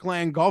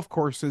parkland golf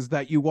courses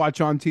that you watch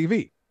on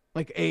TV.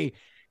 Like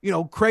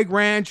Craig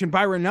Ranch and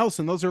Byron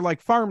Nelson, those are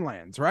like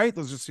farmlands, right?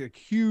 Those are just like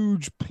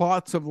huge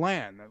plots of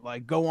land that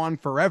like go on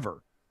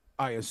forever,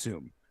 I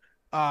assume.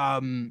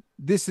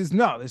 This is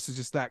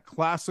just that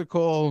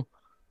classical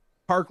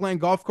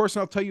parkland golf course.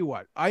 And I'll tell you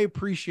what, I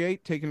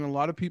appreciate taking a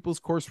lot of people's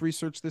course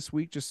research this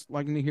week, just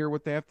liking to hear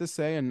what they have to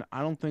say. And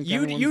I don't think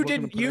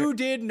you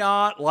did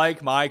not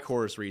like my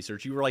course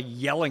research. You were like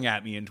yelling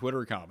at me in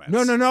Twitter comments.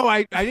 No.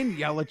 I didn't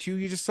yell at you.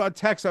 You just saw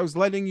text. I was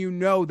letting you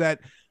know that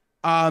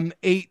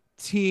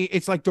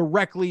it's like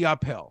directly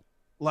uphill.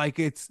 Like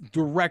it's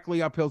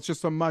directly uphill. It's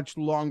just a much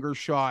longer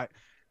shot,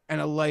 and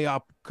a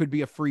layup could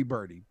be a free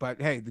birdie.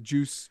 But hey, the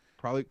juice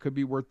probably could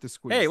be worth the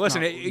squeeze. Hey,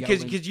 listen,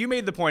 because you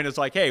made the point, it's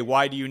like, hey,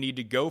 why do you need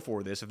to go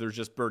for this if there's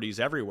just birdies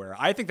everywhere?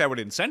 I think that would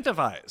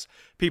incentivize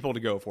people to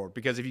go for it,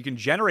 because if you can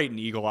generate an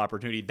eagle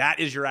opportunity, that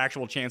is your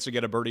actual chance to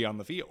get a birdie on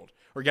the field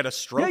or get a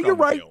stroke on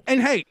the field.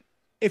 And hey,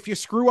 if you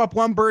screw up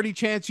one birdie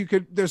chance,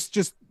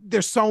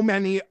 there's so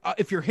many,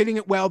 if you're hitting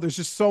it well, there's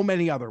just so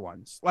many other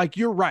ones. Like,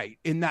 you're right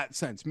in that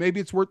sense. Maybe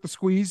it's worth the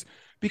squeeze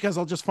because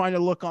I'll just find a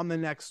look on the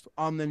next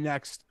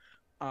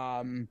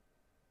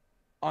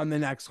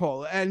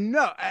hole. And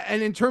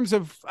in terms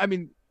of, I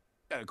mean,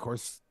 of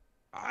course,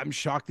 I'm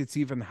shocked it's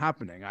even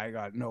happening. I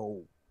got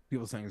no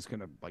people saying it's going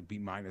to like be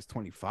minus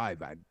 25.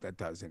 That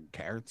doesn't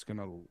care. It's going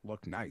to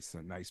look nice,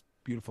 a nice,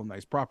 beautiful,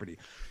 nice property.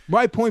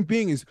 My point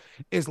being is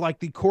like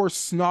the course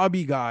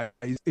snobby guys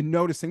in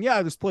noticing,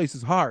 yeah, this place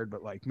is hard,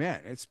 but like, man,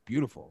 it's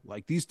beautiful.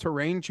 Like these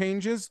terrain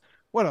changes,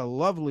 what a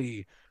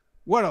lovely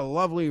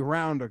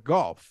round of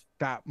golf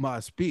that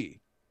must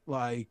be.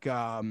 Like,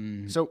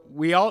 so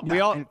we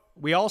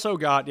also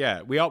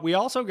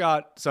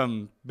got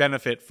some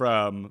benefit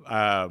from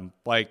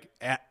Ludwig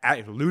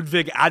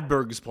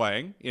Adberg's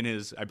playing in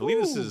his, I believe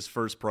this is his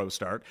first pro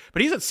start,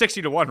 but he's at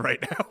 60-1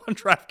 right now on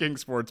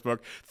DraftKings Sportsbook.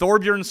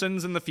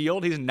 Thorbjornsen's in the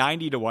field. He's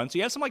 90-1. So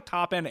you have some like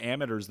top end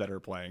amateurs that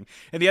are playing,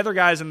 and the other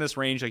guys in this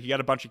range, like you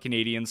got a bunch of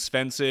Canadians,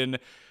 Svensson,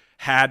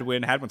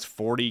 Hadwin's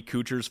 40,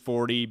 Kuchar's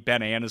 40,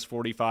 Ben Ann is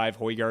 45,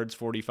 Højgaard's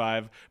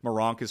 45,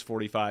 Meronk is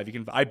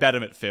 45. I bet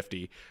him at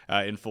 50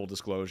 in full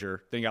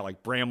disclosure. Then you got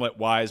like Bramlett,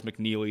 Wise,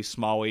 McNeely,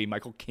 Smalley,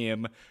 Michael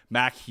Kim,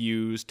 Mac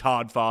Hughes,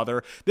 Todd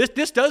Father.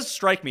 This does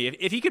strike me.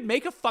 If he could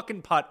make a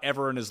fucking putt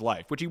ever in his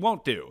life, which he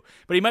won't do,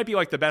 but he might be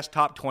like the best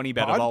top 20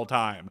 bet of all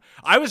time.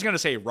 I was going to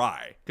say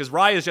Rye, because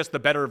Rye is just the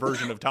better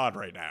version of Todd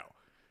right now,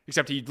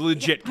 except he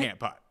legit can't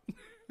putt.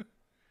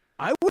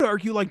 I would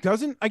argue, like,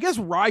 I guess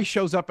Rye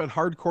shows up at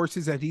hard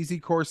courses, at easy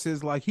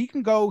courses. Like, he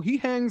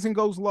hangs and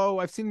goes low.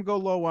 I've seen him go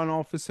low on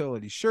all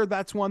facilities. Sure,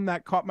 that's one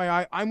that caught my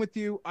eye. I'm with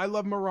you. I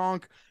love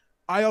Meronk.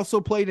 I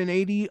also played an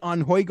 80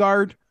 on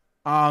Højgaard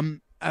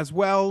as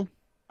well.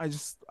 I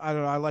don't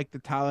know. I like the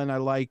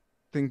talent.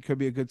 Think it could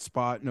be a good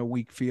spot in a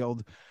weak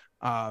field.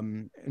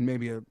 and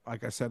maybe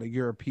like I said, a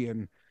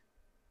European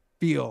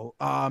feel.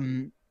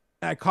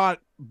 I caught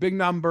big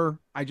number.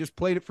 I just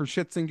played it for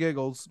shits and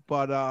giggles,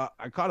 but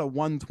I caught a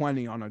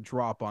 120 on a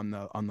drop on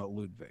the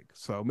Ludwig.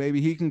 So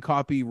maybe he can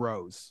copy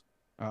Rose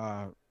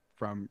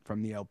from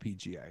the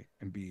LPGA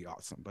and be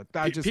awesome. But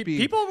that just be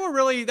people were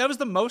really, that was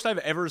the most I've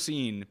ever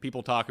seen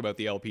people talk about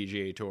the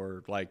LPGA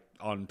tour like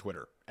on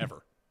Twitter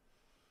ever.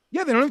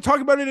 Yeah, they don't even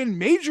talk about it in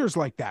majors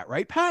like that,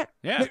 right, Pat?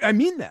 Yeah, I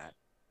mean that.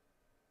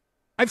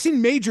 I've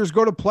seen majors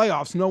go to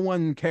playoffs. No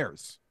one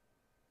cares.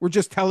 We're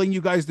just telling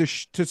you guys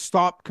to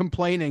stop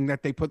complaining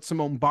that they put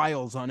Simone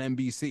Biles on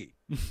NBC.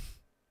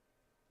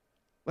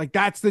 Like,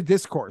 that's the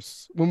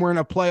discourse when we're in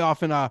a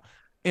playoff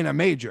in a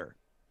major.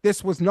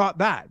 This was not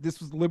that. This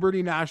was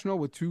Liberty National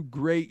with two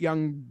great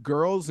young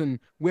girls and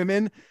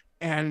women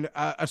and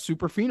a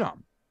super phenom.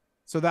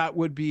 So that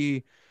would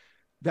be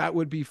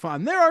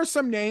fun. There are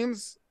some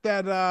names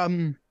that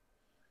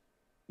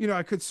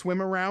I could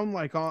swim around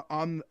like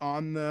on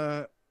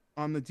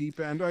the deep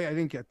end. Oh yeah, I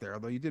didn't get there,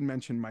 although you did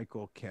mention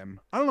Michael Kim.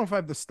 I don't know if I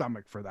have the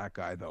stomach for that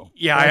guy though.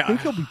 Yeah, I think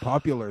he'll be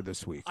popular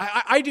this week.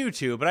 I do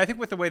too, but I think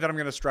with the way that I'm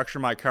going to structure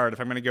my card, if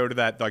I'm going to go to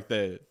that like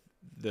the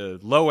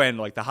low end,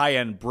 like the high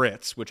end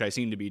Brits, which I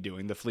seem to be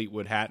doing, the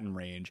Fleetwood Hatton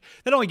range,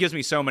 that only gives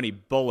me so many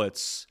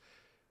bullets.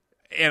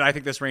 And I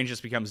think this range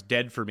just becomes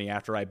dead for me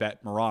after I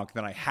bet Meronk.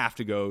 Then I have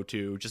to go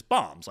to just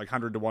bombs, like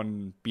 100 to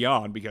 1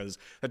 beyond, because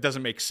that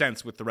doesn't make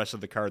sense with the rest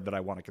of the card that I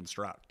want to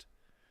construct.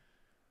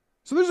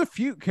 So there's a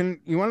few. Can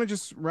you want to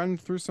just run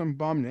through some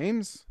bomb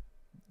names?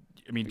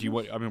 I mean,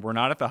 we're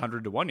not at the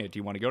 100 to 1 yet. Do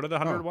you want to go to the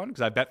 100 to 1?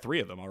 Because I bet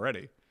 3 of them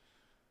already.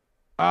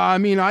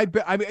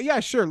 Yeah,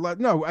 sure.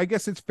 No, I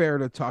guess it's fair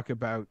to talk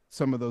about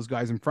some of those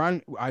guys in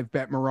front. I've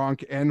bet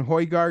Meronk and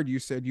Højgaard. You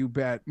said you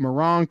bet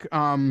Meronk.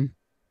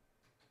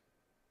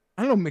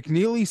 I don't know.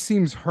 McNeely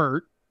seems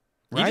hurt,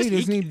 right?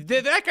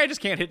 That guy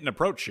just can't hit an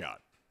approach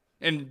shot,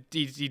 and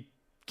he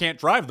can't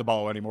drive the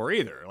ball anymore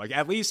either. Like,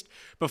 at least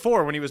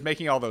before, when he was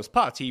making all those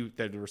putts,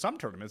 there were some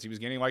tournaments he was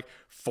getting like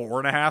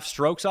 4.5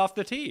 strokes off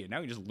the tee, and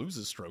now he just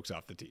loses strokes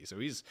off the tee. So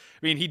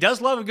he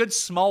does love a good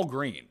small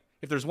green.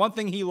 If there's one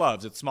thing he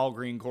loves, it's small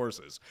green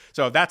courses.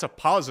 So that's a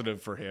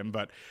positive for him.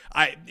 But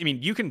I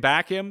mean, you can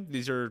back him.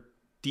 These are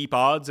deep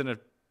odds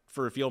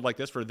for a field like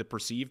this, for the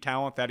perceived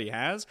talent that he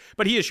has.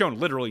 But he has shown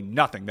literally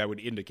nothing that would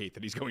indicate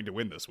that he's going to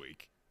win this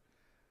week.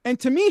 And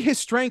to me, his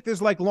strength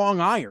is like long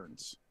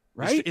irons,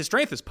 right? His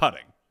strength is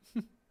putting.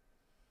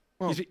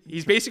 Well,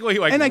 he's basically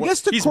like, and I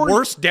guess he's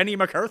worse Denny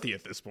McCarthy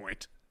at this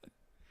point.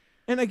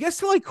 And I guess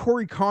to like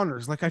Corey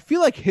Connors, like I feel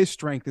like his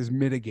strength is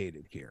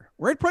mitigated here.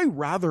 Where I'd probably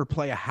rather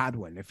play a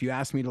Hadwin if you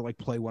asked me to like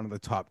play one of the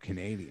top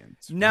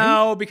Canadians. Right?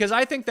 No, because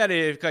I think that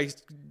if like,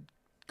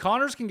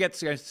 Connors can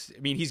get, I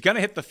mean, he's going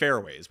to hit the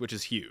fairways, which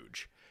is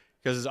huge.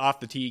 Because his off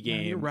the tee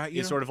game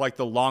is sort of like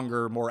the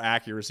longer, more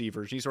accuracy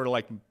version. He's sort of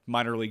like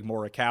minor league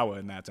Morikawa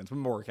in that sense.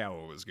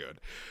 Morikawa was good.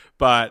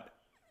 But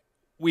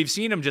we've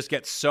seen him just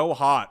get so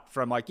hot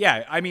from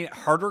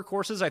harder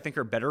courses I think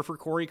are better for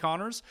Corey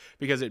Connors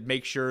because it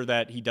makes sure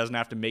that he doesn't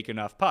have to make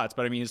enough putts.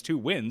 But I mean, his 2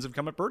 wins have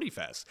come at Birdie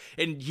Fest.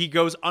 And he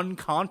goes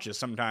unconscious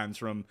sometimes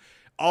from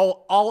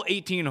all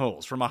 18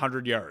 holes from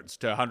 100 yards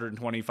to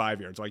 125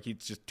 yards. Like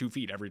he's just 2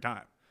 feet every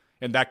time.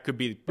 And that could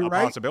be a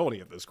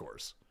possibility at this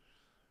course.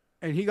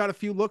 And he got a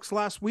few looks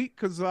last week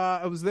because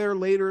I was there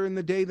later in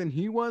the day than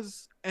he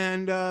was.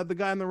 And the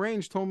guy on the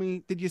range told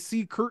me, "Did you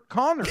see Kurt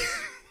Connors?"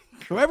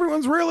 So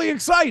everyone's really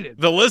excited.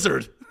 The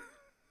lizard.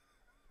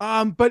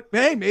 But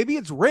hey, maybe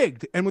it's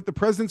rigged. And with the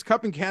President's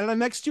Cup in Canada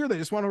next year, they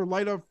just want to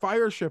light a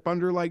fire ship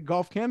under like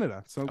Golf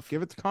Canada. So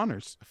give it to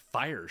Connors. A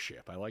fire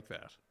ship. I like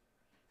that.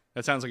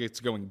 That sounds like it's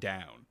going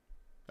down.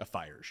 A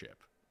fire ship.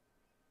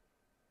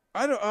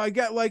 I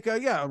get like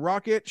a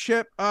rocket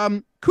ship.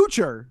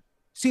 Kuchar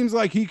seems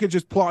like he could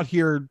just plot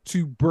here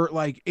to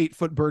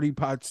 8-foot birdie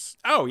putts.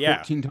 Oh yeah,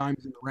 14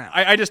 times in the round.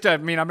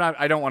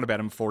 I don't want to bet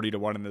him 40 to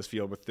 1 in this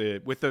field with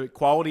the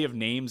quality of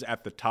names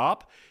at the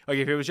top. Like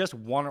if it was just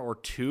 1 or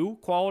 2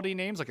 quality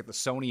names, like at the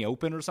Sony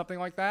Open or something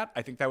like that,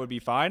 I think that would be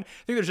fine.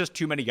 I think there's just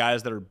too many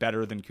guys that are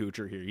better than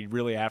Kuchar here. You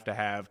really have to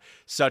have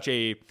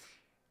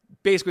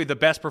basically the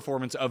best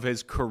performance of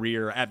his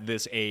career at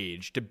this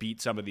age to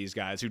beat some of these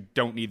guys who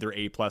don't need their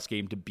A-plus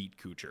game to beat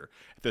Kuchar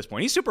at this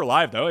point. He's super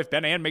live, though. If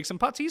Ben An makes some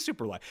putts, he's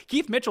super live.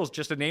 Keith Mitchell's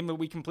just a name that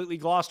we completely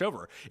glossed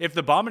over. If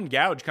the bomb and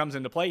gouge comes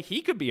into play,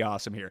 he could be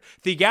awesome here.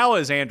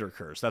 Theegala is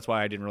Anderkirch. That's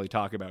why I didn't really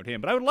talk about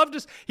him. But I would love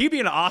to... He'd be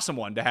an awesome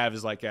one to have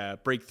as like a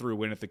breakthrough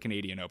win at the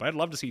Canadian Open. I'd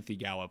love to see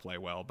Theegala play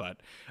well, but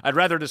I'd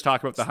rather just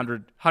talk about the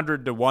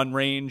 100 to 1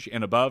 range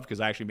and above because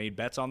I actually made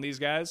bets on these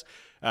guys.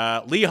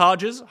 Lee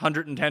Hodges,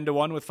 110 to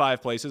 1 with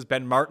 5 places.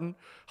 Ben Martin,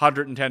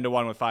 110 to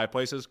 1 with 5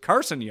 places.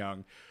 Carson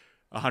Young,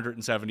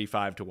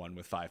 175 to 1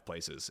 with 5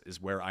 places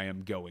is where I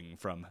am going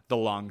from the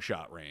long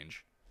shot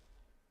range.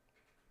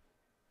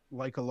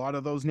 Like a lot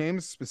of those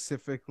names,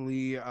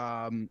 specifically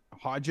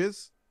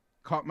Hodges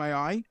caught my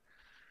eye.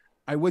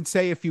 I would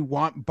say if you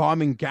want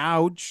bomb and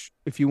gouge,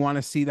 if you want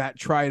to see that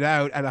tried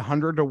out at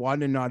 100 to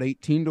 1 and not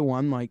 18 to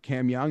 1 like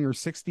Cam Young or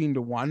 16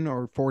 to 1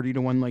 or 40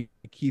 to 1 like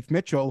Keith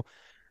Mitchell,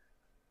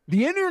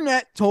 The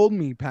internet told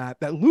me, Pat,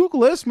 that Luke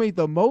List made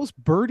the most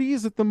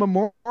birdies at the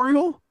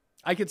Memorial.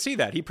 I could see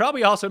that. He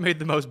probably also made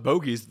the most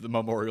bogeys at the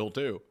Memorial,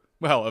 too.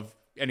 Well, of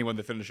anyone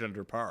that finished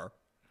under par.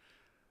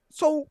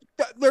 So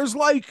there's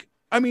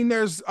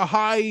there's a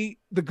high,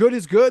 the good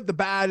is good, the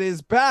bad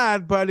is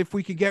bad, but if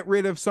we could get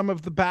rid of some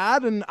of the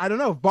bad, and I don't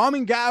know,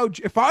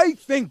 if I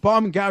think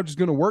bomb and gouge is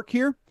going to work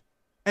here,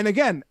 and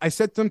again, I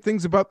said some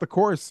things about the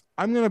course,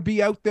 I'm going to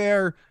be out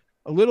there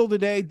a little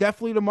today,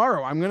 definitely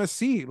tomorrow. I'm going to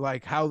see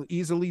like how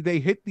easily they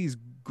hit these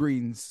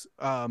greens,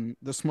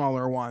 the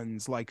smaller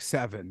ones, like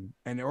 7,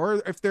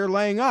 or if they're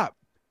laying up.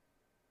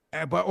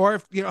 Or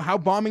if, how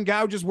bomb and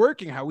gouge is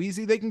working, how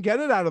easy they can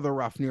get it out of the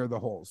rough near the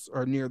holes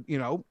or near,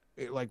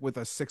 like with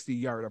a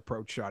 60-yard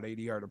approach shot,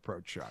 80-yard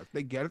approach shot. If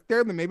they get it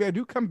there, then maybe I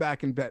do come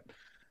back and bet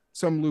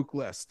some Luke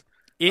List.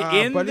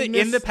 In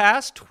the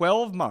past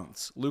 12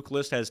 months, Luke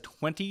List has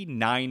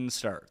 29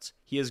 starts.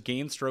 He has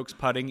gained strokes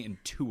putting in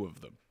 2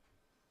 of them.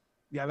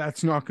 Yeah,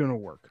 that's not going to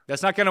work.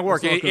 That's not going to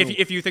work.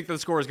 If you think the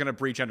score is going to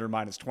breach under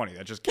 -20,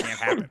 that just can't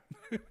happen.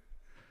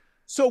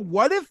 So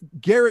what if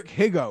Garrick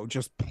Higo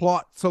just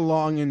plots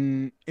along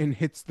and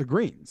hits the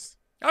greens?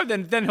 Oh,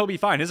 then he'll be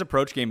fine. His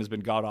approach game has been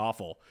god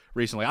awful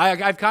recently.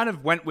 I've kind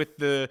of went with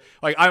the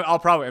I'll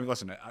probably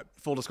listen.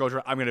 Full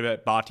disclosure, I'm going to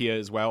bet Bhatia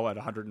as well at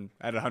 100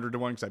 to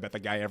 1 because I bet the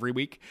guy every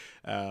week.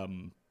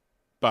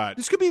 But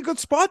this could be a good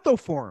spot though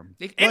for him.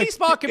 Any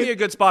spot can be a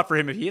good spot for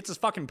him if he hits his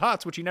fucking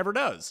putts, which he never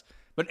does.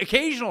 But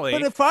occasionally.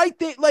 But if I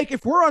think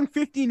if we're on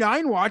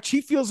 59 watch,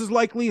 he feels as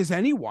likely as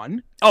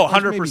anyone. Oh,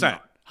 100%.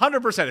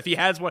 100%. If he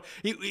has one,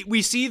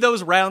 we see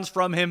those rounds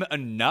from him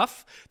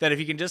enough that if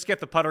he can just get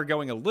the putter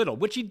going a little,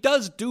 which he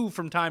does do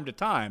from time to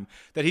time,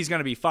 that he's going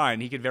to be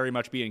fine. He could very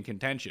much be in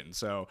contention.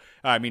 So,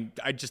 I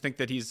just think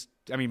that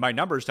my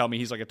numbers tell me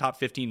he's like a top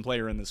 15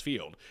 player in this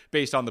field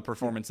based on the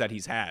performance that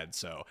he's had.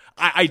 So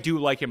I do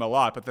like him a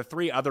lot, but the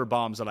 3 other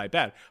bombs that I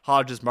bet,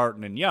 Hodges,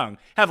 Martin, and Young,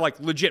 have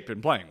legit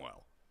been playing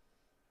well.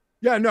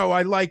 Yeah, no,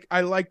 I like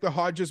the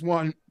Hodges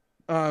one.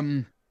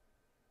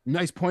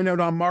 Nice point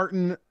out on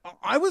Martin.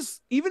 I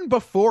was, even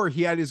before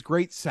he had his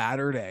great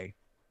Saturday,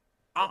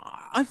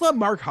 I thought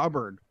Mark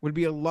Hubbard would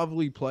be a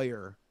lovely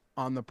player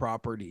on the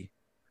property.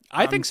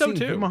 I think so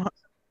too.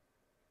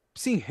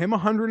 Seeing him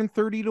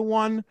 130 to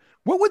 1.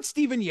 What would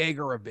Steven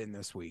Yeager have been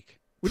this week?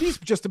 Would he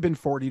just have been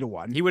 40 to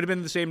 1? He would have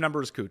been the same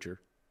number as Kuchar.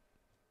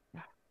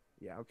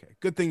 Yeah, okay.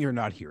 Good thing you're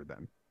not here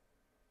then.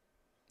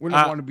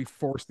 Wouldn't want to be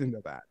forced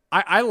into that.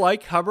 I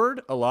like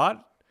Hubbard a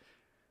lot.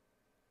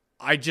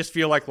 I just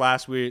feel like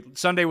last week,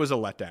 Sunday was a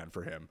letdown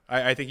for him.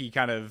 I think he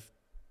kind of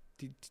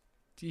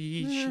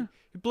he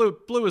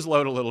blew his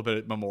load a little bit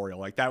at Memorial.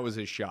 Like, that was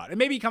his shot. And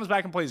maybe he comes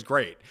back and plays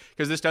great,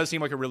 because this does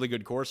seem like a really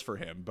good course for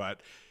him. But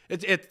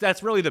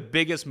that's really the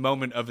biggest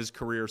moment of his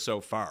career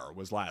so far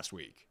was last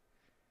week.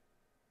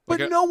 But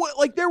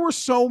there were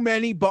so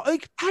many, but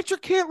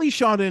Patrick Cantley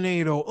shot an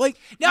 8-0.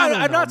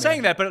 I'm not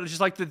saying that, but it was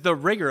just the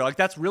rigor.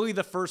 That's really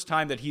the first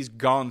time that he's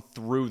gone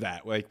through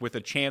that, with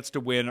a chance to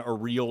win a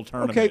real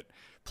tournament. Okay.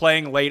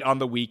 Playing late on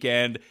the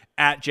weekend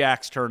at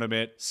Jack's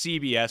tournament,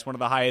 CBS, one of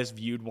the highest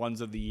viewed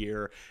ones of the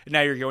year. And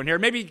now you're going here.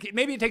 Maybe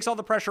it takes all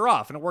the pressure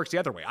off and it works the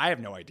other way. I have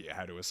no idea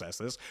how to assess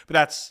this, but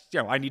that's,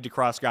 I need to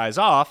cross guys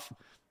off.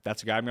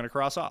 That's a guy I'm going to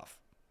cross off.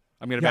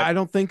 I'm going to bet. I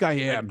don't think I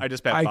am. I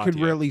just bet I could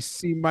really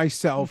see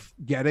myself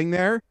getting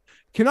there.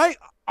 I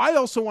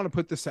also want to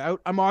put this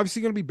out. I'm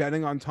obviously going to be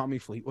betting on Tommy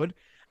Fleetwood.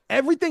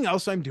 Everything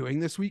else I'm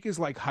doing this week is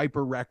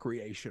hyper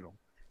recreational.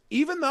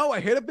 Even though I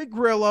hit a big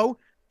Grillo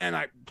and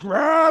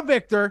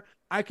Victor,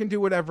 I can do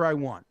whatever I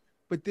want.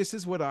 But this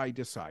is what I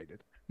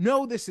decided.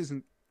 No, this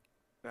isn't.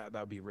 That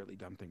would be a really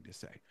dumb thing to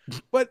say.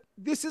 But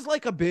this is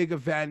a big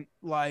event.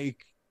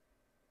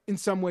 In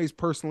some ways,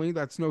 personally,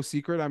 that's no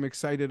secret. I'm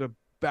excited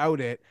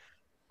about it.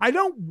 I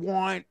don't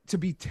want to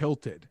be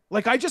tilted.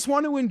 I just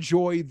want to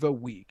enjoy the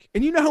week.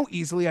 And you know how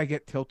easily I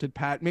get tilted,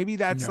 Pat? Maybe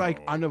that's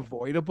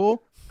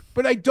unavoidable.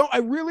 But I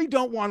really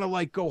don't want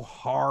to go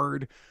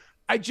hard.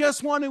 I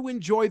just want to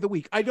enjoy the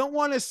week. I don't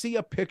want to see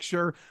a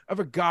picture of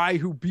a guy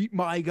who beat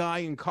my guy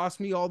and cost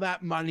me all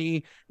that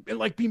money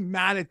and be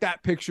mad at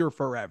that picture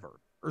forever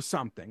or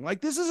something.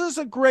 This is just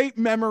a great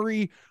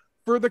memory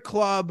for the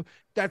club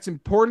that's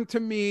important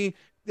to me.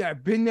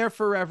 I've been there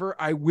forever.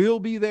 I will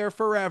be there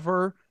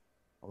forever.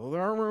 Although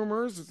there are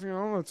rumors,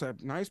 it's a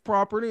nice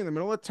property in the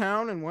middle of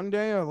town, and one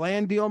day a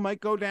land deal might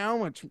go down,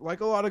 which,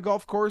 like a lot of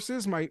golf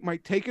courses,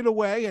 might take it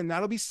away, and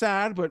that'll be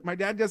sad, but my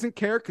dad doesn't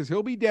care because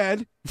he'll be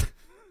dead.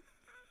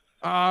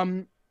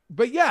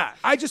 But yeah,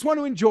 I just want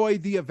to enjoy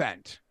the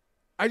event.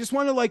 I just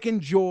want to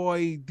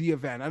enjoy the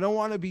event. I don't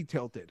want to be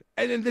tilted.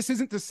 And then this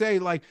isn't to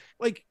say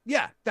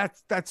yeah,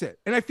 that's it.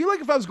 And I feel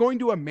if I was going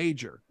to a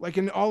major,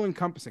 an all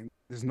encompassing,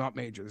 this is not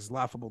major, this is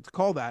laughable to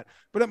call that,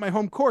 but at my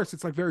home course,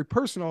 it's very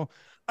personal.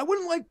 I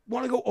wouldn't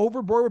want to go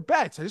overboard with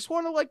bets. I just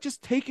want to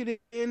just take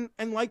it in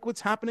and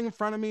what's happening in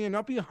front of me and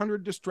not be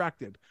 100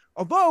 distracted.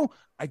 Although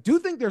I do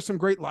think there's some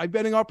great live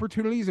betting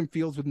opportunities in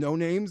fields with no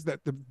names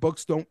that the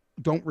books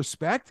don't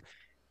respect.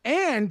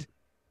 And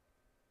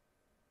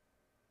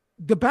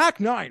the back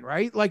nine,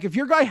 right? If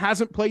your guy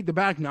hasn't played the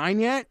back nine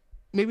yet,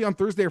 maybe on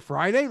Thursday or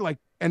Friday, like,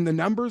 and the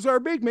numbers are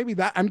big, maybe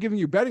that I'm giving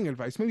you betting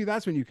advice. Maybe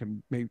that's when you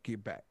can make a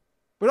bet.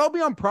 But I'll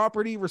be on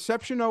property.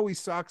 Reception always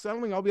sucks. I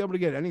don't think I'll be able to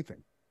get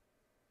anything.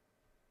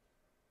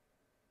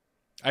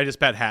 I just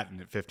bet Hatton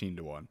at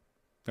 15-1.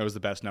 That was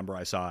the best number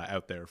I saw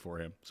out there for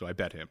him, so I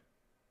bet him.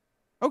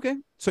 Okay,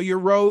 so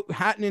you're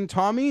Hatton and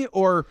Tommy,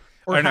 or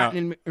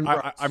Hatton and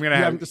Rose? I'm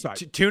going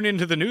to tune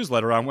into the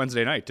newsletter on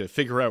Wednesday night to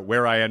figure out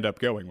where I end up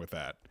going with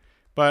that.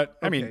 But,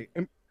 I mean,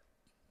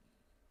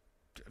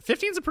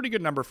 15 is a pretty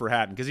good number for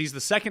Hatton because he's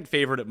the second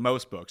favorite at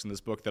most books. In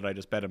this book that I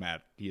just bet him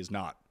at, he is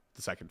not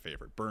the second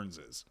favorite. Burns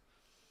is.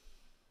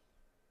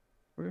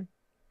 Okay.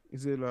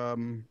 Is it,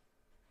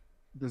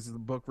 does the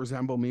book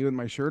resemble me with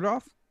my shirt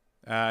off?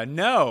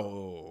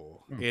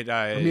 No. Me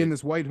in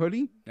this white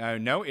hoodie?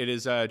 No, it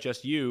is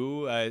just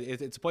you.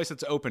 It's a place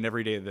that's open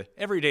every day of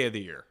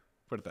the year.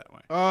 Put it that way.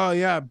 Oh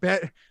yeah,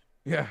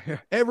 yeah,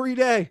 every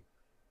day.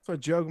 So a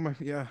joke.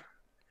 A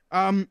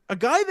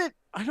guy that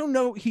I don't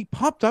know. He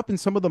popped up in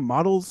some of the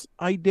models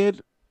I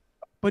did,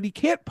 but he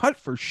can't putt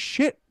for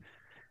shit.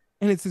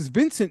 And it's this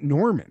Vincent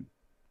Norman.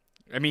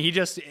 I mean,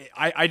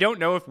 I don't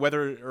know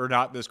whether or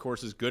not this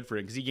course is good for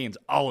him because he gains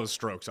all his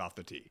strokes off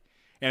the tee.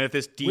 And if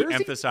this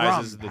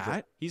de-emphasizes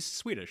he's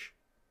Swedish.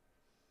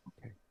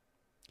 Okay.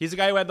 He's the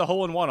guy who had the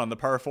hole-in-one on the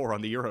par 4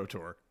 on the Euro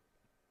Tour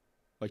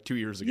like 2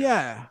 years ago.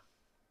 Yeah.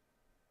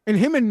 And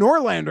him and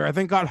Norlander, I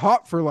think, got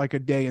hot for like a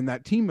day in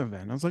that team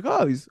event. I was like,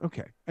 oh, he's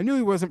okay. I knew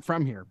he wasn't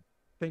from here.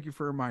 Thank you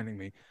for reminding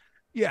me.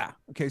 Yeah.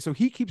 Okay. So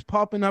he keeps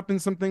popping up in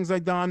some things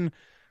I've done.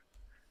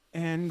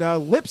 And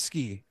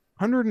Lipsky,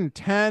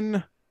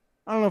 110.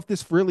 I don't know if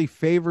this really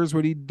favors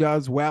what he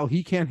does well.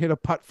 He can't hit a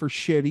putt for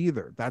shit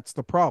either. That's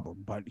the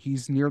problem. But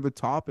he's near the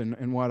top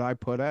in what I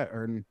put at,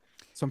 or in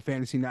some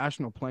Fantasy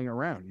National playing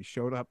around. He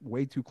showed up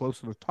way too close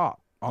to the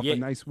top off a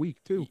nice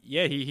week too.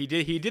 Yeah, he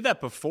did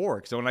that before.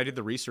 Because when I did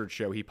the research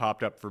show, he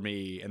popped up for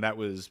me, and that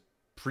was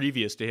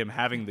previous to him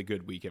having the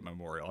good week at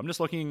Memorial. I'm just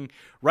looking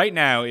right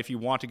now, if you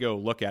want to go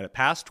look at it,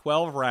 past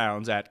 12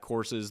 rounds at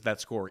courses that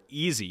score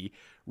easy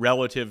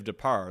relative to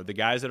par, the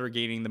guys that are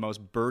gaining the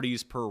most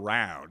birdies per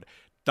round: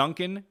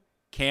 Duncan,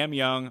 Cam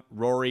Young,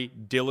 Rory,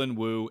 Dylan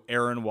Wu,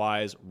 Aaron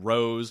Wise,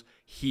 Rose,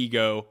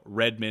 Higo,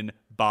 Redmond,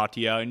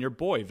 Bhatia, and your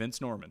boy, Vince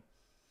Norman.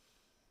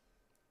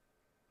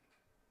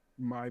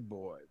 My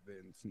boy,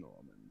 Vince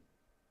Norman.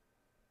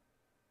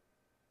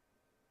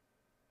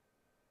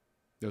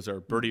 Those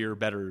are birdie or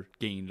better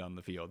gained on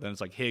the field. Then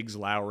it's like Higgs,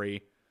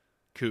 Lowry,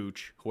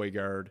 Cooch,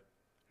 Højgaard,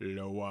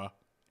 Loa,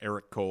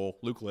 Eric Cole.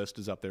 Luke List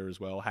is up there as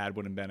well.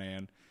 Hadwin and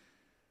Ben-An.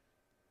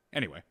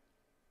 Anyway.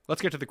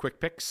 Let's get to the quick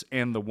picks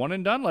and the one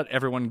and done. Let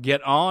everyone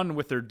get on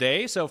with their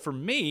day. So for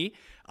me,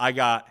 I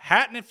got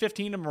Hatton at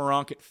 15 and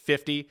Moronk at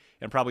 50,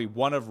 and probably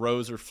one of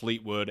Rose or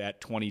Fleetwood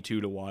at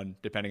 22-1,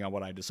 depending on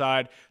what I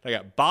decide. I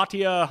got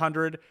Bhatia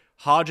 100,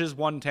 Hodges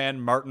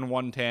 110, Martin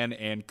 110,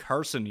 and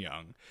Carson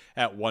Young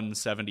at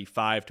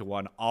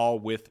 175-1, all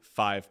with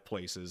 5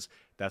 places.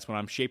 That's what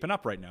I'm shaping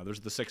up right now. There's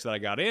the 6 that I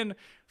got in.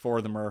 4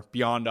 of them are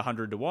beyond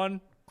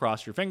 100-1.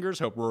 Cross your fingers.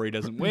 Hope Rory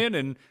doesn't win,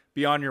 and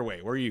be on your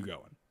way. Where are you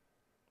going?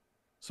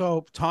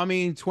 So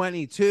Tommy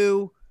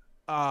 22,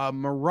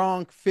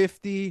 Moronk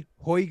 50,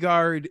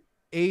 Højgaard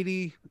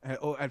 80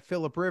 at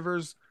Phillip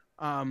Rivers,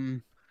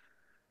 and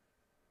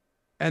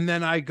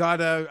then I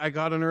got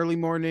an early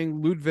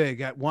morning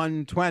Ludwig at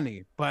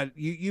 120. But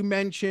you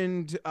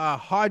mentioned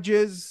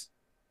Hodges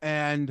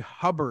and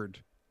Hubbard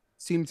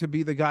seem to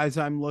be the guys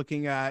I'm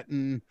looking at,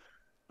 and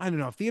I don't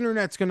know if the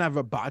internet's gonna have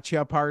a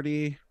boccia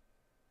party.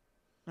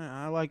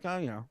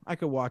 I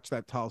could watch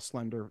that tall,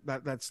 slender,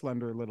 that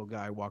slender little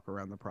guy walk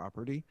around the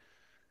property.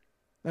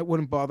 That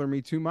wouldn't bother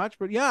me too much,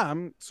 but yeah,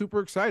 I'm super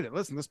excited.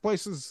 Listen, this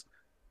place is,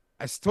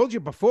 I told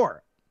you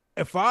before,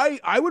 if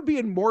I would be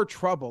in more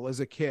trouble as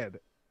a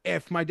kid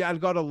if my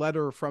dad got a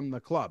letter from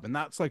the club, and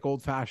that's like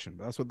old fashioned.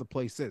 That's what the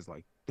place is.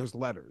 Like there's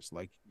letters,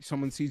 like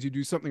someone sees you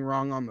do something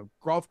wrong on the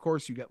golf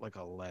course, you get like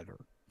a letter,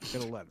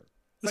 get a letter.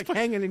 It's like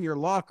hanging in your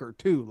locker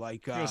too,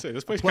 like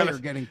this place player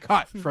getting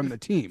cut from the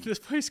team. This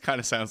place kind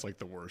of sounds like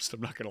the worst. I'm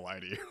not going to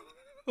lie to you.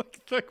 What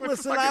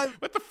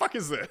the fuck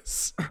is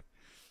this?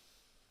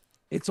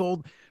 It's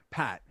old,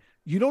 Pat.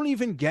 You don't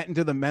even get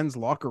into the men's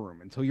locker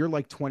room until you're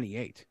like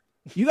 28.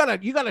 You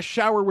gotta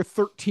shower with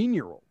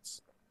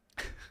 13-year-olds.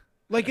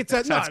 Like it's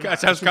that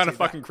sounds kind of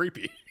fucking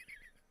creepy.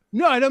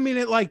 No, I don't mean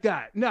it like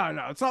that. No,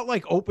 it's not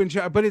like open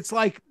shower, but it's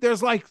like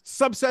there's like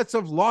subsets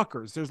of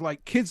lockers. There's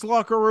like kids'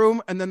 locker room,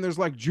 and then there's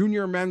like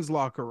junior men's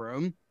locker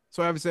room.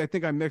 So obviously, I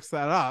think I mixed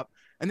that up.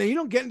 And then you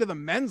don't get into the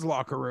men's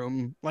locker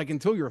room like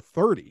until you're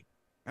 30.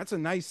 That's a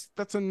nice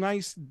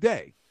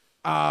day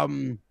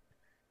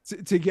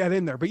to get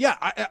in there. But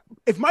yeah,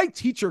 if my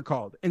teacher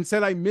called and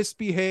said I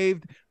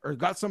misbehaved or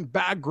got some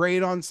bad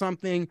grade on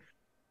something,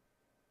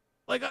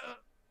 like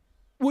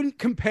wouldn't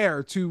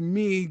compare to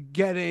me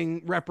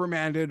getting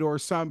reprimanded or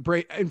some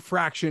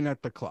infraction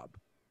at the club.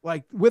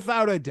 Like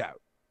without a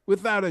doubt,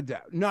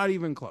 not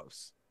even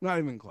close.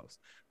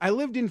 I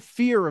lived in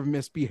fear of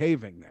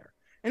misbehaving there.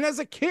 And as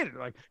a kid,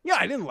 like, yeah,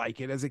 I didn't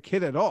like it as a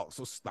kid at all.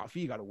 So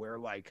stuffy, you got to wear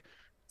like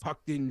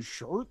tucked in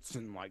shorts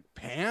and like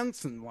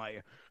pants, and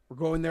like we're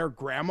going there,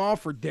 grandma,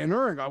 for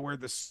dinner, and I wear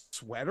the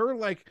sweater.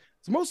 Like,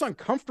 it's the most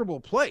uncomfortable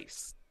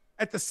place.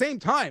 At the same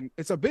time,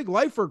 it's a big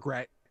life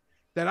regret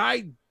that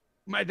I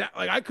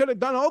could have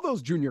done all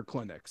those junior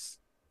clinics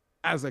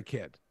as a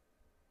kid.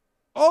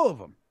 All of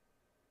them.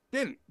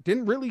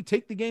 Didn't really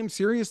take the game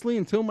seriously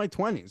until my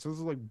 20s. This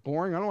is like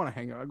boring. I don't want to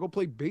hang out. I go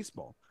play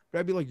baseball. But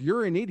I'd be like,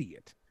 you're an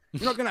idiot.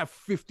 You're not going to have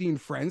 15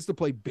 friends to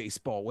play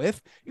baseball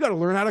with. You got to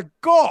learn how to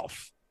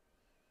golf.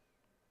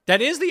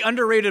 That is the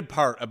underrated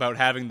part about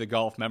having the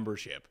golf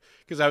membership.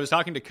 Because I was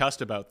talking to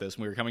Cust about this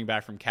when we were coming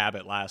back from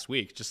Cabot last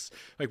week. Just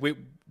like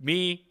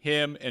me,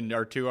 him, and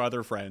our 2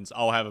 other friends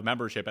all have a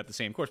membership at the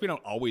same course. We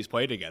don't always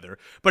play together,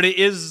 but it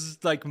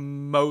is like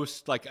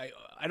most, like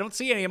I don't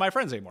see any of my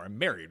friends anymore. I'm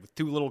married with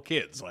 2 little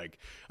kids. Like,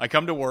 I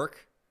come to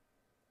work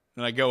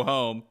and I go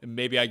home, and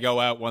maybe I go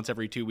out once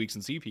every 2 weeks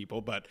and see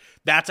people, but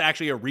that's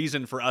actually a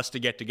reason for us to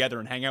get together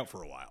and hang out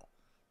for a while.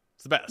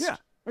 It's the best.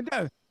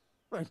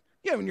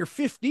 Yeah, when you're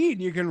 15,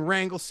 you can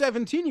wrangle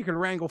 17, you can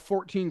wrangle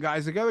 14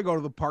 guys together, go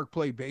to the park,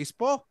 play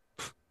baseball.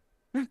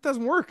 It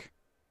doesn't work.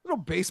 There's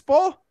no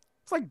baseball.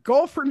 It's like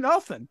golf or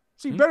nothing.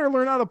 So you better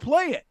learn how to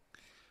play it.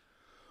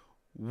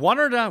 One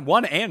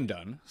and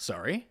done.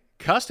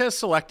 Cust has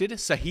selected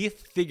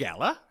Sahith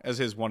Thigala as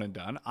his one and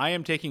done. I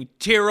am taking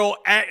Tyrrell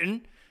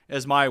Etten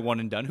as my one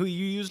and done, who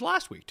you used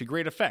last week to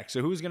great effect.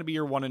 So who's going to be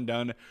your one and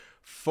done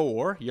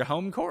for your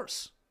home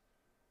course?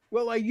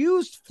 Well, I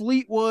used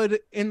Fleetwood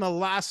in the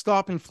last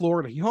stop in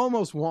Florida. He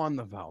almost won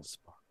the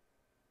Valspar.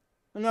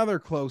 Another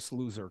close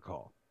loser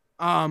call.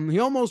 He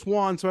almost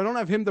won, so I don't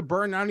have him to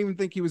burn. I don't even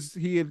think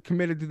he had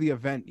committed to the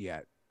event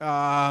yet.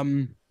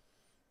 You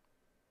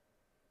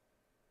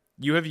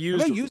have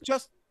used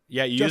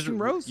Justin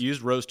Rose? You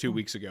used Rose 2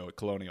 weeks ago at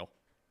Colonial.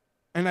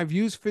 And I've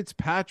used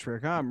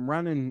Fitzpatrick. I'm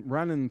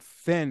running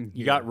thin.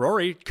 You got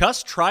Rory.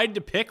 Cuss tried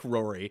to pick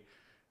Rory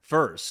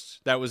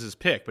first. That was his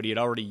pick, but he had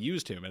already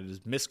used him and it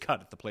is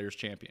miscut at the Players'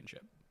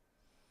 Championship.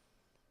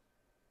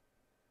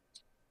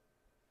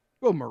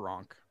 Go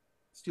Moronk.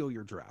 Steal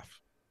your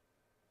draft.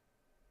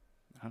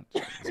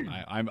 Listen,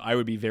 I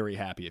would be very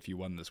happy if you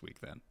won this week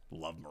then.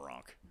 Love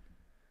Moronk.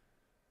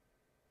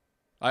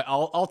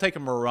 I'll take a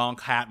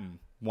Moronk Hatton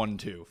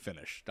 1-2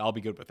 finish. I'll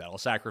be good with that. I'll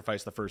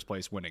sacrifice the first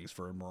place winnings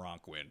for a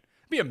Moronk win.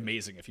 It'd be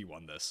amazing if he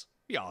won this.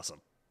 It'd be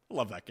awesome. I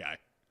love that guy.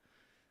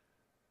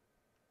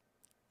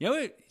 You know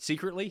what?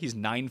 Secretly, he's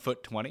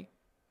 9'20".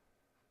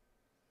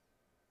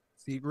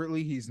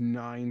 Secretly, he's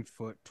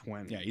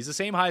 9'20". Yeah, he's the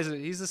same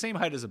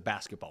height as a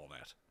basketball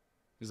net.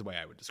 Is the way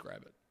I would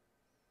describe it.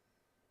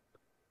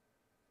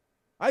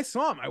 I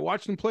saw him. I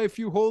watched him play a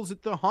few holes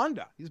at the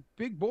Honda. He's a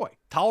big boy.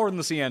 Taller than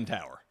the CN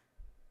Tower.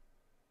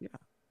 Yeah.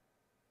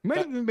 He might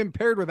have even been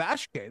paired with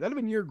Ashke. That'd have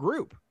been your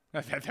group.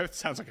 That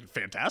sounds like a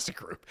fantastic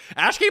group.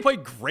 Ashke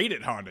played great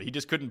at Honda. He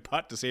just couldn't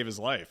putt to save his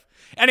life.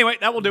 Anyway,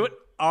 that will do it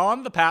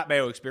on the Pat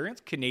Mayo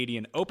Experience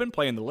Canadian Open,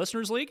 playing the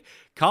Listeners League.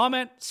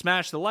 Comment,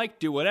 smash the like,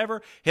 do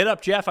whatever. Hit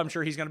up Jeff. I'm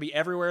sure he's going to be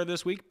everywhere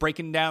this week,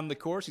 breaking down the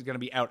course. He's going to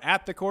be out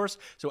at the course.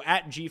 So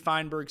at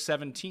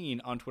GFeinberg17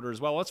 on Twitter as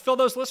well. Let's fill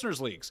those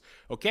Listeners Leagues.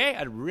 Okay?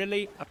 I'd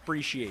really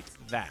appreciate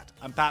that.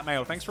 I'm Pat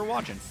Mayo. Thanks for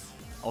watching.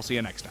 I'll see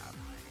you next time.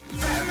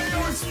 Pat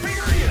Mayo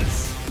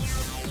Experience!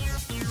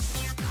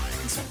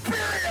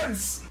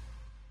 Experience!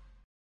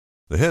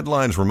 The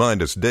headlines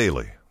remind us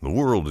daily the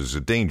world is a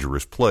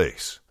dangerous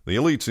place. The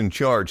elites in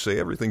charge say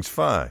everything's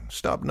fine,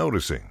 stop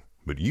noticing.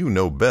 But you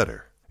know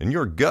better. And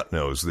your gut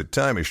knows that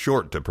time is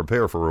short to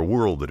prepare for a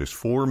world that is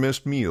 4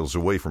 missed meals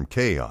away from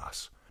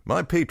chaos.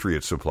 My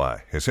Patriot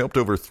Supply has helped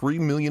over 3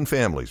 million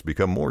families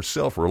become more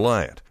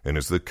self-reliant and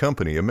is the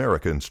company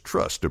Americans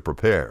trust to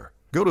prepare.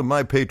 Go to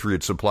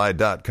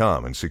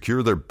MyPatriotSupply.com and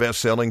secure their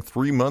best-selling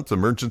 3-month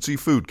emergency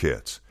food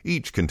kits.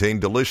 Each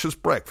contain delicious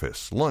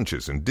breakfasts,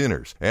 lunches, and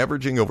dinners,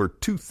 averaging over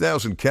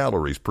 2,000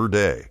 calories per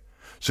day.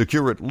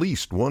 Secure at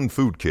least 1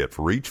 food kit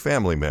for each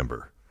family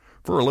member.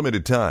 For a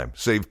limited time,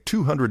 save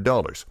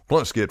 $200,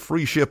 plus get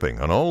free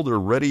shipping on all their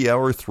Ready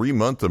Hour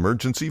 3-month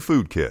emergency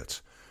food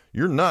kits.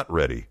 You're not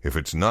ready if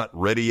it's not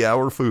Ready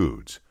Hour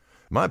Foods.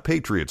 My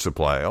Patriot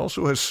Supply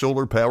also has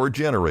solar-powered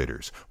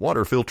generators,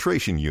 water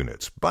filtration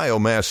units,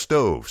 biomass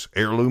stoves,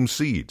 heirloom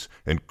seeds,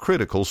 and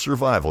critical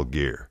survival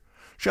gear.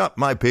 Shop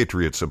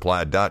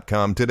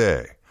MyPatriotSupply.com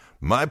today.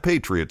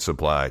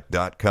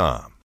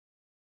 MyPatriotSupply.com.